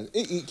on.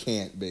 It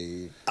can't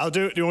be. I'll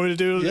do it. Do you want me to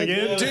do it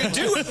again?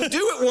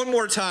 Do it one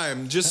more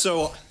time, just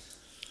so.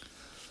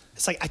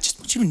 It's like I just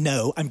want you to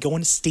know I'm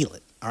going to steal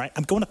it. All right,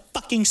 I'm going to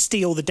fucking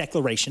steal the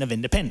Declaration of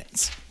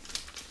Independence.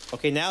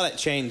 Okay, now that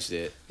changed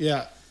it.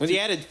 Yeah. When he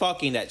added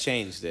fucking, that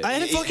changed it. I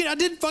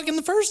did fucking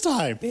the first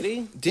time. Did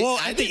he? Well,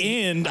 at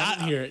the end, I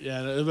didn't hear it.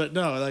 Yeah, but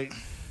no, like.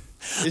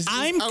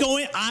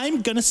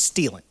 I'm gonna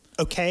steal it.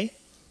 Okay,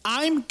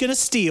 I'm gonna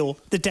steal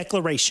the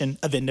Declaration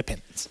of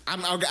Independence.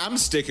 I'm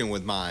sticking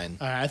with mine.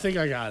 All right, I think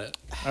I got it.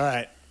 all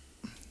right.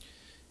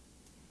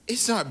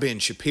 It's not Ben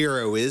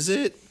Shapiro, is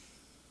it?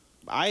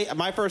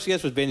 My first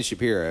guess was Ben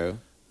Shapiro.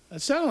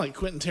 That sounded like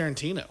Quentin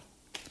Tarantino.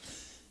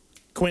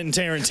 Quentin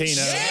Tarantino.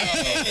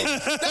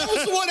 That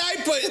was what I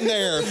put in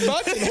there.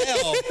 Fucking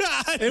hell.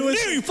 It was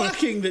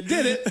fucking that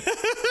did it.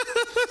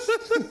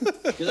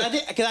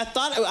 Because I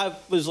thought I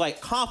was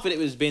like confident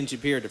it was Ben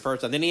Shapiro the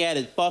first time. Then he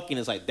added fucking.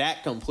 It's like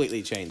that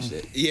completely changed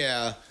it.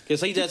 Yeah.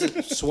 Because he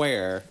doesn't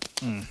swear,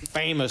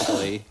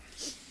 famously.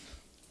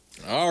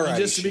 All right. And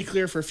just to be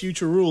clear, for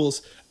future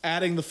rules,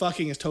 adding the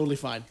fucking is totally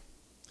fine.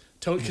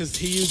 Because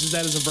he uses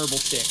that as a verbal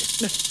tick.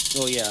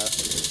 Well, yeah.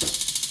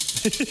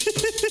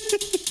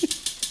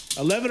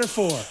 11 or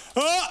 4.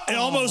 Oh, it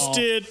almost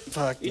did.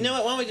 Fuck. You know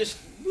what? Why don't we just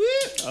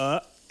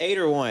 8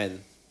 or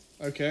 1?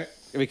 Okay.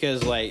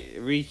 Because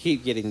we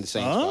keep getting the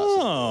same spots.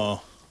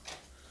 Oh.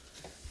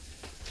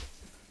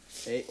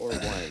 8 or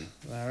 1.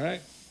 All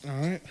right.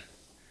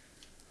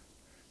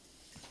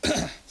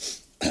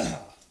 This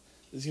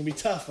is going to be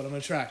tough, but I'm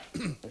going to try.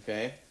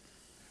 Okay.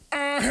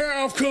 I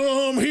have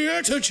come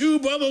here to chew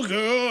bubble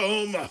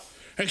gum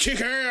and kick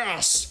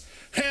ass.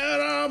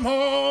 And I'm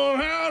all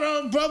out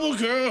of bubble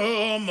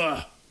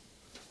gum.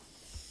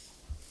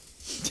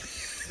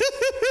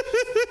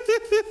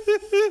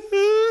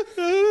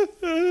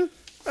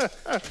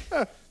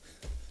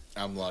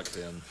 I'm locked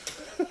in.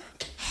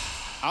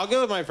 I'll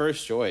go with my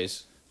first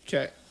choice.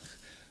 Okay.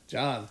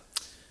 John.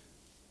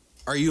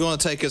 Are you going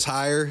to take us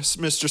higher,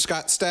 Mr.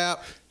 Scott Stapp?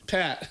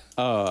 Pat.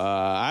 Oh,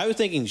 I was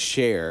thinking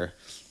Cher.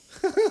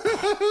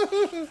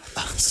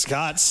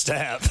 Scott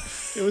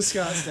Stapp. It was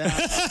Scott Stapp.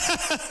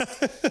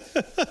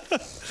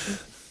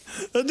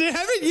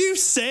 Haven't you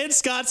said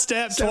Scott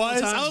Stapp Several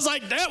twice? times. I was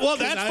like, that's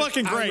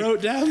fucking great. I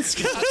wrote down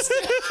Scott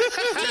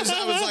Stapp. Because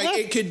I was like,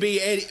 it could be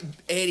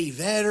Eddie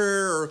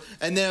Vedder,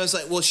 and then I was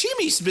like, well,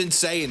 Shimmy's been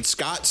saying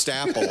Scott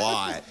Stapp a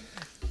lot.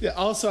 Yeah.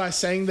 Also, I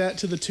sang that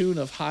to the tune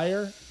of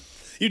Higher.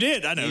 You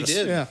did. I noticed.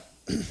 did. Yeah.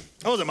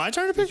 Oh, is it my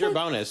turn to pick It's your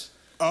one? bonus.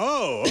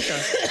 Oh,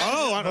 okay.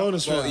 Oh, I know.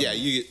 Bonus Well, round. yeah,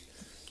 you.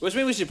 Which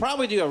means we should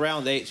probably do a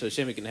round 8 so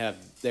Shimmy can have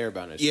their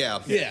bonus. Yeah.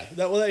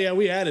 Yeah.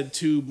 We added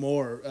 2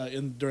 more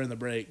during the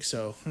break.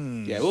 So.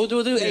 Yeah, we'll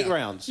do 8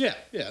 rounds. Yeah.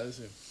 Yeah. That's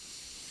it.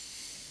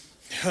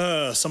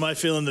 Somebody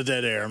feeling the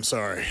dead air. I'm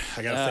sorry.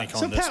 I got to think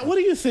So on this Pat, one. what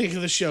do you think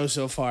of the show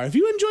so far? Have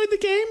you enjoyed the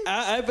game?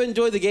 I've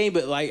enjoyed the game,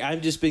 but like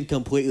I've just been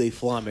completely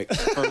flummoxed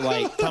for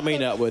like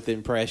coming up with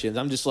impressions.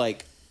 I'm just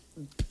like,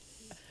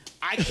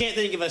 I can't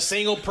think of a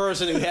single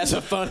person who has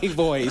a funny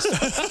voice.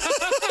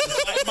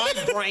 Like my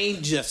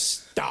brain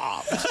just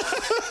stopped.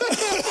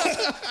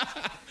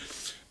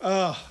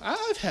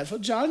 I've had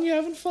fun. John, you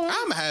having fun?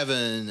 I'm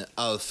having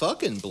a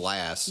fucking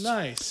blast.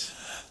 Nice.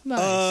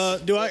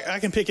 Nice. Do I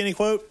can pick any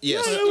quote?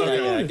 Yes.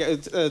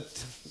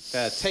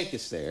 Take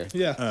us there.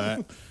 Yeah.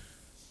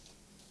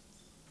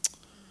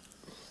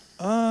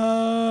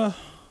 All right.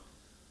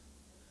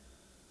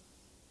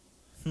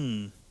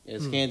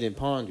 It's Camden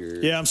Ponder.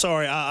 Yeah, I'm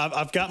sorry.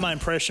 I've got my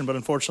impression, but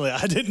unfortunately,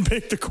 I didn't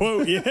pick the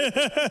quote yet.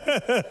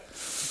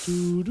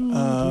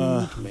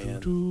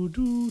 Man.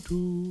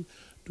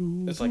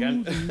 It's like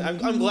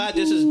I'm glad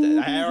this is.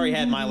 I already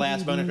had my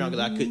last bonus round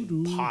because I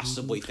couldn't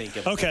possibly think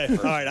of. Okay.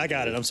 All right. I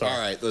got it. I'm sorry. All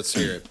right, let's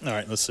hear it. All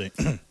right, let's see.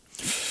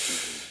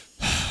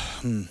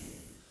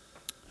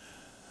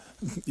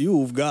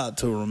 You've got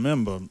to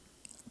remember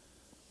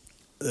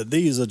that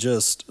these are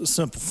just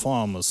simple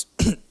farmers.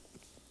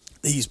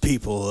 These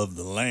people of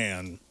the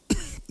land,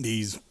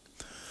 these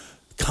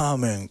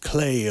common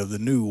clay of the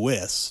New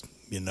West,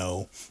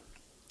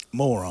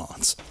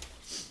 morons.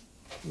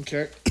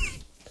 Okay.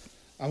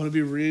 I'm going to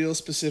be real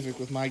specific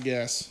with my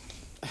guess.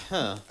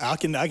 I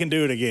can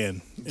do it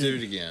again. Do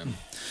it again.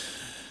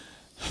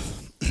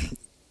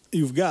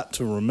 You've got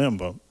to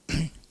remember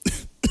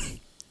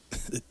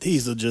that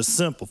these are just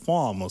simple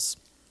farmers.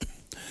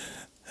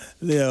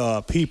 They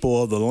are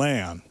people of the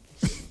land,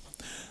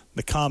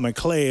 the common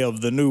clay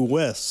of the New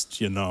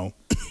West,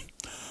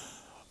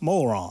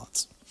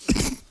 morons.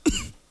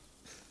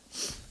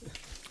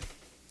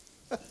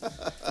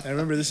 And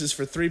remember, this is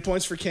for 3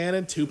 points for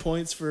Cannon, 2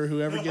 points for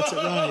whoever gets it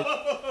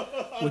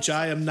right, which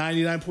I am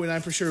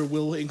 99.9% for sure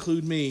will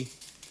include me.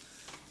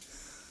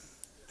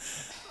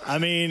 I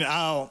mean,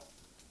 I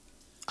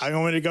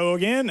want me to go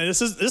again.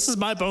 This is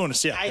my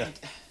bonus. Yeah.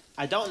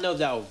 I don't know if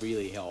that will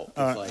really help.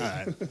 All Like,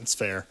 right, that's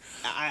fair.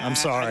 I'm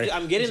sorry.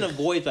 I'm getting a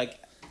voice like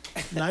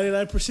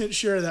 99%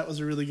 sure that was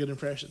a really good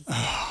impression.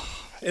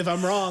 If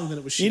I'm wrong, then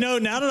it was shit.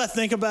 Now that I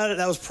think about it,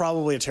 that was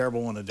probably a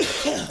terrible one to do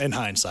in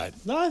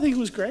hindsight. No, I think it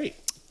was great.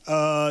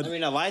 I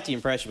mean, I like the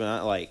impression, but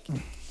not like.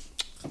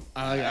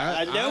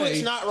 I know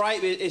it's not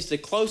right, but it's the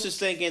closest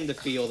thing in the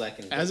field I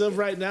can. As of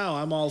right now,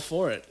 I'm all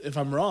for it. If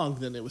I'm wrong,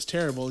 then it was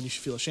terrible, and you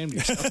should feel ashamed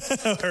of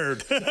yourself.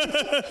 Heard.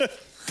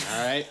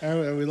 All right.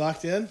 Are we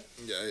locked in?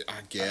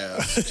 I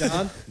guess.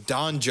 John?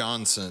 Don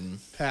Johnson.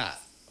 Pat.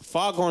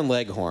 Foghorn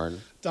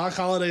Leghorn. Doc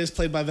Holliday is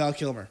played by Val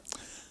Kilmer.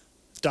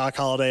 Doc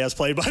Holliday as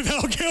played by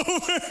Val Kilmer.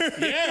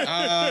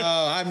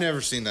 I've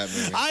never seen that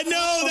movie. I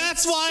know.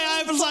 That's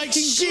why I was like,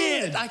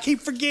 shit. I keep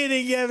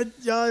forgetting. Y'all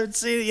haven't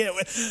seen it yet.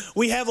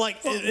 We have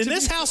in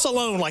this house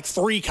alone,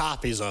 3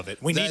 copies of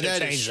it. We need to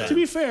that is change true. that. To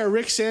be fair,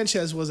 Rick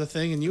Sanchez was a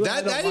thing, and you and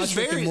I don't watch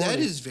Rick and Morty. That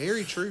is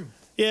very true.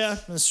 Yeah,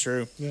 that's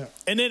true. Yeah.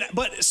 And then,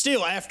 but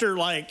still, after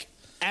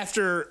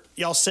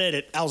y'all said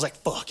it, I was like,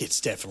 "Fuck, it's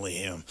definitely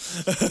him."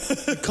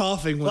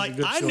 Coughing was a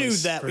good I choice knew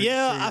that. for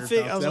Yeah, your I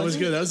think cough. That was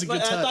good. That was a good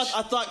But touch.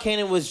 I thought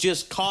Cannon was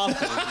just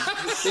coughing.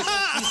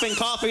 He's been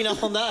coughing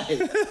all night.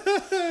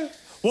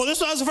 Well,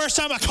 this was the first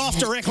time I coughed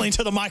directly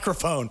into the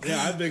microphone.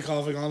 Yeah, I've been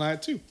coughing all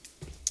night too.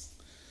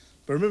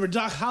 But remember,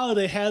 Doc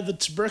Holliday had the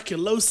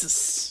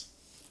tuberculosis.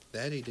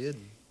 That he did.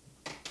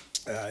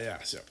 Yeah.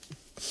 So,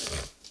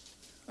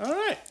 all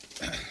right.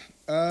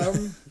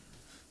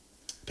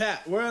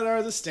 Pat, what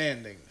are the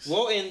standings?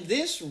 Well, in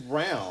this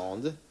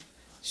round,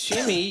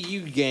 Shimmy,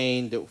 you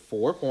gained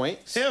 4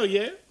 points. Hell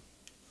yeah!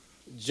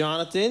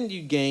 Jonathan,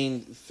 you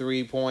gained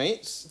 3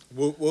 points.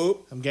 Whoop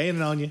whoop. I'm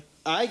gaining on you.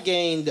 I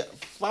gained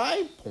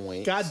 5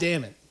 points. God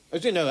damn it!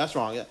 Actually, no, that's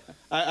wrong.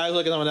 I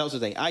look at someone else's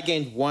thing. I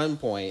gained 1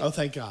 point. Oh,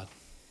 thank God!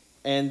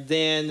 And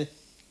then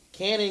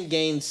Cannon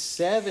gained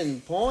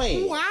 7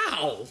 points.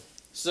 Wow!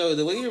 So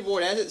the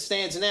leaderboard as it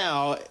stands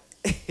now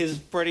is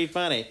pretty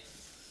funny.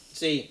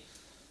 See,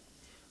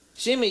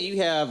 Shimmy, you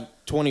have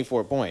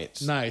 24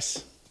 points.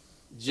 Nice.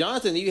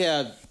 Jonathan, you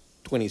have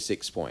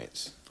 26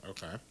 points.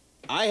 Okay.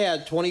 I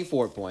had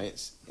 24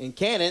 points, and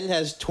Cannon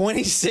has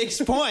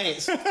 26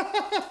 points.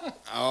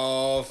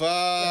 Oh, fuck.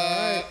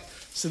 All right.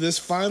 So this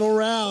final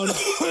round,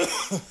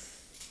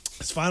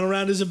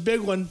 is a big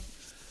one.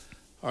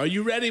 Are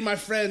you ready, my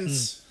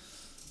friends?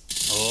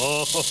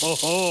 Oh, ho, ho,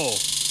 ho.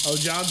 Oh,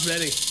 John's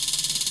ready.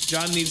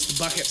 John needs the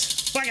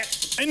bucket.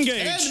 Bucket.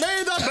 Engage. Hand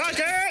me the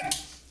bucket.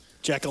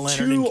 Jack-o'-lantern.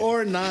 2 engage.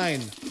 or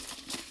 9.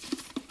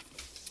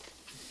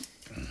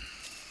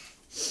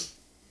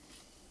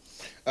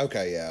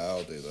 Okay, yeah,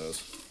 I'll do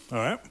those. All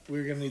right.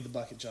 We're gonna need the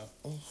bucket, John.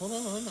 Oh, hold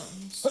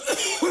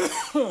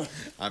on.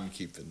 I'm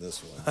keeping this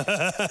one.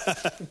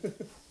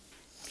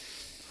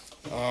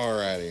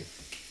 Alrighty.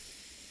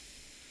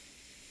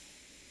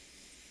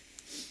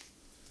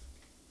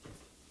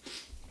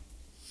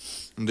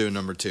 I'm doing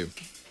number 2.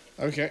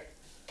 Okay.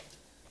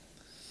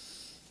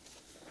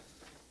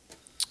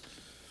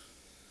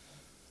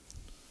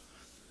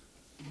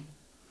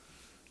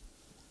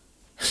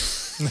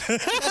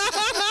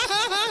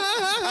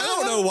 I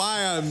don't know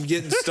why I'm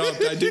getting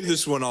stumped. I do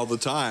this one all the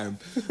time.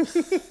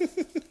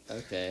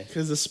 Okay.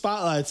 Because the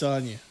spotlight's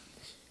on you.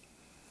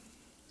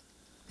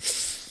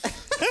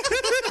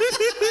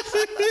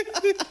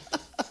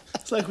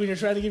 It's like when you're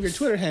trying to give your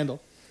Twitter handle.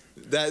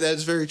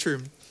 That's very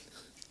true.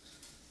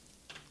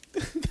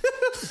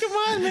 Come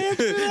on, man.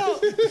 Get it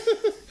out.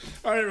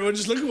 All right, everyone,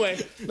 just look away.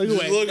 Look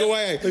away. Look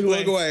away. Look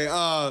Look away. away.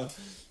 All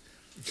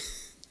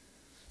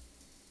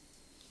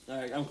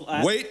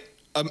right,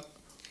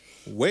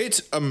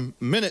 Wait a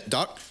minute,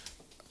 Doc.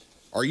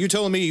 Are you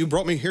telling me you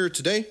brought me here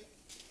today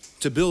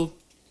to build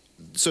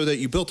so that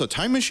you built a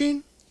time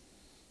machine?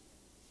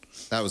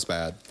 That was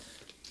bad.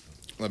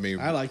 Let me.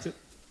 I liked it.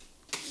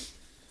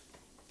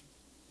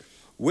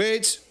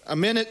 Wait a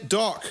minute,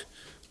 Doc.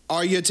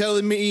 Are you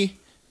telling me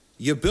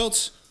you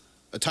built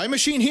a time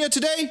machine here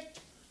today?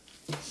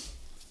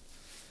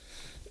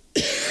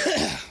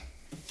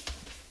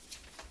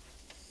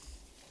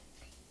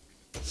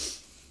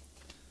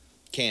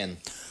 Can.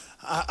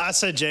 I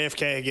said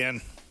JFK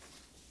again.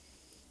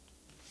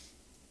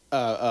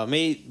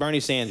 Me, Bernie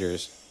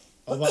Sanders.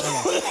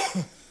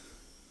 Obama.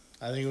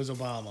 I think it was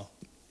Obama.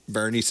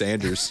 Bernie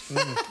Sanders.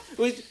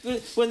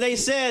 When they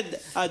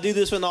said I do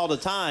this one all the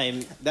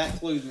time, that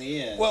clued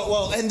me in.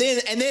 well, and then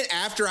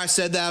after I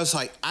said that, I was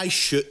like, I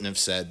shouldn't have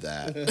said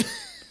that.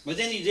 But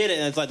then you did it,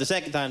 and it's like the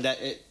second time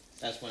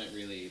that's when it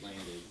really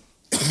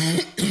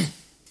landed.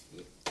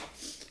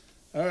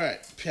 All right,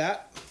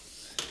 Pat.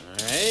 All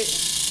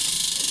right.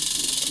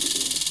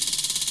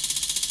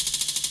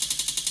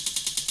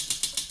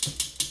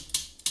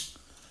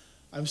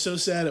 I'm so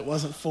sad it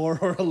wasn't 4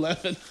 or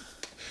 11.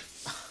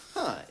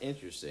 Huh,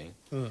 interesting.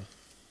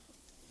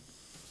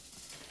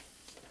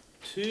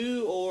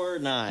 2 or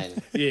 9.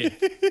 Yeah.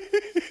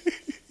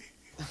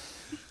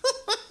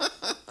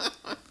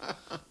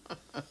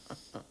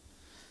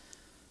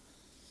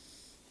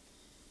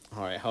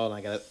 All right, hold on.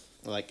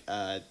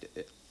 I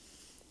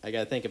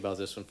gotta think about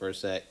this one for a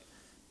sec.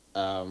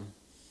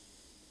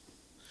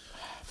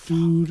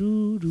 Do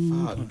do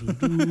do do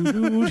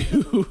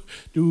do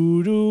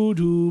do do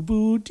do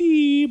boo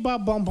dee ba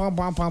bum bum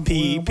bum bum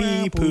Pee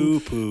pee poo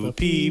poo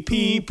pee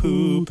pee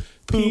poo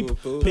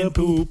poop and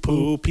poo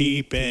poo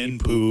peep and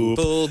poop.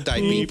 Full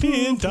diaper. Peep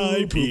and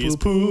diapers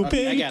poop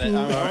Okay, I and got it.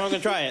 poop. I'm gonna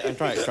try it.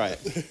 Try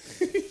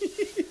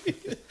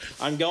it.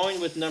 I'm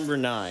going with number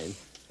 9.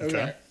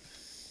 Okay.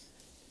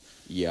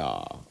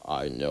 Yeah,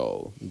 I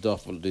know.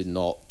 Definitely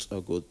not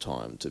a good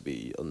time to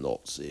be a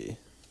Nazi.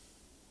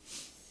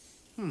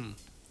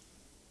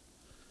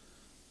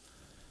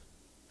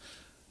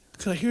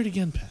 Could I hear it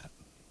again, Pat?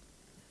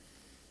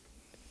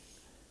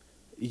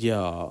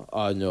 Yeah,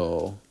 I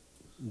know.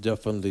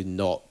 Definitely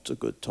not a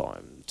good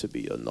time to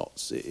be a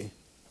Nazi.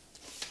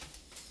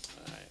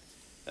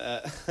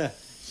 Alright.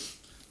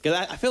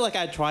 Because I feel like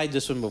I tried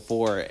this one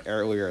before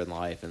earlier in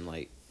life, and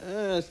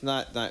it's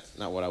not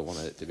what I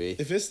wanted it to be.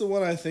 If it's the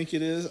one I think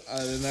it is,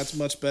 then that's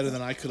much better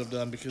than I could have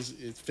done because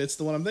if it's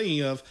the one I'm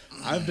thinking of,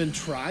 I've been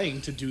trying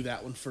to do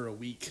that one for a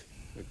week.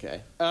 Okay.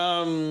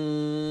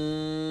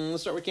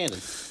 Let's start with Cannon.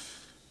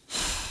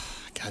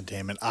 God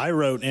damn it. I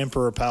wrote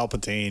Emperor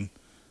Palpatine.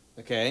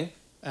 Okay.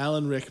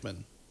 Alan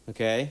Rickman.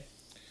 Okay.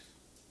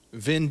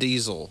 Vin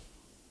Diesel.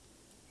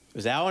 It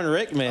was Alan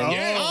Rickman.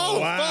 Oh,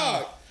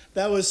 wow.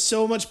 That was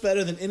so much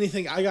better than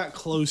anything I got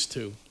close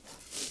to.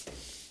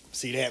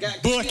 See that I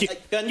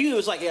bucket. knew it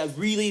was like a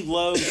really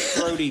low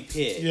throaty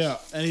pitch. Yeah,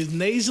 and he's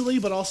nasally,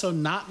 but also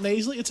not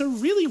nasally. It's a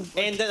really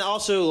And then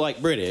also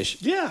like British.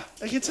 yeah,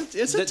 like it's a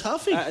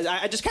toughie.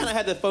 I just kind of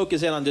had to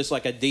focus in on just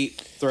like a deep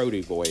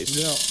throaty voice.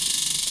 yeah.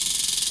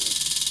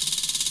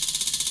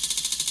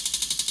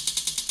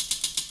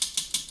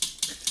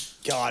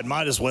 God,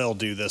 might as well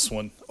do this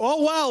one.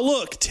 Oh, wow,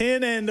 look.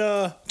 10 and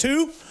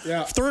 2?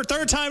 Yeah.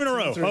 Third time in a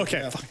row. Third,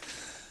 Okay.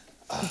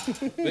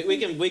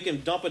 yeah. We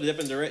can dump it a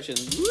different direction.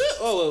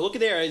 Oh, look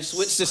at there! I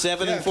switched to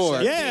 7 and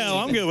 4. Yeah, well,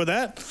 I'm good with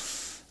that.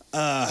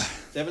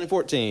 7 and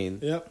 14.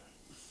 Yep.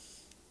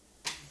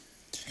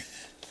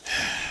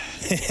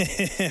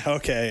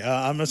 Okay,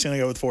 I'm just gonna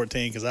go with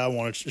 14 because I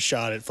want a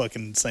shot at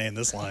fucking saying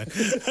this line.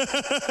 You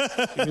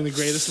mean the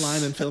greatest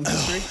line in film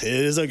history?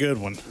 It is a good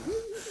one.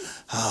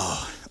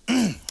 Oh,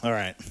 all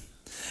right.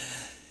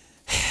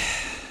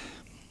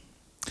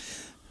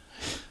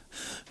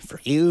 For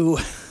you,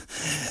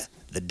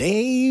 the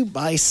day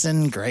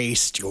bison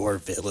graced your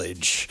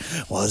village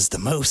was the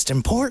most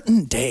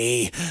important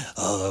day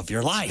of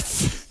your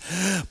life.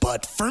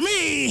 But for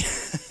me,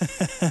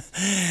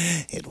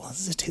 it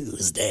was a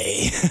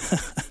Tuesday.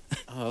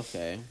 Oh,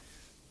 okay.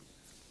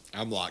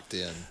 I'm locked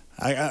in.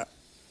 I'm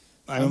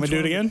gonna do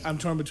it again. I'm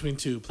torn between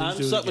two. Please I'm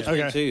do stuck it again.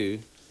 between Okay. two.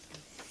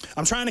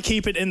 I'm trying to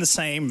keep it in the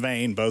same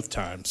vein both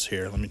times.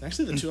 Here, let me.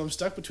 Actually, the two I'm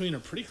stuck between are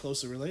pretty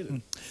closely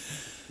related.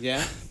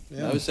 Yeah,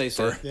 Yeah. I would say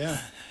so. Yeah.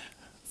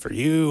 For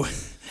you,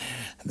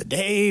 the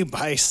day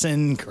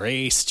bison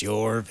graced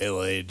your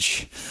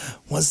village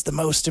was the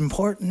most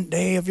important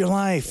day of your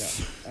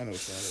life. I know what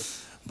that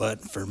is.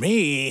 But for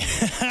me,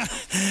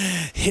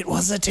 it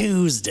was a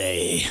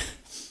Tuesday.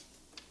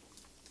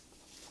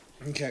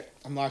 Okay,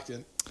 I'm locked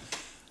in.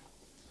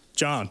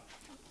 John,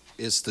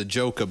 It's the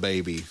Joker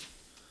baby.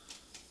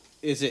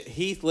 Is it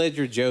Heath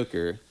Ledger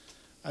Joker?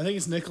 I think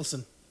it's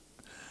Nicholson.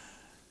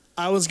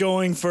 I was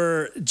going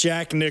for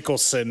Jack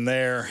Nicholson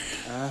there.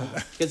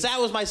 Because that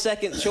was my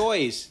second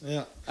choice.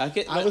 Yeah. I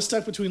I was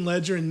stuck between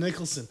Ledger and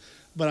Nicholson,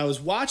 but I was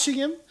watching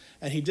him,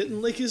 and he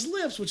didn't lick his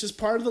lips, which is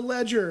part of the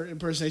Ledger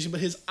impersonation, but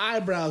his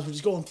eyebrows were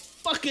just going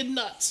fucking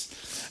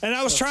nuts. And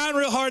I was trying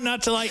real hard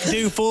not to like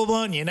do full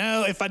blown,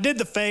 if I did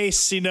the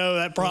face,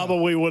 that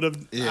probably would have,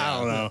 I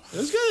don't know. It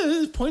was good. It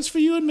was points for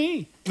you and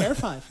me. Fair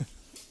 5.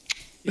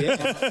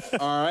 Yeah.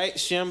 All right,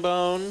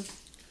 Shimbone.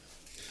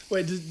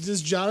 Wait,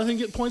 does Jonathan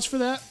get points for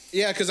that?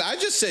 Yeah, because I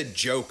just said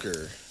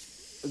Joker.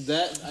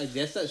 I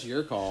guess that's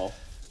your call.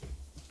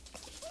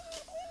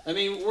 I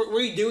mean, were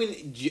you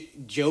doing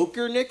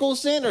Joker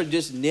Nicholson or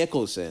just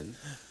Nicholson?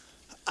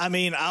 I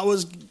mean, I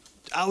was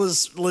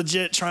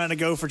legit trying to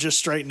go for just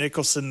straight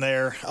Nicholson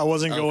there. I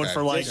wasn't going Okay.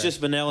 for like. It's just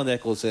Vanilla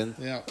Nicholson.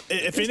 Yeah.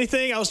 If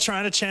anything, I was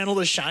trying to channel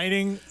The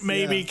Shining,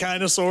 maybe, Yeah.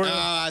 kind of, sort of.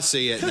 I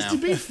see it Because now. to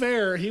be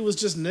fair, he was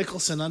just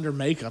Nicholson under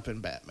makeup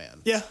in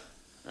Batman. Yeah.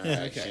 All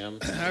right,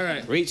 Shim. All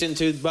right. Reach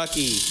into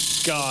Bucky.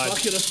 God.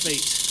 Bucket of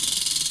fate.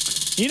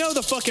 You know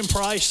the fucking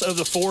price of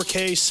the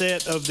 4K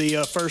set of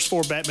the first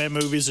 4 Batman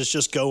movies is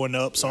just going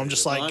up. So I'm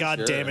just like, I'm God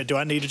sure. damn it, do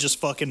I need to just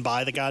fucking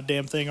buy the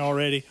goddamn thing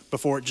already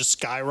before it just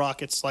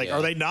skyrockets? Like, Yeah.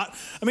 are they not?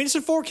 I mean, it's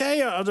in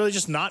 4K. Are they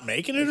just not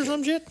making it or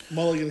some shit?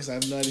 Mulligan, because I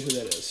have no idea who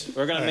that is.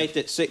 We're gonna make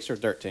it 6 or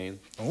 13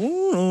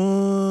 All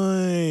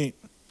right.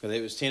 because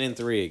it was 10 and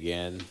 3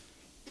 again.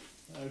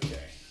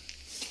 Okay.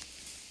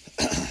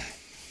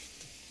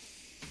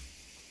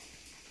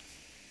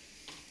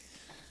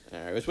 All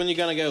right, which one you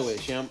gonna go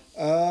with, Shim?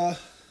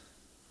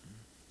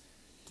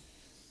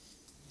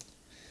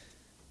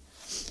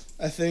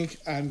 I think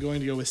I'm going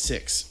to go with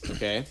 6.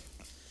 Okay.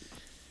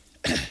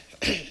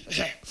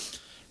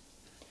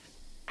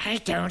 I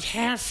don't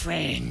have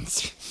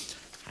friends.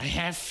 I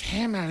have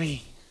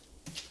family.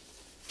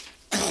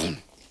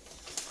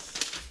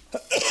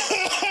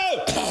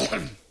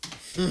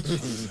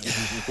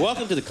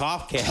 Welcome to the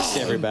Cough Cast,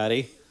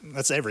 everybody.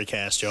 That's every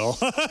cast, y'all.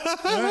 All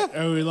right.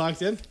 Are we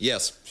locked in?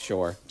 Yes.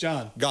 Sure.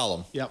 John.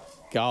 Gollum. Yep.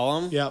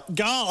 Gollum. Yep.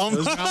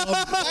 Gollum.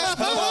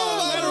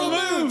 Lateral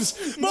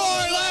moves. More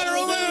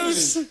lateral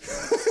moves.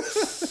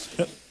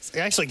 I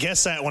actually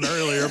guessed that one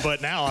earlier,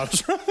 but now I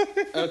was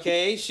right.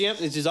 Okay, Shim.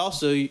 This is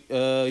also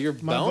your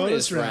My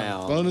bonus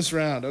round. Bonus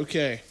round.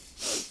 Okay.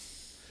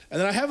 And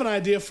then I have an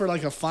idea for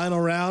like a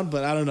final round,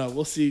 but I don't know.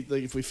 We'll see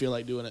like, if we feel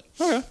like doing it.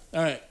 Okay.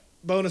 All right.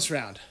 Bonus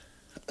round.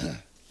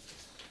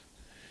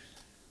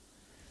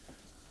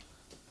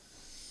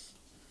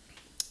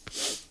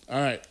 All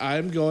right.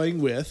 I'm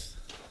going with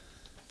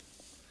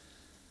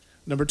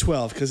number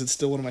 12 because it's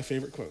still one of my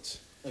favorite quotes.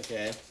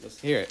 Okay, let's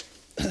hear it.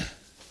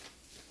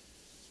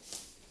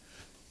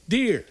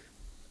 Dear,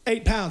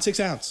 8 pounds, 6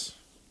 ounce.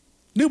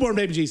 Newborn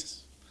baby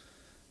Jesus.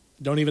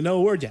 Don't even know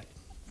a word yet.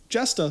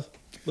 Just a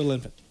little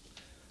infant.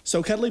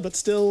 So cuddly, but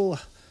still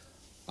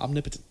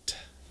omnipotent.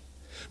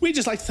 We'd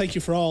just like to thank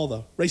you for all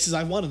the races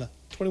I've won in the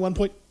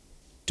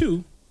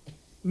 $21.2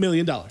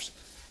 million.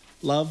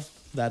 Love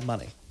that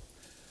money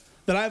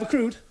that I've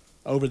accrued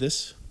over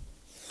this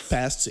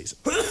past season.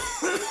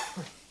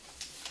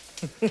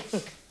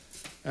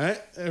 All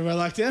right, everybody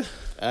locked in?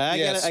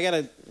 Yes. I got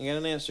an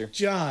answer.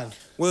 John,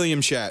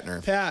 William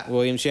Shatner. Pat,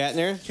 William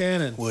Shatner.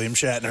 Cannon. William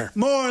Shatner.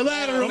 More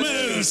lateral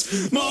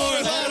moves. More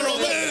lateral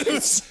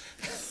moves.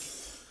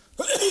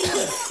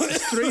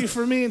 3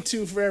 for me and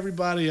 2 for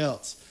everybody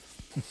else.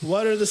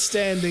 What are the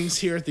standings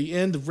here at the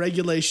end of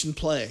regulation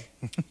play?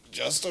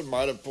 Justin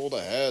might have pulled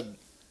ahead.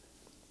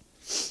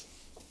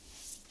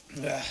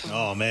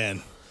 Oh,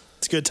 man.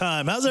 It's a good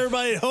time. How's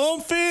everybody at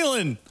home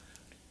feeling?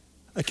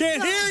 I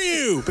can't hear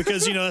you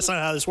because, that's not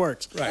how this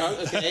works. Right.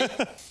 Okay.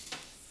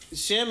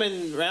 Shim,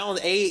 in round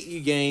 8,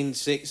 you gained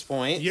 6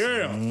 points.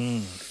 Yeah.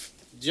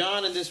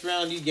 John, in this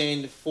round, you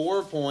gained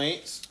 4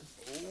 points.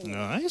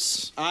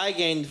 Nice. I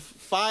gained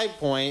 5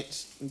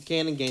 points, and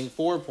Cannon gained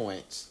 4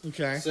 points.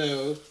 Okay.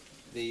 So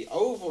the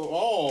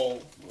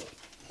overall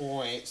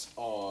points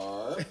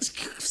are.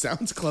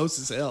 Sounds close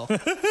as hell.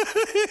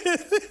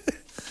 It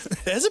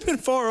hasn't been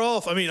far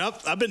off. I mean,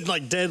 I've been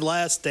like dead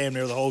last damn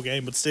near the whole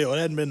game, but still, it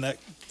hadn't been that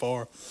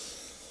far.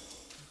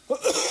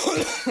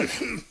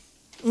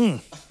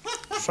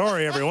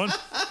 Sorry, everyone.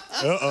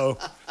 Uh-oh.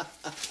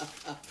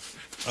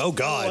 Oh,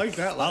 God. I like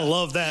that I laugh.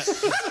 love that.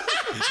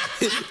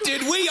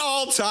 Did we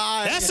all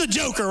tie? That's a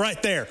joker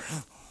right there.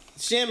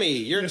 Shimmy,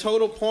 your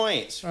total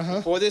points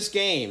for this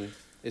game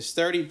is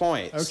 30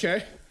 points.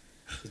 Okay.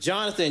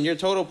 Jonathan, your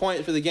total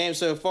points for the game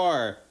so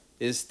far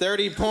is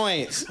 30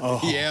 points.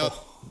 Yeah.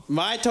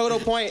 My total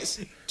points,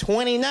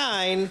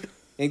 29.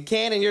 And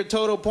Cannon, your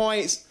total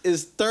points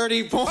is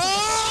 30 points.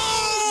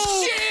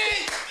 Oh!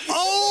 Shit!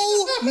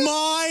 Oh,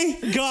 my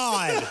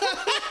God.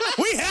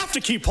 We have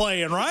to keep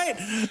playing, right?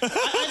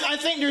 I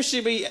think there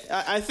should be.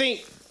 I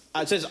think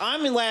since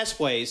I'm in last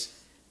place,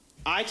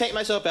 I take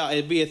myself out.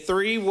 It'd be a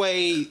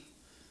 3-way.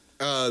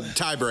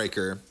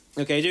 Tiebreaker.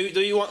 Okay.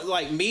 Do you want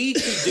like me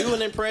to do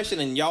an impression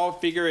and y'all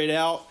figure it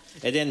out,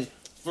 and then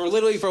for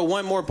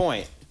 1 more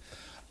point?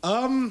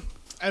 And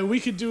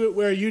we could do it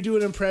where you do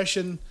an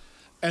impression,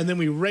 and then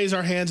we raise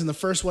our hands, and the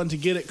first one to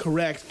get it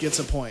correct gets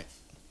a point.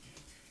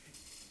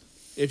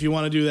 If you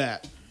want to do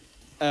that.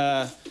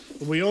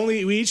 We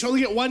each only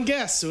get one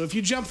guess, so if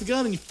you jump the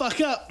gun and you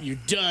fuck up, you're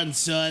done,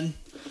 son.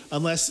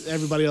 Unless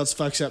everybody else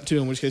fucks up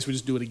too, in which case we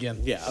just do it again.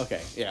 Yeah.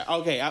 Okay. Yeah.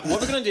 Okay. What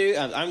we're gonna do?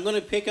 I'm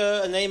gonna pick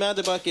a name out of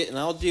the bucket, and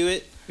I'll do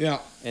it. Yeah.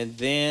 And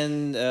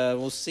then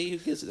we'll see who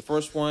gets it. The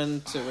first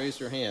one to raise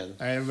their hand.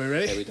 All right, everybody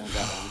ready? Okay, we done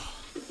that one.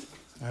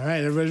 All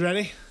right, everybody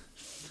ready?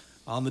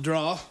 On the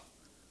draw.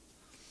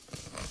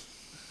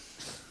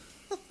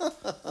 I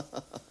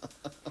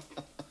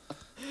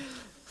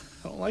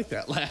don't like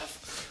that laugh.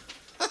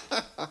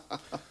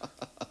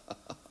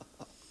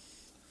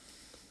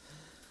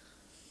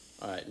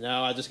 All right.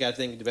 Now I just gotta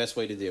think of the best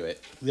way to do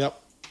it. Yep.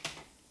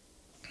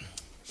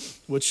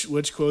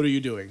 Which quote are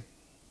you doing?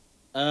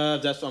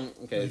 That's what I'm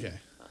okay. Okay.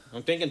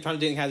 I'm trying to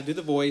think how to do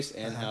the voice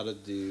and how to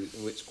do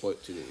which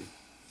quote to do.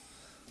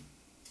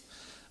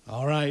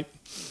 All right.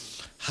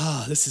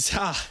 This is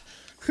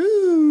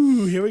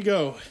Whew, here we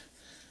go.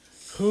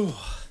 Whew.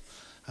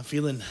 I'm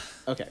feeling.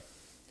 Okay.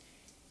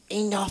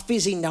 Enough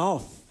is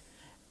enough.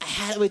 I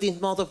had it with these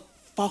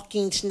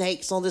motherfucking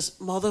snakes on this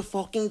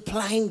motherfucking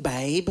plane,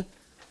 babe.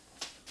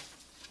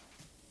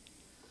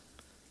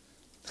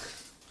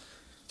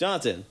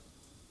 Jonathan.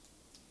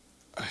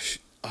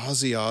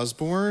 Ozzy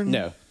Osbourne?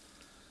 No.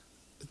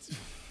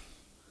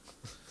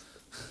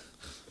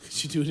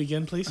 Could you do it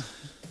again, please?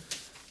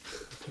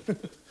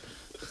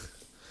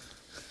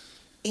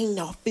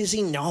 Enough is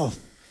enough.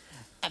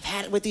 I've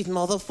had it with these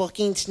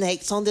motherfucking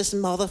snakes on this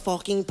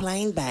motherfucking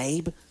plane,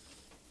 babe.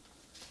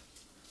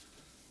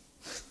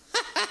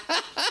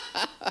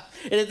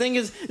 And the thing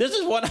is, this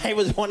is what I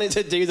was wanting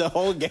to do the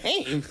whole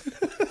game.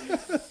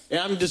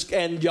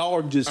 and y'all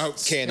are just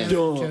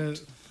Cannon.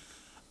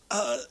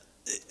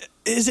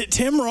 Is it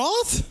Tim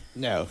Roth?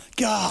 No.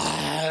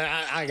 God,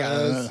 I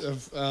got it.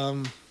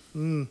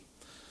 You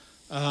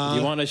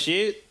want to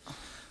shoot?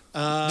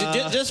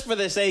 Just for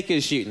the sake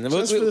of shooting.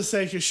 Just for the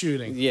sake of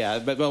shooting. Yeah,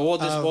 but we'll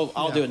just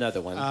I'll do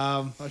another one.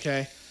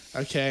 Okay.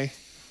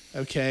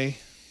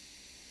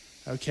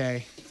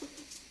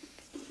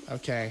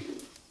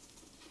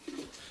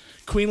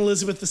 Queen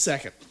Elizabeth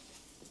II.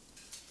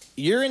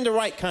 You're in the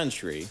right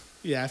country.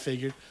 Yeah, I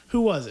figured. Who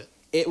was it?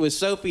 It was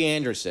Sophie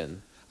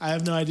Anderson. I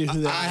have no idea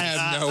who that I is.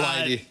 have no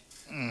idea.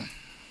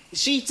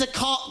 She's the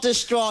cock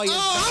destroyer.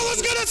 I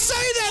was gonna say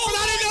that, but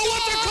I didn't know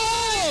what to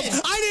call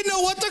them. I didn't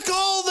know what to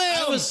call them.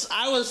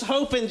 I was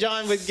hoping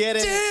John would get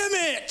it. Damn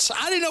it!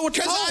 I didn't know what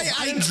to Because call them.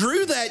 I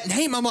drew that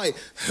name. I'm like,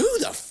 who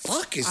the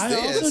fuck is I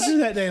this? also drew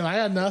that name. I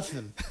got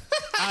nothing.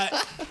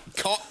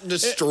 Cock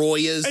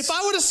destroyers. If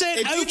I would have said,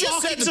 If "Oh, you just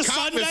fuck, said it's the a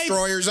cock Sunday,"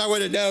 destroyers, I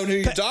would have known who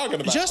you're talking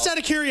about. just out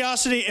of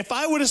curiosity, if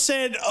I would have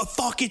said, "Oh,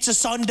 fuck, it's a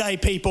Sunday,"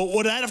 people,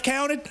 would that have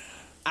counted?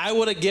 I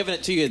would have given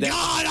it to you then.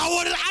 God, I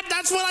would have.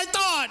 That's what I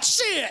thought.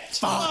 Shit.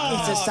 Fuck,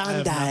 it's a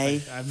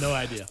Sunday. I have no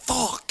idea.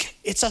 Fuck,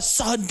 it's a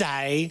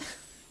Sunday.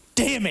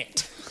 Damn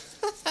it.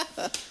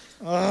 Okay.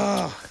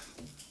 All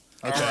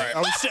right.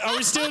 Are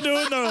we still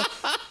doing the?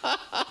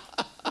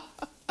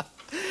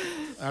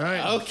 All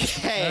right.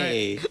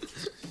 Okay.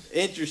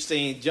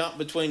 Interesting. Jump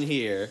between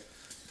here.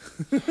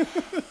 Okay,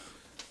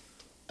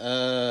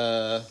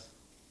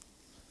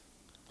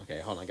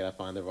 hold on. I gotta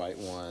find the right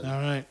one.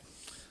 All right.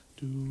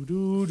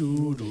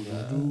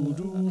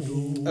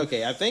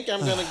 Okay, I think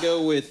I'm gonna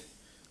go with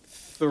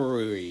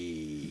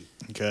 3.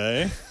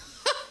 Okay.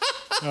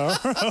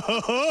 It's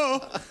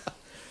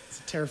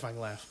a terrifying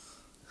laugh.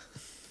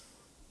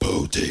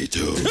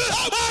 Potato.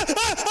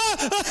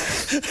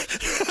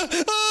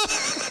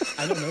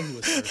 I don't know who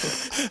was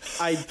first.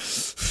 I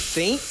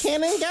think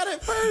Cannon got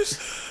it first,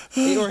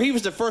 or he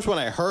was the first one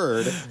I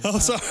heard. Oh,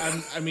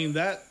 sorry. I mean,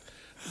 that,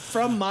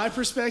 from my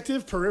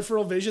perspective,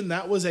 peripheral vision,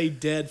 that was a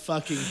dead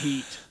fucking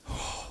heat.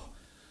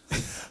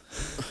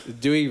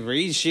 Do we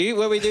reshoot?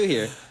 What do we do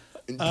here?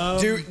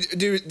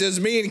 Does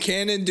me and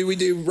Cannon, do we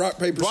do rock,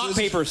 paper, scissors? Rock,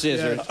 paper,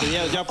 scissors.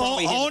 Yeah, y'all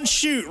probably hit On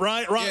shoot,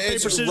 right? Rock, Yeah, paper,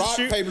 it's scissors, rock,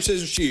 shoot. paper,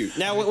 scissors, shoot.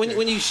 Now,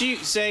 when you shoot,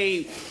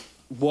 say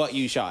what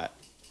you shot.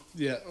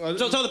 Yeah.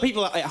 So the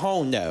people at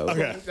home know.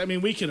 Okay. I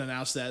mean, we can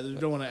announce that. We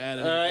don't want to add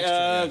any All right.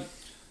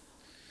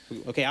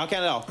 extra. Okay, I'll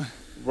count it off.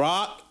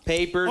 Rock,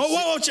 paper.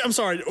 Oh, I'm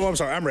sorry.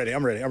 I'm ready.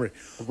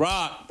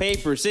 Rock,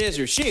 paper,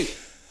 scissors, shoot.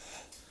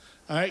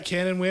 All right,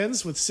 Cannon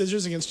wins with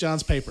scissors against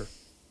John's paper.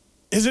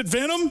 Is it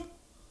Venom?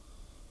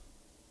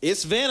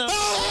 It's Venom.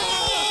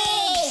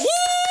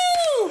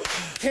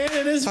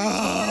 Cannon is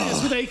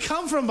victorious with a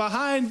come from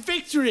behind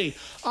victory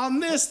on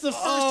this, the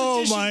first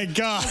edition my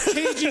God. of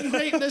Cajun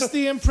Greatness,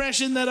 the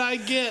impression that I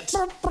get.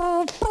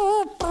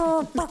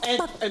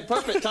 And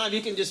perfect time.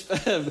 You can just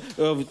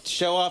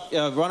show off,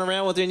 run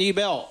around with your new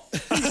belt.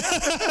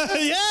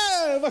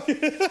 Yeah.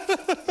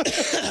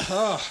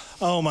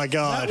 Oh my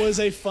God. That was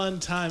a fun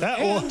time. That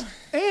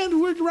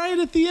and we're right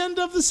at the end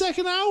of the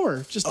second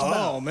hour. Just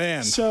about. Oh,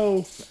 man.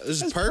 So This is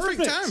that's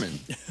perfect timing.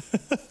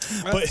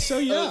 So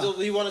yeah.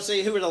 You want to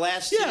say who were the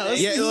last two?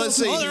 Yeah, names? Let's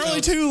see. Oh, there are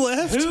only two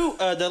left. Who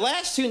the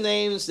last two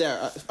names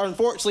that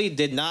unfortunately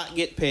did not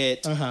get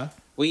picked.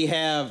 We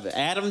have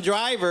Adam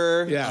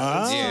Driver.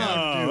 Yeah.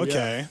 Yeah. Oh,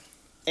 okay.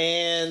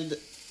 And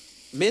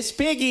Miss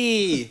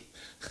Piggy.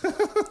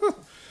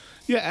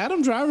 Yeah,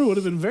 Adam Driver would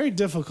have been very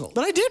difficult.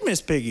 But I did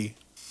miss Piggy.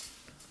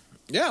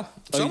 Yeah,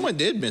 someone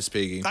did miss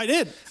Piggy. I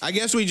did. I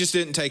guess we just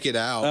didn't take it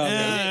out.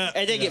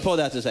 It did get pulled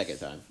out the second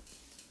time.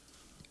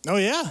 Oh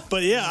yeah,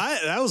 but yeah,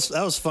 that was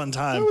a fun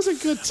time. That was a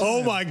good time.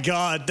 Oh my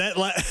God,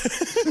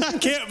 I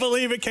can't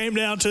believe it came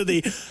down to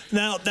the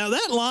now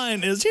that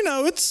line is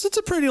it's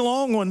a pretty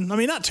long one. I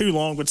mean, not too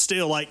long, but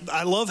still, like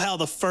I love how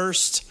the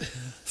first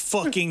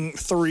fucking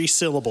 3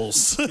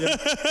 syllables.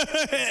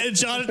 And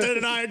Jonathan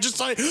and I are just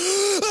like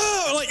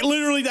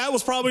literally that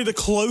was probably the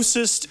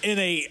closest in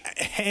a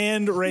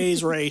hand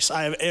raised race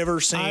I have ever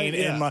seen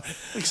in my.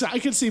 I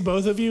could see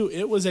both of you.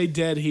 It was a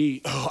dead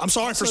heat. Oh, I'm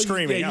sorry for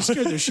screaming. Yeah, you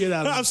scared the shit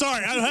out of me. I'm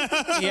sorry.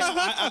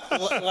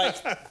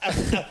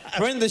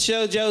 Friend of the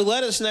show, Joe,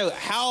 let us know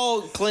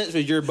how clenched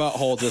was your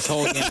butthole this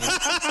whole game.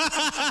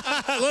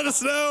 Let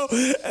us know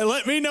and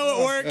let me know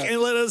at work and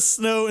let us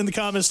know in the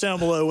comments down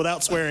below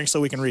without swearing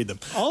so we can read them.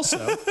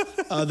 Also,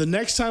 the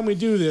next time we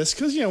do this,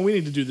 because we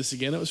need to do this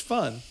again. It was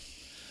fun.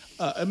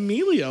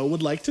 Emilio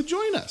would like to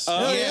join us.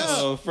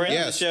 Oh, friend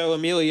of the show,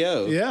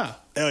 Emilio. Yeah.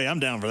 Oh yeah, I'm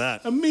down for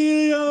that.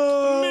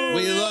 Emilio.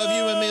 We love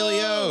you,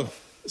 Emilio.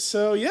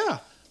 So yeah,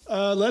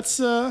 let's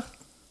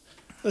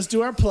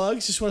do our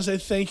plugs. Just want to say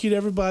thank you to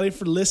everybody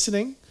for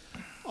listening.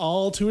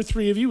 All 2 or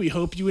 3 of you. We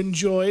hope you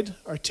enjoyed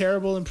our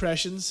terrible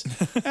impressions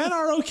and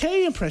our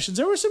okay impressions.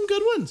 There were some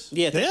good ones.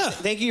 Yeah.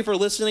 Thank you for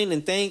listening,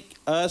 and thank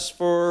us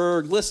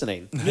for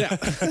listening. Yeah.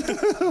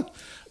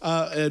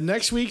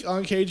 Next week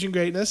on Cajun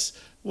Greatness,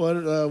 what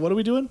are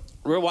we doing?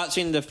 We're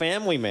watching The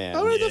Family Man.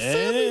 Oh, The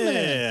Family Man.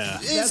 Yeah.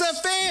 It's a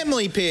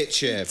family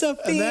picture. It's a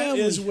And that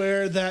family. is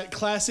where that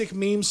classic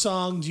meme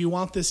song, "Do You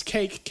Want This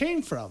Cake?"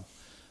 came from.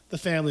 The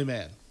Family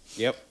Man.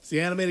 Yep. It's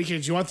the animated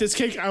cake. Do you want this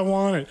cake? I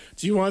want it.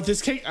 Do you want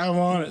this cake? I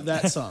want it.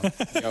 That song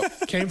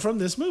came from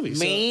this movie.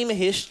 Meme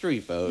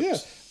history,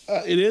 folks.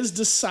 Yeah. It is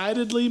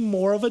decidedly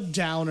more of a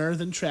downer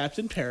than Trapped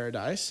in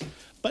Paradise,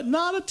 but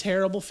not a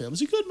terrible film.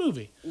 It's a good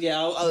movie.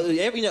 Yeah,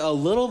 a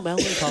little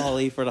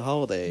melancholy for the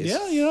holidays.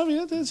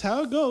 Yeah, that's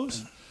how it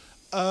goes.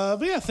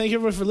 But yeah, thank you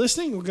everybody for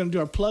listening. We're going to do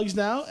our plugs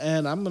now,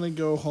 and I'm going to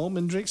go home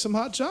and drink some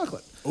hot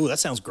chocolate. Oh, that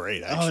sounds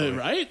great, actually.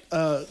 Right?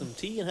 Some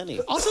tea and honey.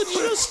 Also, did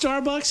you know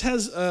Starbucks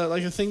has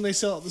like a thing they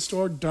sell at the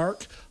store,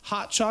 dark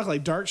hot chocolate,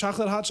 like dark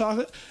chocolate hot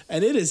chocolate,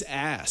 and it is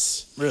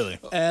ass. Really?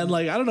 And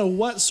like I don't know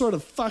what sort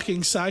of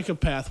fucking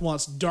psychopath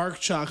wants dark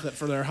chocolate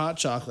for their hot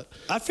chocolate.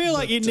 I feel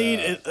like you need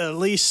at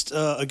least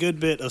a good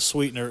bit of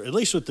sweetener, at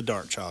least with the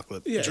dark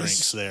chocolate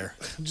drinks there.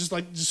 Just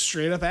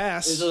straight up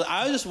ass.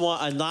 I just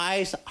want a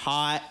nice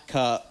hot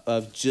cup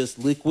of just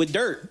liquid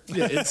dirt.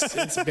 Yeah,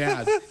 it's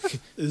bad.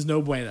 There's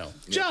no bueno.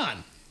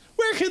 John,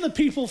 where can the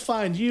people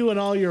find you and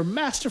all your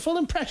masterful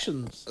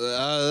impressions?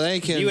 They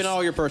can. You and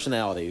all your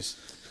personalities.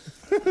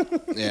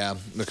 Yeah,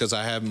 because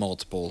I have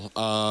multiple.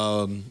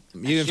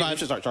 You can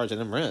should start charging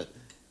them rent.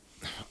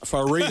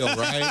 For real,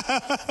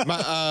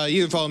 right?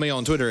 You can follow me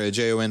on Twitter at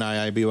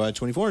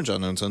JONIIBY24 and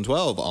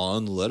JohnNunson12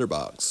 on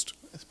Letterboxd.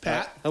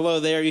 Pat. Hello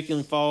there. You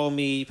can follow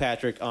me,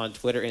 Patrick, on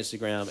Twitter,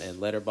 Instagram,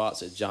 and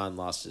Letterboxd at John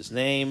Lost His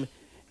Name.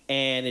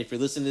 And if you're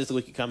listening to this the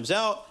week it comes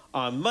out,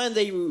 on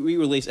Monday we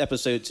release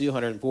episode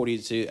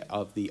 242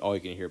 of the All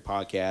You Can Hear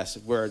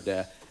podcast, where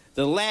the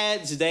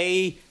lads,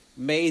 they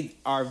made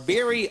our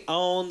very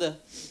own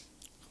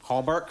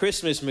Hallmark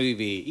Christmas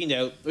movie. You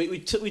know, we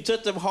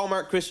took the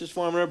Hallmark Christmas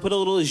formula, put a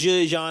little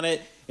zhuzh on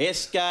it.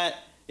 It's got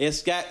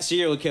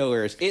serial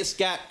killers. It's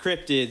got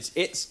cryptids.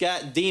 It's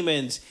got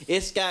demons.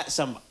 It's got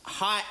some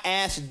hot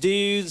ass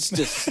dudes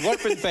just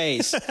slurping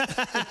face.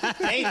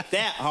 Ain't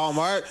that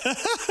Hallmark?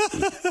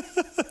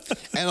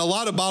 And a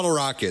lot of bottle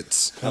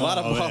rockets. A lot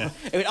of.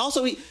 I mean,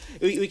 also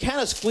we kind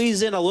of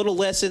squeeze in a little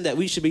lesson that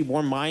we should be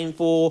more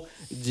mindful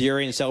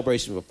during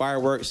celebration of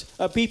fireworks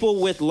of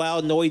people with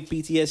loud noise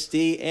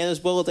PTSD, and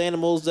as well as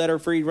animals that are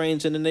free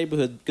range in the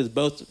neighborhood, because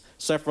both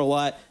suffer a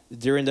lot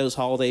during those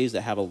holidays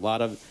that have a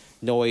lot of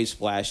noise,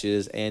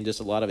 flashes, and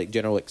just a lot of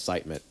general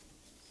excitement.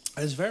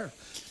 That's fair.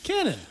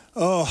 Cannon.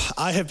 Oh,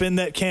 I have been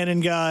that Cannon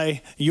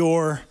guy.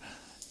 You're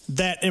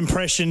that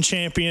impression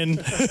champion.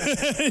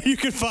 You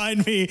can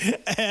find me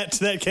at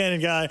that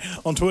Cannon guy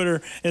on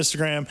Twitter,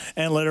 Instagram,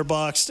 and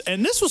Letterboxd.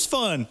 And this was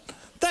fun.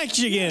 Thank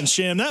you again,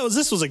 Shim.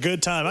 This was a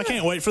good time. I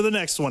can't wait for the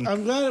next one.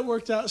 I'm glad it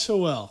worked out so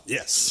well.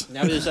 Yes.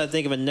 Now we just got to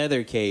think of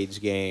another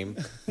Cage game.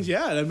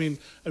 Yeah, I mean,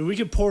 we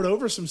could port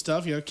over some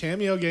stuff.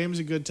 Cameo game's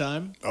a good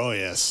time. Oh,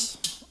 yes.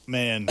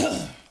 Man,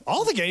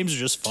 all the games are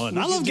just fun.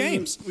 I love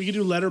games. We could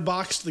do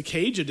Letterboxd the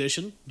Cage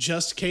edition,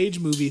 just Cage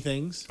movie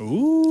things.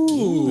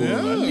 Ooh,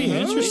 yeah, that'd be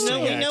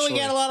interesting. We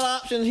got a lot of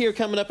options here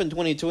coming up in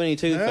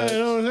 2022, folks.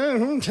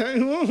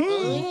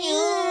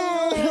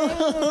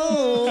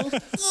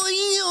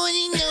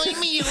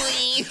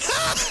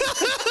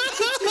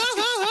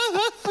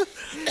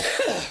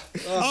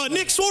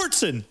 Nick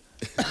Swartzen.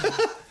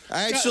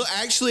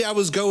 Actually, I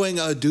was going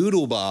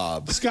Doodle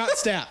Bob. Scott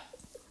Stapp.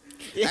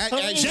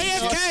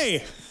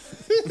 JFK.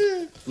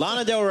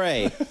 Lana Del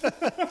Rey.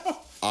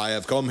 I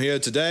have come here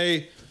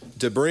today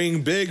to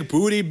bring big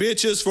booty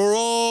bitches for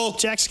all.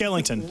 Jack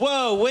Skellington.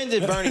 Whoa, when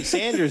did Bernie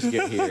Sanders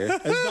get here?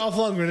 It's Dolph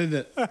Lundgren, isn't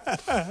it?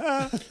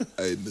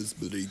 Hey, Miss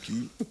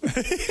Badiki.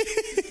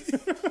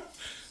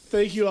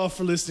 Thank you all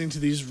for listening to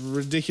these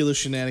ridiculous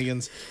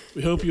shenanigans.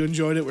 We hope you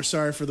enjoyed it. We're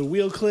sorry for the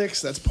wheel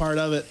clicks. That's part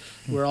of it.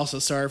 We're also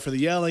sorry for the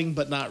yelling,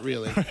 but not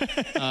really.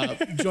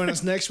 Join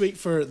us next week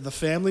for The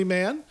Family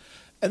Man.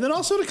 And then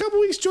also in a couple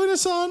weeks, join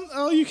us on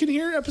All You Can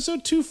Hear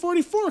episode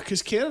 244,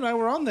 because Ken and I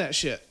were on that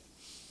shit.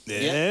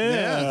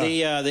 Yeah.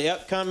 The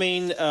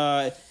upcoming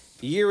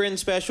year-end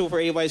special for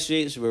Everybody's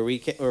Shades, where we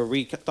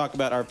talk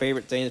about our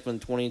favorite things from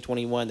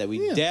 2021 that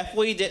we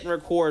definitely didn't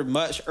record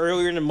much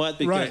earlier in the month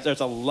because there's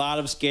a lot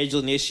of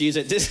scheduling issues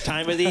at this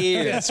time of the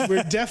year. Yes,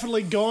 we're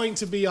definitely going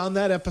to be on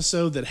that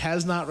episode that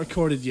has not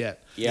recorded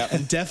yet. Yeah,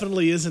 and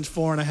definitely isn't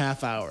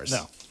 4.5 hours.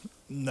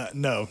 No,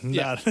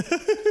 not.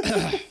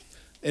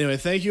 Anyway,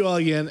 thank you all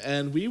again,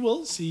 and we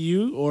will see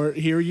you or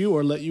hear you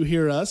or let you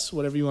hear us,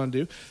 whatever you want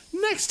to do,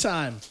 next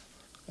time.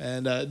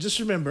 And just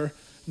remember,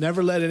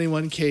 never let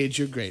anyone cage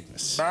your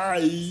greatness.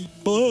 Bye.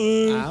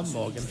 Bye. I'm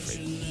Morgan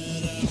Freeman.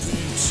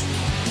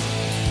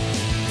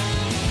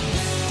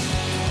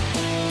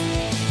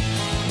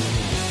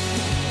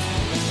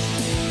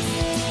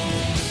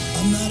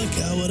 I'm not a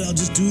coward, I'll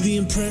just do the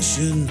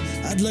impression.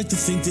 I'd like to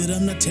think that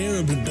I'm not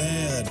terribly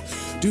bad.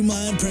 Do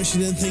my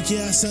impression and think,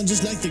 yeah, I sound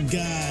just like the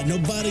guy.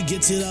 Nobody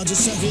gets it, I'll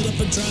just suck it up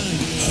and try.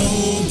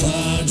 Hope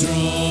I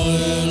draw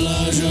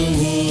Elijah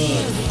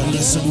Wood,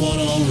 unless someone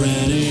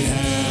already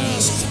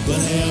has. But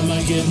hey, I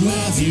might get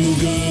Matthew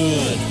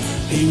Good.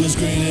 He was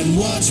great in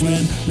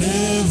Watchmen,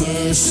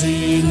 never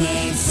seen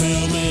that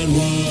film in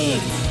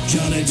wood.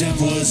 Johnny Depp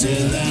was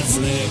in that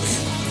flick.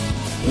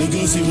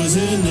 Lugosi was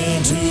in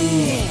there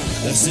too.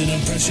 That's an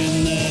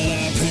impression that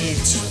I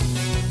picked.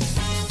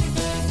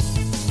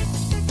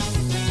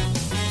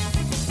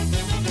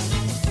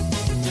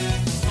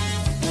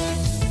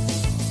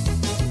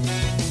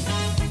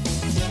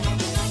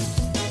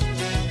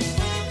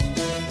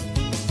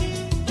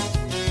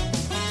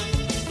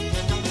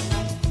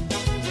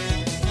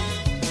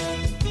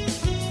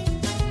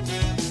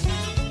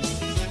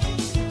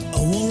 I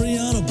want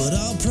Rihanna, but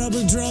I'll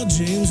probably draw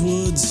James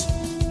Woods.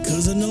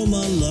 'Cause I know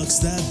my luck's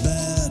that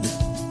bad.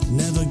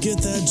 Never get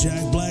that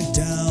Jack Black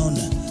down,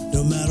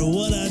 no matter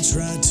what I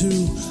try to.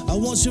 I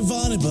want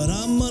Shivani, but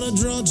I'm gonna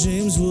draw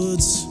James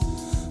Woods.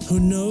 Who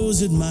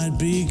knows, it might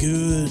be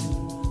good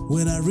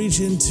when I reach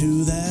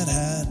into that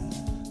hat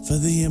for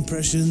the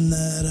impression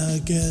that I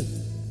get.